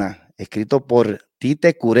Anacaona, escrito por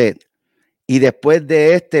Tite Curet, y después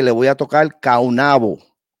de este le voy a tocar Caunabo.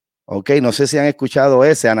 Ok, no sé si han escuchado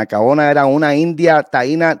ese. Anacaona era una india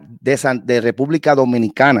taína de República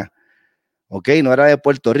Dominicana. Ok, no era de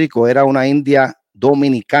Puerto Rico, era una india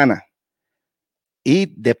dominicana.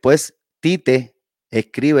 Y después Tite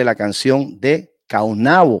escribe la canción de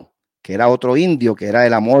Caunabo, que era otro indio, que era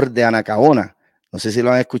el amor de Anacaona. No sé si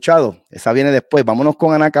lo han escuchado. Esa viene después. Vámonos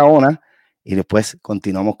con Anacaona y después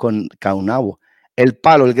continuamos con Caunabo. El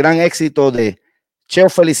Palo, el gran éxito de Cheo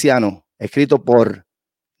Feliciano, escrito por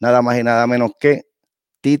nada más y nada menos que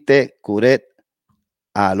Tite Curet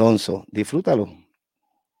Alonso. Disfrútalo.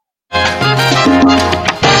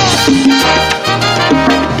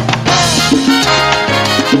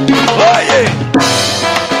 Oye.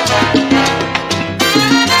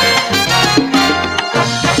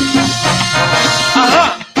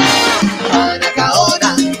 Ajá.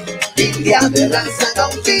 Anacaona, india de raza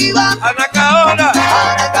cautiva. Anacaona.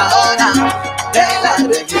 Anacaona, de la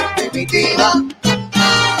región primitiva.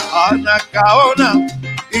 Anacaona,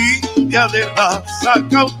 india de raza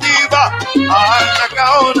cautiva.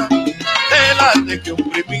 Anacaona, de la región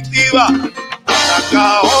primitiva.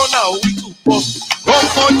 Anacaona, oí tu voz,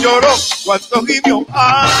 como lloró, cuánto gimió.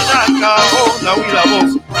 Anacaona, oí la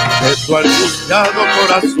voz de tu angustiado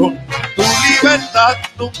corazón. Tu libertad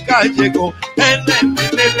nunca llegó.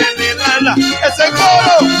 Ese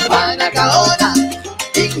coro. Anacaona,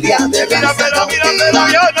 india de raza cautiva.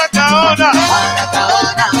 Mira, Anacaona.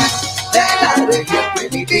 Anacaona, de la región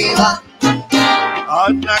primitiva.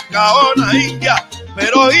 Anacaona india,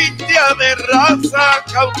 pero india de raza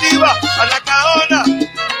cautiva. Anacaona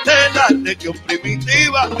de la legión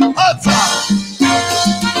primitiva. ¡Alza!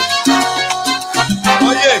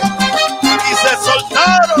 Oye, y se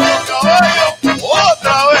soltaron los caballos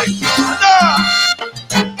otra vez.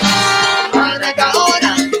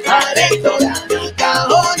 Anacaona, aresto de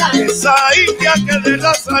Anacaona. Esa india que de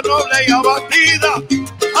raza noble y abatida,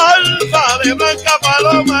 alma de blanca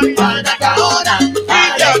paloma. Anacaona,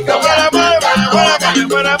 india que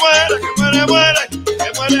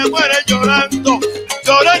muere llorando,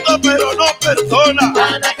 llorando pero no persona.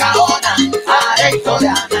 Anacaona, aresto de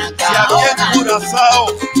Anacaona. Si aquí en Curazao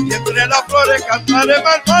y entre las flores cantaré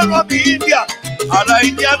mal a mi india, a la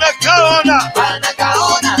india Anacaona.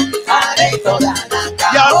 Anacaona, aresto de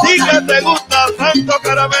Anacaona. Y a ti que te gusta tanto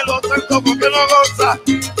caramelo santo porque no goza,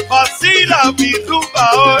 vacila mi rumba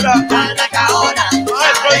ahora. Anacaona,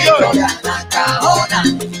 maestro yo. Anacaona.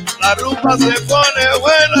 La rumba se pone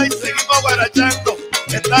buena y seguimos guarachando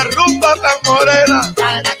esta rumba tan morena.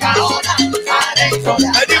 Anacaona, aresto de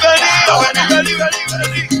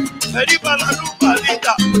Vení, vení para la rumba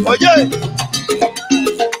linda. Oye,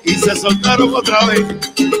 y se soltaron otra vez.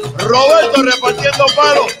 Roberto repartiendo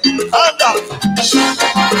palos. Anda.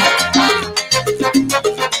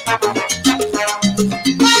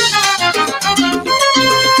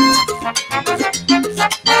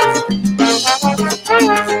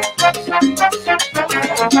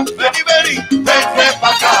 Vení, vente pa'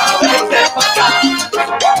 acá, vente pa' acá.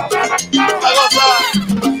 A gozar.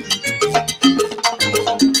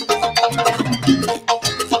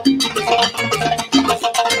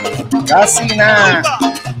 Casi nada.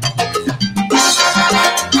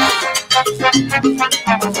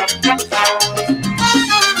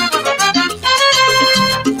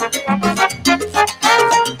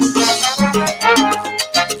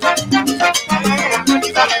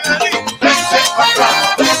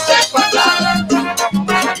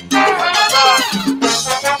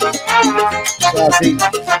 Así.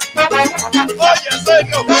 Oye,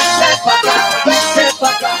 Sergio, vente pa' acá, vente pa'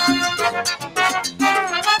 acá.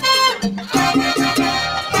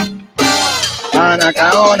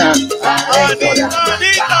 Anacaona.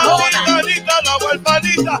 Anita, la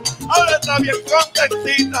huerfanita, ahora está bien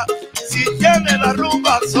contentita. Si tiene la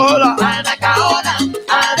rumba sola, Anacaona,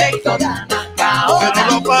 adicto de Anacaona. que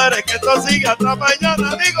no lo pare, que esto siga hasta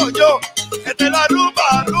mañana, digo yo. Esta es la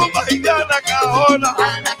rumba y de Anacaona.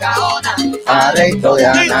 Anacaona, Adicto de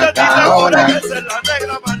Anacaona. Esa es la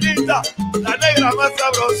negra más linda, la negra más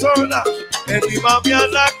sabrosona. Es mi mami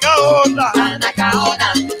Anacaona.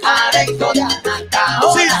 Anacaona, adicto de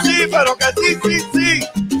Anacaona. Sí, pero que sí,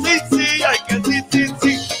 hay que sí,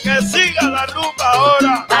 que siga la rumba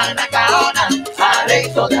ahora. Anacaona,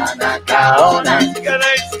 adicto de Anacaona.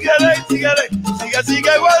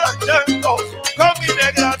 Sigue guarachando con mi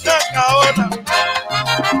negra Anacaona.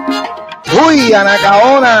 Uy,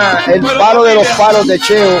 Anacaona, el palo de los palos de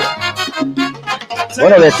Cheo.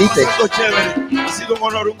 Bueno, de Tite. Ha sido un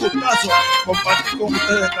honor, un gustazo compartir con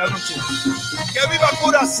ustedes esta noche. ¡Que viva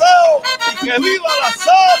Curazao y que viva la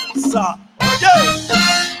salsa! ¡Oye!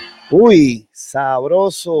 Uy,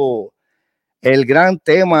 sabroso. El gran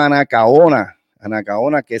tema Anacaona.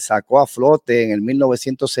 Anacaona que sacó a flote en el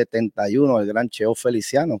 1971 el gran Cheo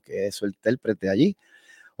Feliciano, que es su intérprete allí.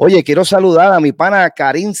 Oye, quiero saludar a mi pana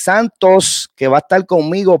Karim Santos, que va a estar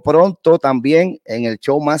conmigo pronto también en el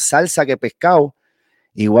show Más Salsa que Pescado.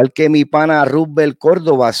 Igual que mi pana Rubén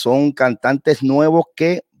Córdoba, son cantantes nuevos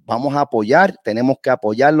que vamos a apoyar. Tenemos que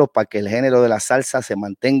apoyarlos para que el género de la salsa se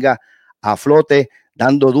mantenga a flote,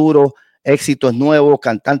 dando duro, éxitos nuevos,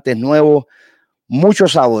 cantantes nuevos, mucho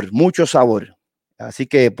sabor, mucho sabor. Así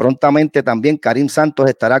que prontamente también Karim Santos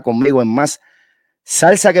estará conmigo en Más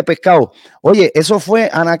Salsa que Pescado. Oye, eso fue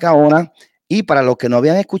Anacaona. Y para los que no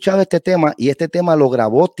habían escuchado este tema, y este tema lo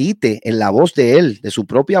grabó Tite en la voz de él, de su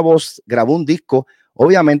propia voz, grabó un disco.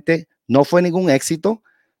 Obviamente no fue ningún éxito,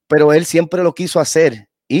 pero él siempre lo quiso hacer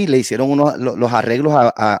y le hicieron los arreglos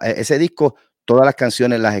a ese disco. Todas las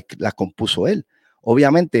canciones las compuso él.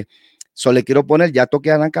 Obviamente, solo le quiero poner, ya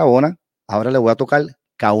toqué a Anacaona, ahora le voy a tocar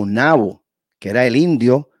Caunabo, que era el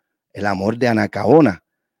indio, el amor de Anacaona.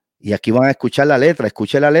 Y aquí van a escuchar la letra.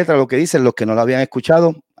 Escuchen la letra, lo que dicen los que no la habían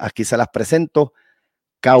escuchado. Aquí se las presento.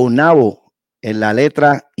 Caunabo, en la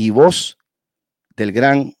letra y voz del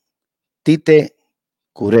gran Tite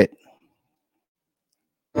Curet.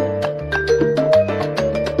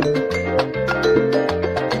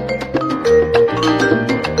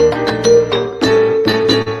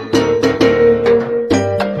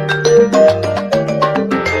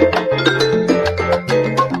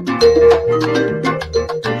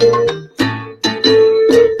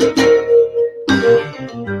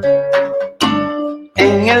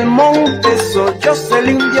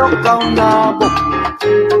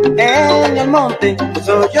 el monte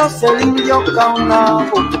soy yo el indio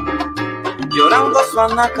Caunabo, llorando su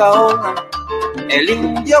Anacaona, el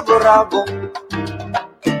indio bravo,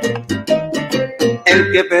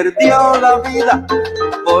 el que perdió la vida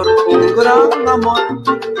por un gran amor,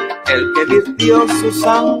 el que virtió su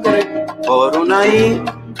sangre por una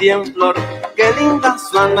india en flor. Qué linda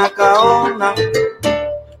su Anacaona,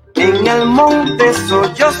 en el monte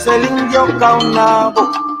soy yo el indio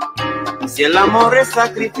Caunabo. Si el amor es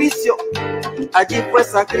sacrificio, allí fue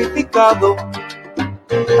sacrificado.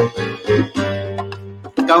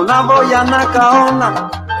 Caunabo y Anacaona,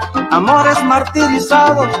 amores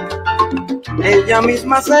martirizados. Ella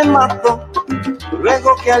misma se mató,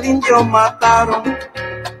 luego que al indio mataron.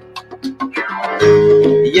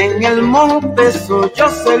 Y en el monte soy yo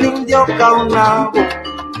el indio Caunabo,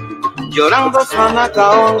 llorando su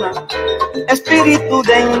Anacaona, espíritu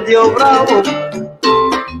de indio bravo.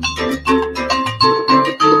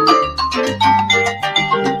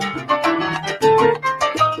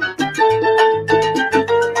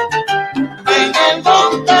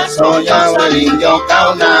 Soy yo el indio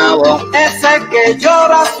Caunabo, ese que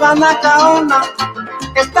llora su Anacaona,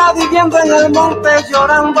 está viviendo en el monte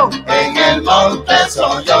llorando. en el monte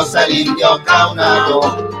soy yo el indio Caunabo,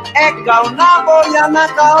 Es Caunabo y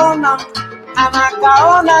Anacaona,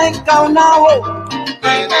 Anacaona y Caunabo.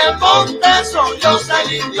 En el monte soy yo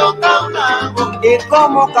el indio Caunabo. Y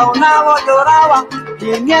como Caunabo lloraba,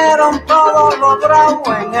 vinieron todos los bravos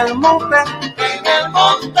en el monte. En el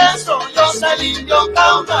monte soy yo el indio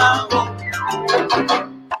Caunabo.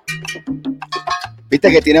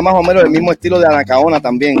 Viste que tiene más o menos el mismo estilo de Anacaona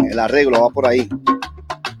también, el arreglo va por ahí.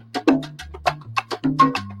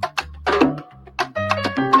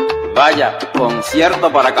 Vaya,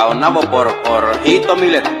 concierto para Caunabo por Jorgito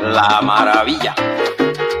Milet, la maravilla.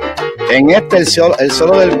 En este el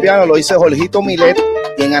solo del piano lo hizo Jorgito Milet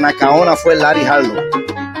y en Anacaona fue Larry Harlow.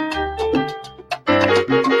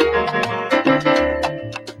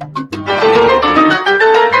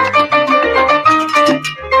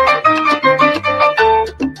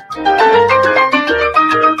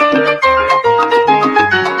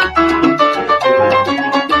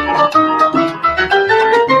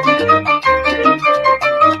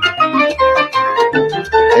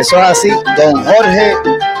 Eso es así, don Jorge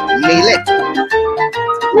Milet.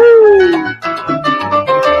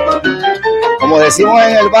 Como decimos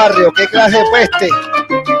en el barrio, ¿qué clase de peste?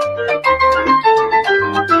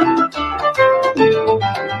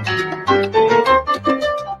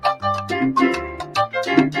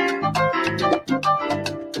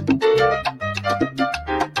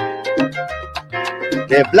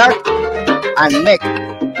 De Black and Neck.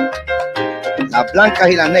 Las blancas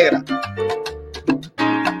y las negras.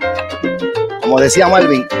 Como decía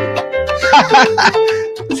Marvin.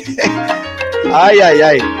 Ay, ay,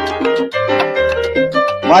 ay.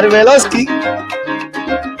 Marvelowski.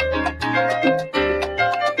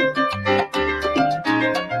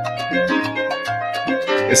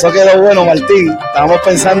 Eso quedó bueno, Martín. Estábamos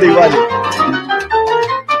pensando igual.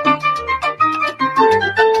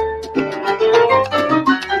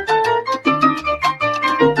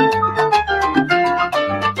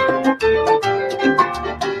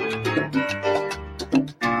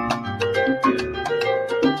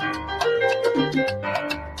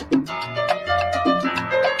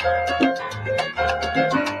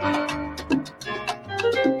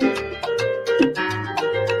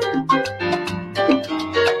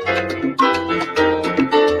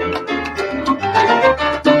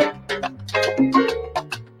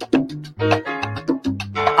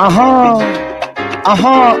 Ajá,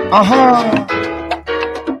 ajá, ajá.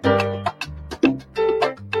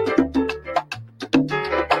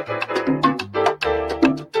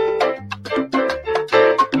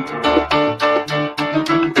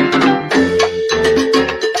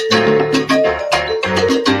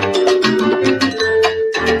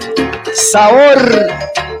 Sabor,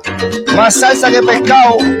 más salsa que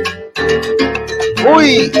pescado.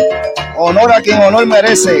 Uy, honor a quien honor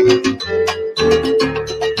merece.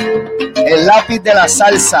 El lápiz de la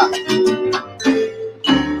salsa.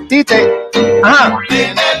 Tite. Ajá.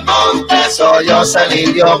 En el monte Soy yo el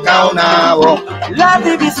indio Caunabo. La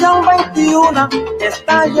división 21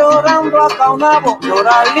 está llorando a Caunabo.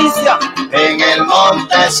 Llora Alicia. En el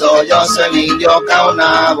monte soy yo el indio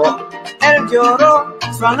Caunabo. Él lloró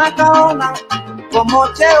su Anacaona, como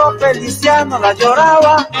Cheo Feliciano la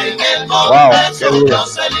lloraba. En el monte soy yo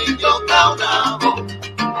el indio Caunabo.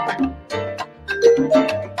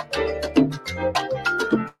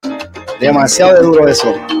 Demasiado de duro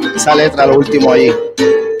eso. Esa letra, lo último ahí.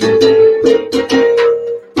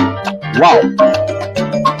 Wow.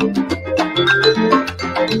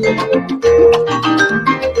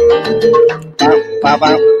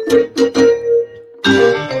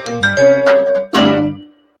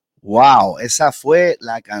 Wow, esa fue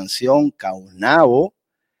la canción Caunabo,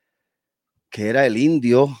 que era el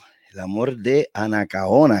indio, el amor de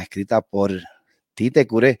Anacaona, escrita por Tite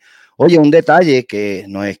Curet. Oye, un detalle que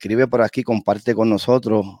nos escribe por aquí, comparte con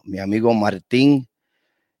nosotros mi amigo Martín.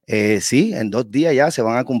 Sí, en 2 días ya se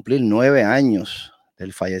van a cumplir 9 años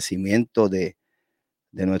del fallecimiento de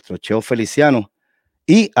nuestro Cheo Feliciano.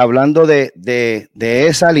 Y hablando de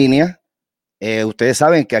esa línea, ustedes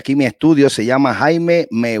saben que aquí mi estudio se llama Jaime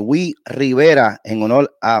Mehuí Rivera, en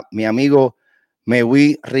honor a mi amigo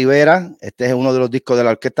Mehuí Rivera. Este es uno de los discos de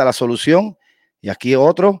la Orquesta La Solución, y aquí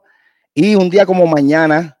otro. Y un día como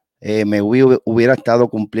mañana, Mehuí hubiera estado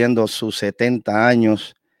cumpliendo sus 70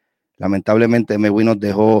 años. Lamentablemente Mehuí nos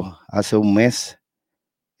dejó hace un mes.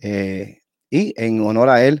 Y en honor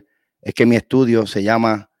a él es que mi estudio se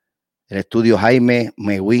llama el estudio Jaime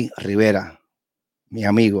Mehuí Rivera, mi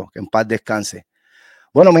amigo, que en paz descanse.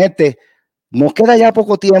 Bueno, mi gente, nos queda ya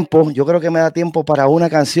poco tiempo. Yo creo que me da tiempo para una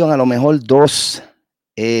canción, a lo mejor 2.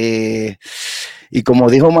 Y como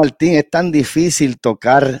dijo Martín, es tan difícil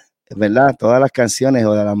tocar, ¿verdad?, todas las canciones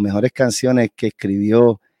o de las mejores canciones que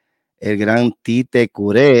escribió el gran Tite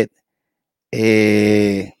Curet.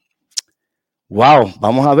 Wow,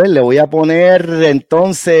 vamos a ver, le voy a poner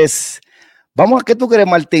entonces, vamos a, ¿qué tú crees,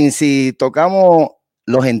 Martín? Si tocamos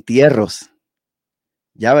Los Entierros,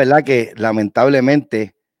 ya verdad que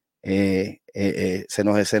lamentablemente se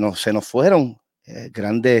nos fueron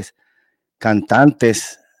grandes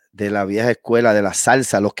cantantes de la vieja escuela de la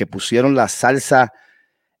salsa, los que pusieron la salsa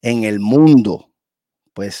en el mundo.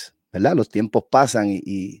 Pues, ¿verdad? Los tiempos pasan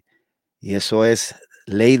y eso es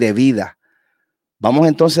ley de vida. Vamos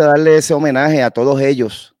entonces a darle ese homenaje a todos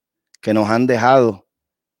ellos que nos han dejado,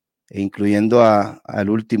 incluyendo al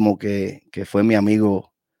último que fue mi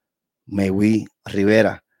amigo Mehuí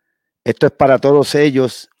Rivera. Esto es para todos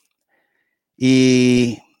ellos.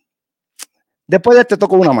 Y después de este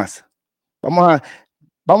toco una más. Vamos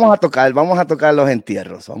a tocar Los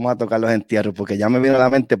Entierros. Vamos a tocar Los Entierros, porque ya me vino a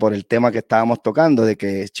la mente por el tema que estábamos tocando, de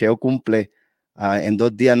que Cheo cumple en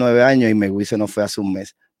 2 días 9 años y Mehuí se nos fue hace un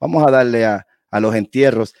mes. Vamos a darle a Los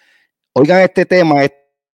Entierros. Oigan este tema,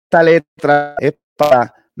 esta letra es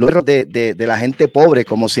para los de la gente pobre,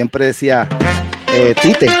 como siempre decía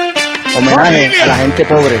Tite. Homenaje a la gente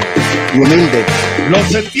pobre y humilde.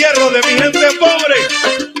 Los entierros de mi gente pobre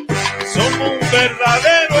son un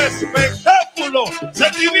verdadero espectáculo.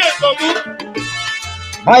 Sentimiento, tú.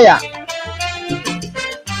 Vaya.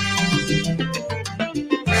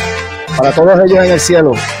 Para todos ellos en el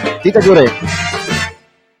cielo. Tite Curet.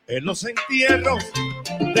 En los entierros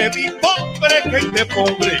de mi pobre gente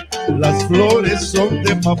pobre, las flores son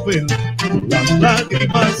de papel, las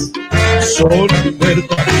lágrimas son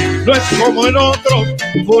verdad. No es como en otros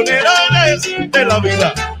funerales de la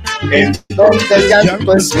vida, en donde el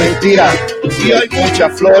llanto es mentira y hay mucha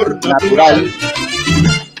flor natural.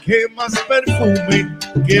 Que más perfume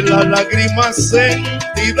que la lágrima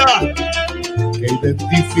sentida, que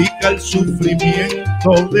identifica el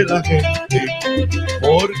sufrimiento de la gente,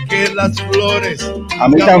 porque las flores... A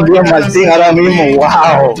mí también, Martín, ahora mismo,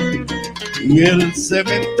 wow. Y el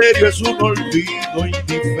cementerio es un olvido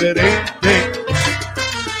indiferente.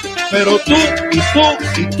 Pero tú,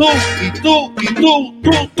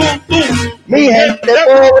 mi gente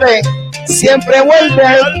pobre siempre vuelve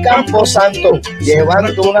al campo santo,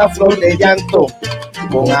 llevando una flor de llanto,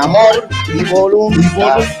 con amor y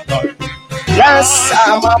voluntad. Las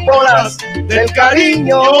amapolas del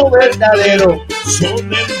cariño verdadero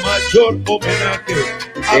son el mayor homenaje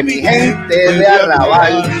de mi gente de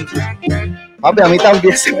arrabal. Papi, a mí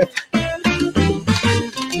también se me...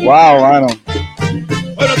 Wow, mano.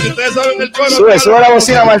 Bueno, si ustedes saben el coro... Sube la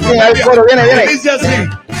bocina, Martín, el coro, viene. Dice así.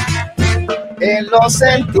 En los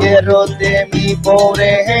entierros de mi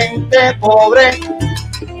pobre gente pobre,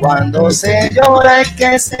 cuando se llora es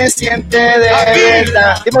que se siente de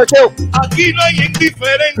verdad. Aquí no hay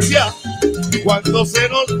indiferencia cuando se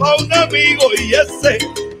nos va un amigo y ese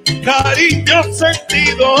cariño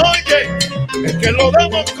sentido, oye, es que lo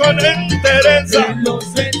damos con entereza. En los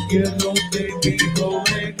entierros de mi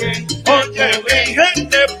pobre gente, oye, mi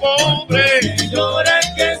gente pobre, llora es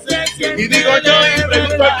que se siente. Y digo yo, y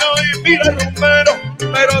pregunto yo, y mira rumero,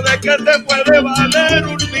 pero de qué te puede valer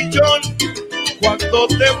 1 millón. Cuando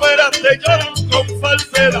te mueras te lloran con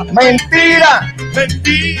falsedad. Mentira.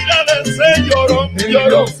 Mentira de ese llorón.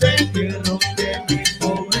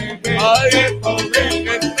 Ay, pobre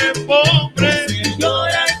gente pobre.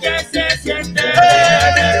 Llora que se siente.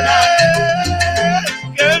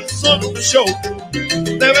 Que son un show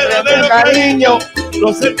de verdadero cariño.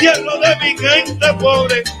 Los entierros de mi gente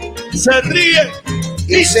pobre se ríen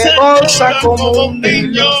y se goza como un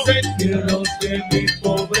niño. Los entierros de mi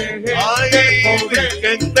pobre gente. Ay, mi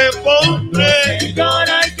gente pobre. Que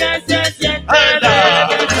llora y que se siente de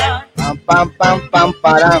verdad. Pam, pam, pam, pam,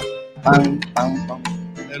 para, pam, pam, pam.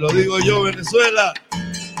 Te lo digo yo, Venezuela.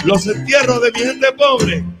 Los entierros de mi gente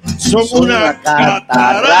pobre son una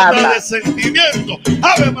catarata de sentimientos.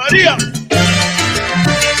 ¡Ave María!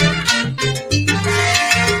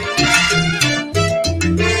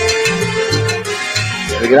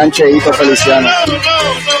 El gran Cheito Feliciano.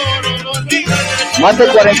 Más de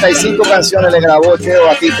 45 canciones le grabó Cheo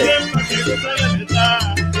a Tite.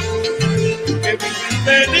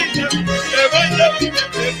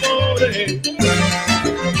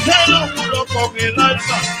 Te lo juro con el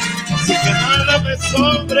alma, así que nada me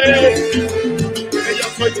sobre. Que yo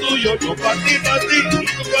soy tuyo, yo para ti, y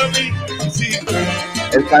tú para mí. Sí.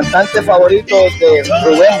 El cantante favorito de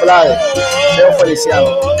Rubén Blades, Cheo Feliciano.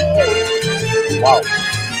 Wow.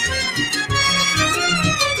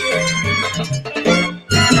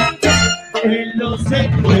 En los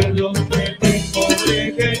recuerdos de mi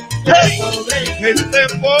pobre gente, Gente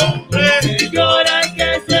pobre, que llora y que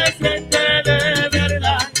se siente de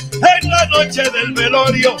verdad. en la noche del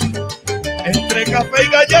velorio, entre café y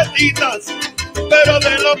galletitas, pero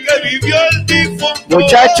de lo que vivió el difunto.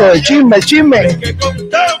 Muchachos, el chisme, el chisme. Que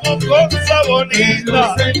contamos cosas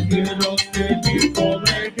bonitas. En los entierros de mi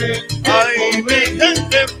pobre gente, Ay, mi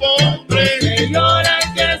gente pobre, que llora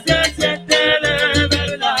y que se siente de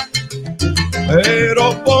verdad.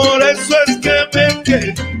 pero por eso es que me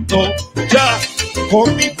quedo ya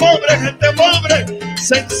con mi pobre gente pobre,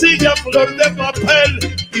 sencilla flor de papel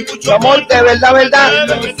y mucho amor de verdad, verdad.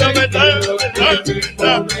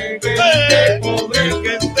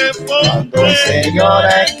 Cuando se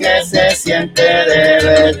llora es que se siente de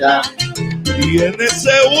verdad. Y en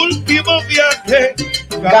ese último viaje,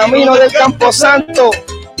 Camino del Camposanto,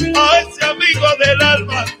 a ese amigo del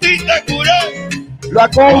alma, Tite Curet, lo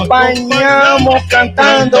acompañamos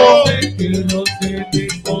cantando.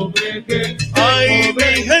 ay,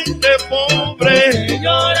 mi gente pobre.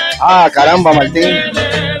 Ah, caramba, Martín.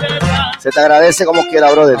 Se te agradece como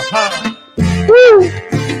quiera, brother.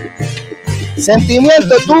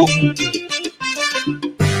 Sentimiento, tú.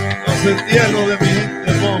 Los entierros de mi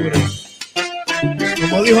gente pobre.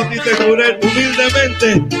 Como dijo Tite Curet,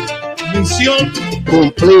 humildemente, misión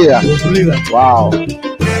Cumplida. cumplida. Wow.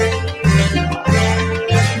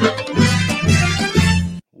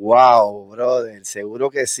 Wow, brother. Seguro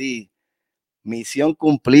que sí. Misión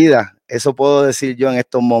cumplida. Eso puedo decir yo en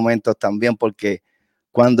estos momentos también, porque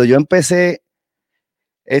cuando yo empecé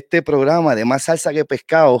este programa de Más Salsa que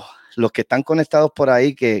Pescado, los que están conectados por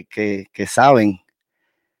ahí que saben,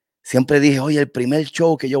 siempre dije, oye, el primer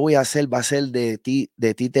show que yo voy a hacer va a ser de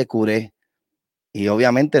Tite Curet. Y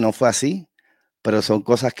obviamente no fue así, pero son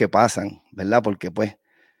cosas que pasan, ¿verdad? Porque pues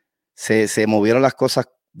se movieron las cosas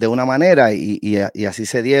de una manera y así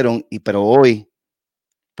se dieron. Pero hoy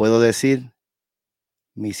puedo decir,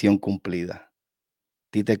 misión cumplida.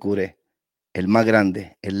 Tite Curet, el más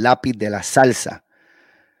grande, el lápiz de la salsa.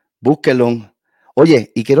 Búsquenlo.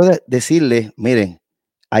 Oye, y quiero decirles, miren,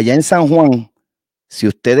 allá en San Juan, si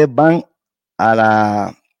ustedes van a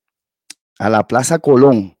la Plaza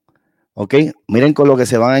Colón, ¿ok? Miren con lo que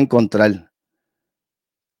se van a encontrar.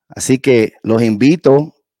 Así que los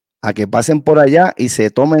invito a que pasen por allá y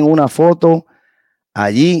se tomen una foto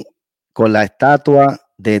allí con la estatua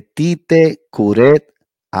de Tite Curet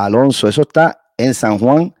Alonso. Eso está en San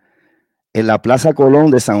Juan, en la Plaza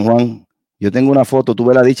Colón de San Juan. Yo tengo una foto,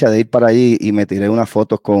 tuve la dicha de ir para allí y me tiré unas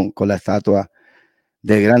fotos con la estatua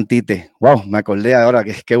del gran Tite. Wow, me acordé ahora,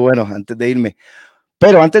 que qué bueno, antes de irme.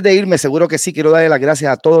 Pero antes de irme, seguro que sí, quiero darle las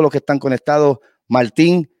gracias a todos los que están conectados.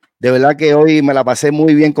 Martín, de verdad que hoy me la pasé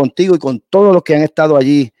muy bien contigo y con todos los que han estado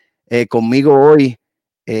allí conmigo hoy.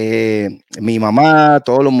 Mi mamá,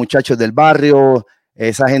 todos los muchachos del barrio,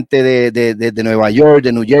 esa gente de Nueva York,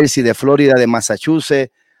 de New Jersey, de Florida, de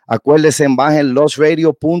Massachusetts. Acuérdense, bajen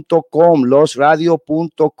losradio.com.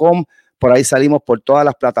 Por ahí salimos por todas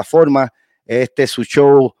las plataformas. Este es su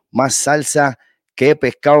show Más Salsa que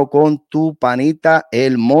Pescado con tu panita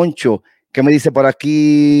El Moncho. ¿Qué me dice por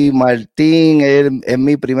aquí Martín? Es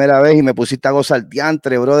mi primera vez y me pusiste a gozar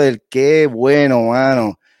diantre, brother. Qué bueno,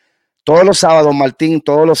 mano. Todos los sábados, Martín,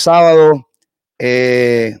 todos los sábados.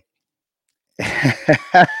 Qué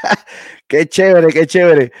chévere, qué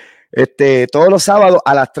chévere. Todos los sábados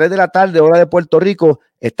a las 3 de la tarde, hora de Puerto Rico,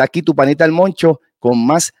 está aquí tu panita El Moncho con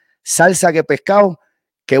Más Salsa que Pescado.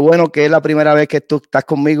 Qué bueno que es la primera vez que tú estás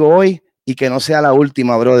conmigo hoy y que no sea la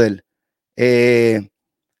última, brother.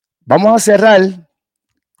 Vamos a cerrar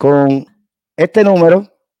con este número.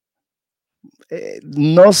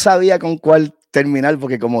 No sabía con cuál terminar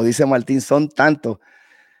porque, como dice Martín, son tantos.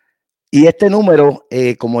 Y este número,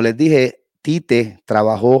 como les dije, Tite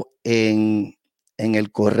trabajó en el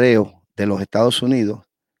correo de los Estados Unidos,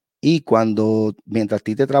 y mientras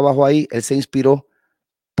Tite trabajó ahí, él se inspiró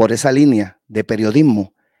por esa línea de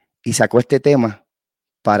periodismo y sacó este tema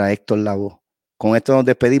para Héctor Lavoe. Con esto nos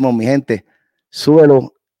despedimos, mi gente.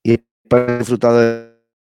 Súbelo y espero disfrutar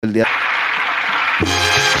del día.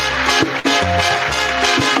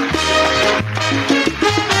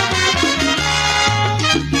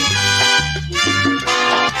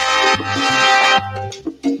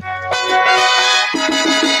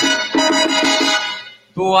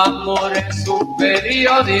 Tu amor es un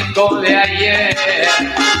periódico de ayer que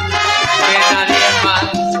nadie más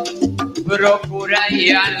procura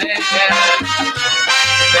ya leer.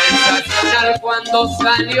 Sensacional cuando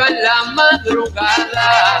salió en la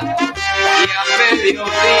madrugada y a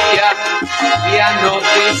mediodía la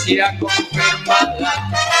noticia confirmada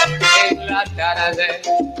en la tarde,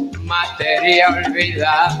 materia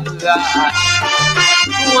olvidada.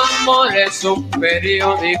 Tu amor es un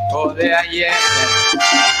periódico de ayer,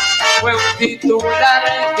 fue un titular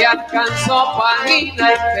que alcanzó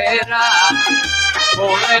página entera.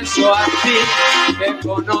 Por eso a ti te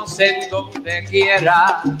conocen donde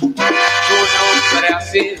quiera. Tu nombre ha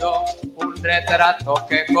sido un retrato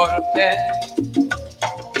que corté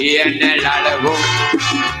y en el álbum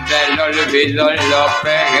del olvido lo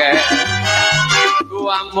pegué. Tu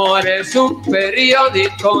amor es un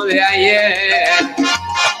periódico de ayer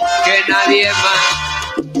que nadie más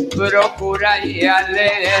procura ya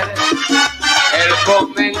leer. El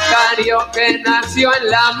comentario que nació en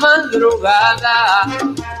la madrugada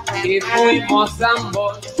y fuimos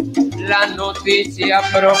ambos la noticia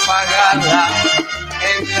propagada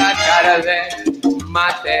en la tarde,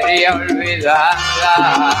 materia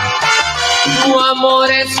olvidada. Tu amor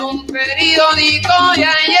es un periódico de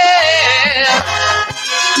ayer.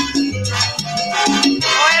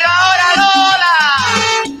 Hola, hola, Lola.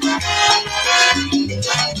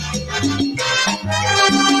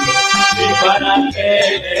 ¿Y para qué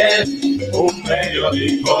es un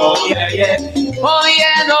periódico de ayer?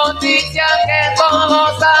 Oye, noticias que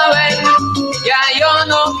todos saben, ya yo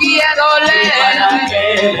no quiero leer. ¿Y para qué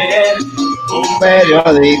leer un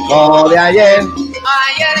periódico de ayer?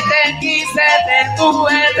 Ayer te quise, te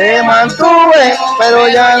tuve, te mantuve, pero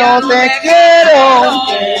ya no te quiero.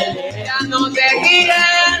 Ya no te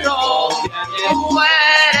quiero. Tú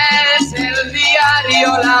eres el diario,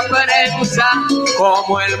 la prensa,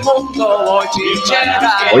 como el mundo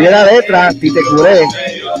bochinchera. Oye la letra, Tite Curet,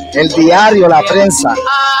 el diario, la prensa.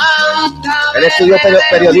 Él estudió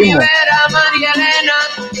periodismo. María Elena,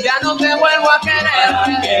 ya no te vuelvo a querer.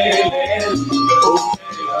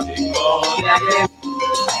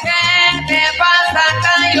 ¿Qué te pasa?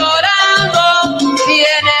 Estás llorando,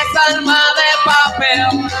 tienes alma de papel.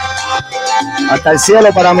 Hasta el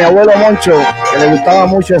cielo para mi abuelo Moncho, que le gustaba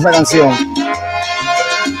mucho esa canción.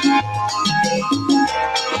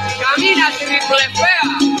 Camina, triple fea.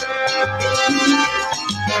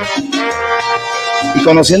 Y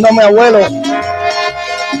conociendo a mi abuelo,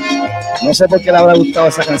 no sé por qué le habrá gustado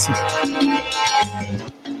esa canción.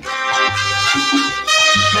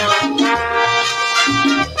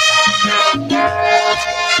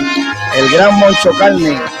 El gran Moncho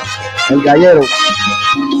Carne, el gallero.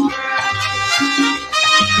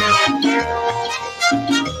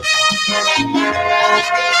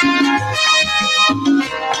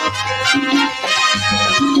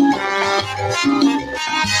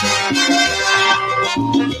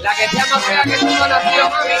 La que sea más fea que tú no nació,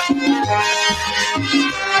 mami.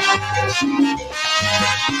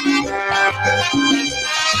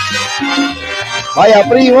 Vaya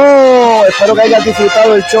primo, espero que hayas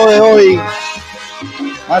disfrutado el show de hoy.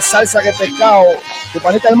 Más salsa que pescado. Tu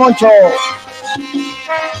panita el Moncho.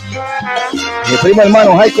 Mi primo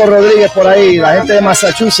hermano Jaico Rodríguez por ahí, la gente de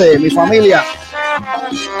Massachusetts, mi familia.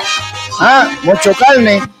 Moncho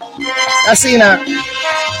Carne, Casina.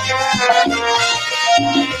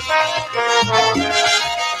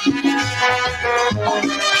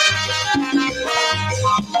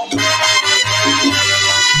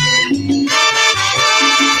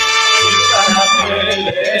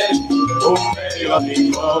 Un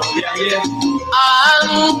periódico de ayer.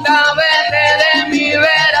 Anda, vete de mi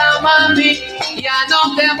vera, mami, ya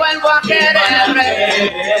no te vuelvo a querer.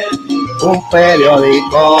 Un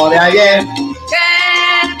periódico de ayer.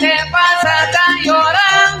 ¿Qué te pasa? Estás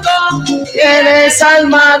llorando, Tienes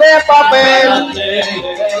alma de papel.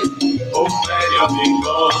 un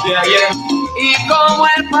periódico de ayer. Y como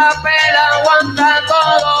el papel aguanta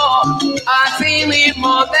todo, así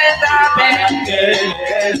mismo te traté. Que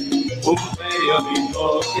leer un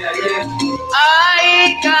periódico de ayer.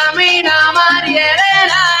 Ay, camina María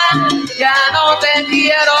Elena, ya no te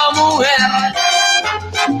quiero mujer.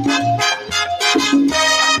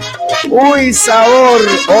 Uy, sabor,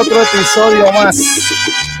 otro episodio más.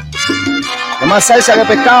 De más salsa que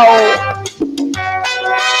pescado.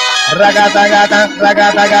 Racatagatán,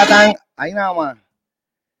 racatagatán. Ahí nada más.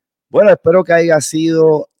 Bueno, espero que haya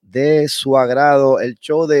sido de su agrado el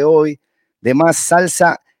show de hoy de más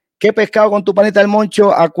salsa que pescado con tu panita del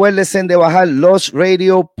Moncho. Acuérdense de bajar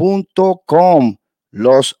losradio.com.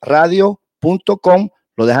 Losradio.com.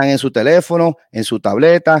 Lo dejan en su teléfono, en su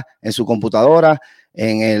tableta, en su computadora,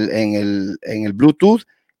 en el Bluetooth,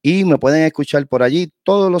 y me pueden escuchar por allí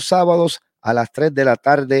todos los sábados a las 3 de la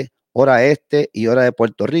tarde, hora este y hora de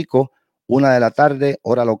Puerto Rico, 1 de la tarde,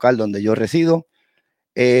 hora local donde yo resido.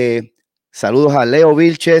 Saludos a Leo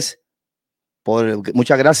Vilches,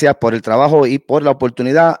 muchas gracias por el trabajo y por la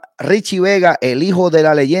oportunidad. Richie Vega, el hijo de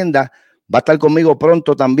la leyenda, va a estar conmigo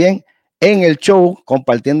pronto también en el show,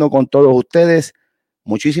 compartiendo con todos ustedes.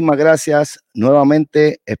 Muchísimas gracias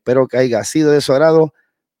nuevamente. Espero que haya sido de su agrado.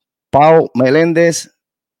 Pau Meléndez,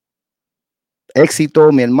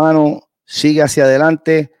 éxito, mi hermano. Sigue hacia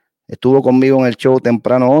adelante. Estuvo conmigo en el show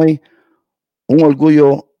temprano hoy. Un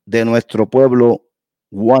orgullo de nuestro pueblo,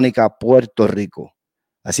 Guánica, Puerto Rico.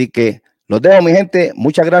 Así que los dejo, mi gente.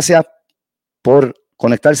 Muchas gracias por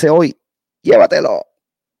conectarse hoy. Llévatelo.